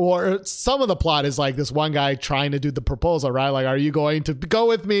 or some of the plot is like this one guy trying to do the proposal, right? Like, are you going to go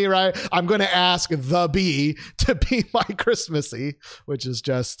with me, right? I'm going to ask the bee to be my Christmassy, which is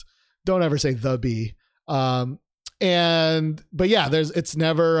just, don't ever say the bee. But yeah, it's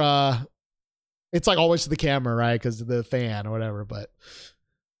never, it's like always to the camera, right? Because of the fan or whatever. But,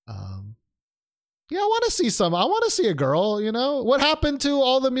 yeah, I want to see a girl, what happened to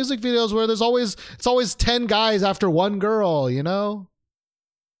all the music videos where it's always 10 guys after one girl,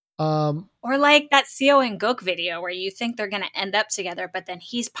 Or like that Seo and Gook video where you think they're going to end up together, but then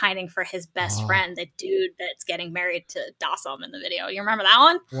he's pining for his best friend, the dude that's getting married to Dasom in the video. You remember that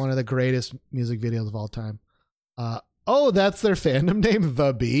one? One of the greatest music videos of all time. That's their fandom name,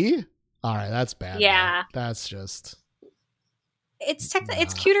 The Bee? All right, that's bad. Yeah. Man. That's just... It's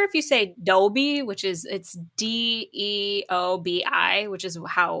cuter if you say Dobie, which is it's Deobi, which is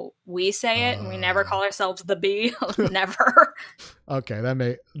how we say it, and we never call ourselves the Bee. Never. Okay,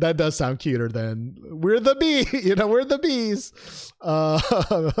 that does sound cuter then. We're the Bee, we're the bees.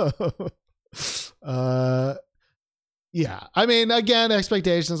 Yeah. I mean, again,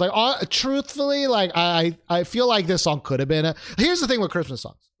 expectations. Like, truthfully, like I feel like this song could have been. Here's the thing with Christmas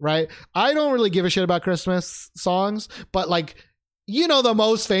songs, right? I don't really give a shit about Christmas songs, but like. The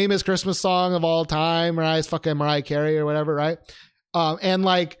most famous Christmas song of all time, right? It's fucking Mariah Carey or whatever, right? And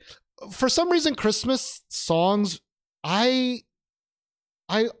like, for some reason, Christmas songs, I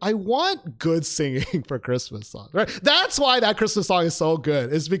I want good singing for Christmas songs, right? That's why that Christmas song is so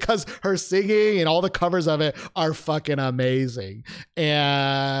good. It's because her singing and all the covers of it are fucking amazing.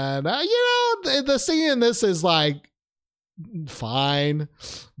 And, the singing in this is like fine.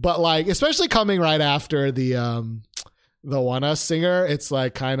 But like, especially coming right after the One Us singer, it's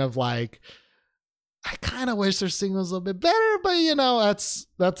like kind of like, I kind of wish their singing was a little bit better, but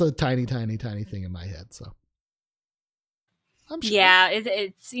that's a tiny thing in my head. So. I'm sure. Yeah,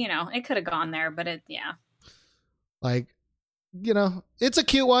 it's it could have gone there, but like, it's a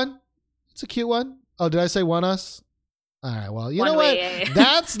cute one. Oh, did I say One Us? All right, well, you know what?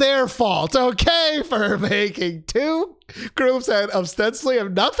 That's their fault, okay, for making two groups that ostensibly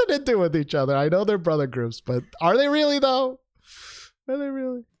have nothing to do with each other. I know they're brother groups, but are they really, though? Are they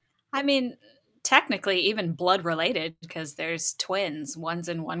really? I mean, technically, even blood related, because there's twins. One's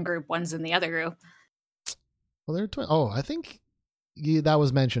in one group, one's in the other group. Well, they're twins. Oh, I think that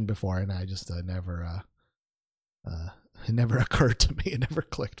was mentioned before, and I just it never occurred to me. It never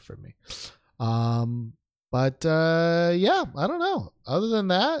clicked for me. But yeah, I don't know. Other than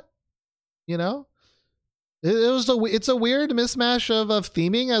that, it's a weird mismatch of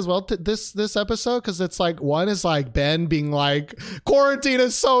theming as well to this episode, because it's like one is like Ben being like, quarantine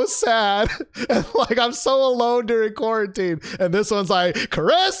is so sad and like I'm so alone during quarantine, and this one's like,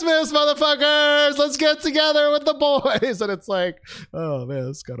 Christmas, motherfuckers, let's get together with the boys, and it's like, oh man,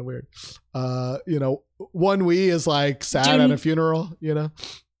 that's kind of weird. One we is like sad at a funeral,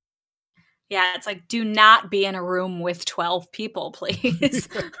 Yeah, it's like, do not be in a room with 12 people, please.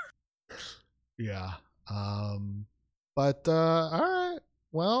 Yeah. But all right.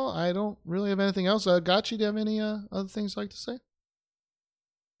 Well, I don't really have anything else. Gotchi, do you have any other things you'd like to say?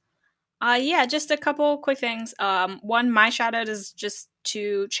 Yeah, just a couple quick things. One, my shout out is just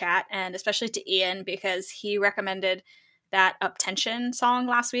to chat, and especially to Ian, because he recommended that Up Tension song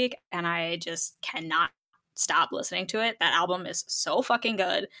last week, and I just cannot stop listening to it. That album is so fucking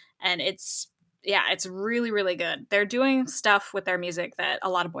good, and it's really, really good. They're doing stuff with their music that a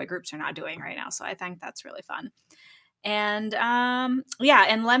lot of boy groups are not doing right now, so I think that's really fun. And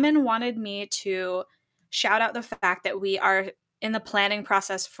and Lemon wanted me to shout out the fact that we are in the planning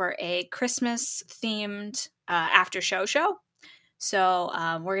process for a Christmas themed after show. So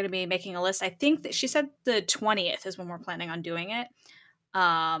we're going to be making a list. I think that she said the 20th is when we're planning on doing it.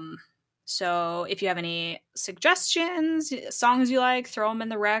 So if you have any suggestions, songs you like, throw them in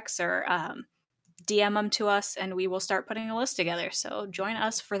the Rex or DM them to us, and we will start putting a list together. So join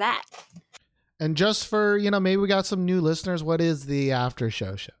us for that. And just for, maybe we got some new listeners, what is the after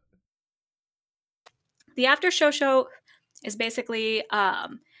show? The after show is basically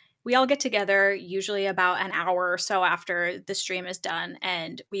we all get together usually about an hour or so after the stream is done,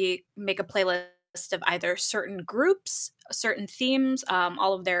 and we make a playlist of either certain groups, certain themes,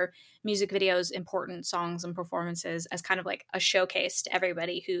 all of their music videos, important songs and performances, as kind of like a showcase to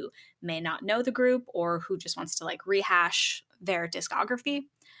everybody who may not know the group or who just wants to like rehash their discography.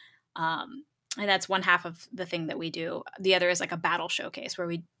 And that's one half of the thing that we do. The other is like a battle showcase where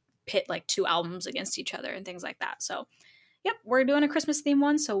we pit like two albums against each other and things like that. So yep, we're doing a Christmas theme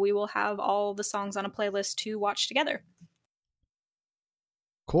one, so we will have all the songs on a playlist to watch together.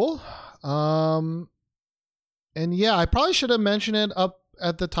 Cool. And yeah, I probably should have mentioned it up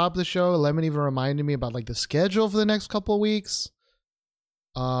at the top of the show. Lemon even reminded me about like the schedule for the next couple of weeks.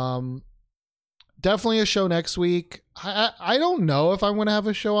 Definitely a show next week. I don't know if I'm going to have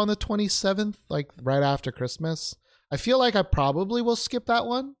a show on the 27th, like right after Christmas. I feel like I probably will skip that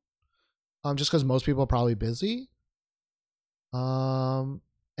one. Just because most people are probably busy. And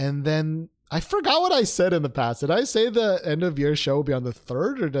then I forgot what I said in the past. Did I say the end of year show will be on the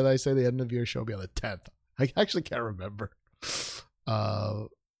 3rd, or did I say the end of year show will be on the 10th? I actually can't remember. I'm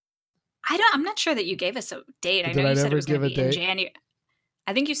not sure that you gave us a date. I Did know I you said never it was going give to be a in date? January.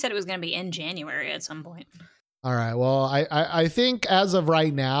 I think you said it was going to be in January at some point. All right. Well, I think as of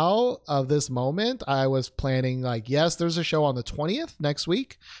right now of this moment, I was planning like, yes, there's a show on the 20th next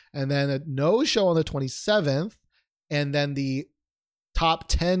week, and then a no show on the 27th, and then the top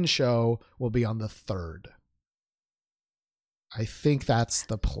 10 show will be on the 3rd. I think that's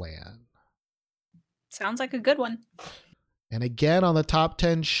the plan. Sounds like a good one. And again, on the top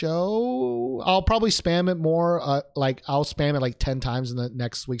 10 show, I'll probably spam it more. I'll spam it like 10 times in the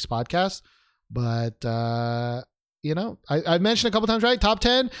next week's podcast. But, I mentioned a couple times, right? Top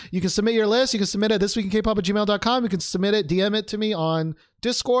 10, you can submit your list. You can submit it thisweekinkpop@gmail.com. You can submit it, DM it to me on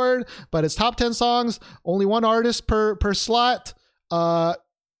Discord. But it's top 10 songs, only one artist per slot. The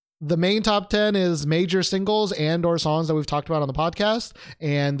main top 10 is major singles and or songs that we've talked about on the podcast.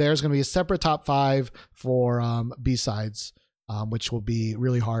 And there's going to be a separate top 5 for B-sides which will be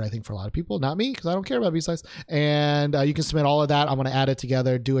really hard, I think, for a lot of people. Not me, because I don't care about B-sides. And you can submit all of that. I'm going to add it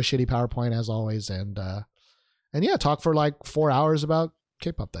together, do a shitty PowerPoint as always, and yeah, talk for like 4 hours about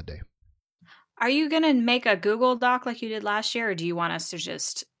K-pop that day. Are you going to make a Google Doc like you did last year, or do you want us to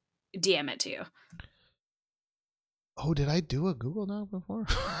just DM it to you? Oh, did I do a Google Doc before?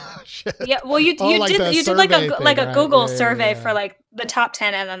 Shit. Yeah, well, you like did the like survey a thing, like a right? Google Yeah, survey yeah. for like the top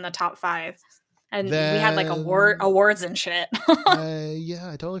 10 and then the top 5, and we had like awards and shit. Yeah,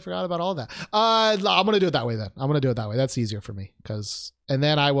 I totally forgot about all that. I'm gonna do it that way then. I'm gonna do it that way. That's easier for me and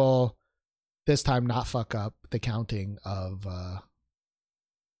then I will this time not fuck up the counting of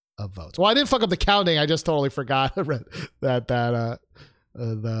votes. Well, I didn't fuck up the counting. I just totally forgot that the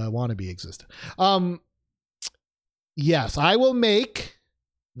wannabe existed. Yes, I will make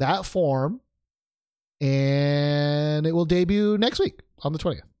that form, and it will debut next week on the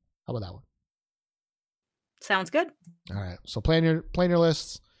 20th. How about that one? Sounds good. All right. So plan your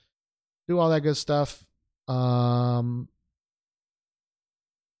lists, do all that good stuff.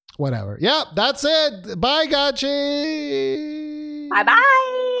 Whatever. Yep, that's it. Bye, Gachi.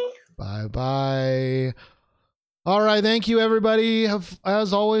 Bye-bye. Bye-bye. All right. Thank you, everybody,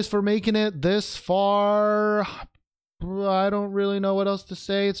 as always, for making it this far. I don't really know what else to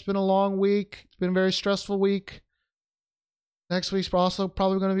say. It's been a long week. It's been a very stressful week. Next week's also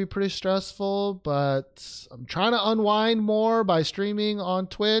probably going to be pretty stressful, but I'm trying to unwind more by streaming on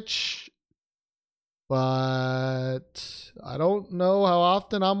Twitch. But I don't know how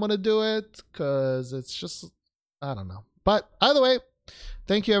often I'm going to do it because it's just, I don't know. But either way,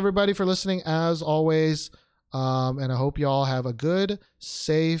 thank you, everybody, for listening, as always. And I hope you all have a good,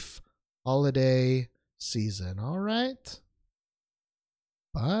 safe holiday season. All right.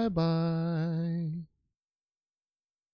 Bye-bye.